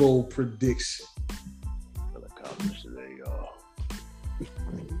Super Bowl prediction.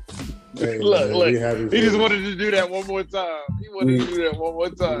 Hey, look. He just wanted to do that one more time.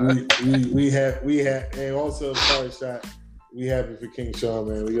 We have, and also part shot. We happy for King Sean,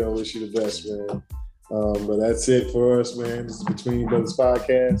 man. We gonna wish you the best, man. But that's it for us, man. This is Between Brothers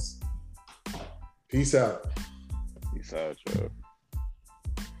Podcast. Peace out. Peace out, y'all.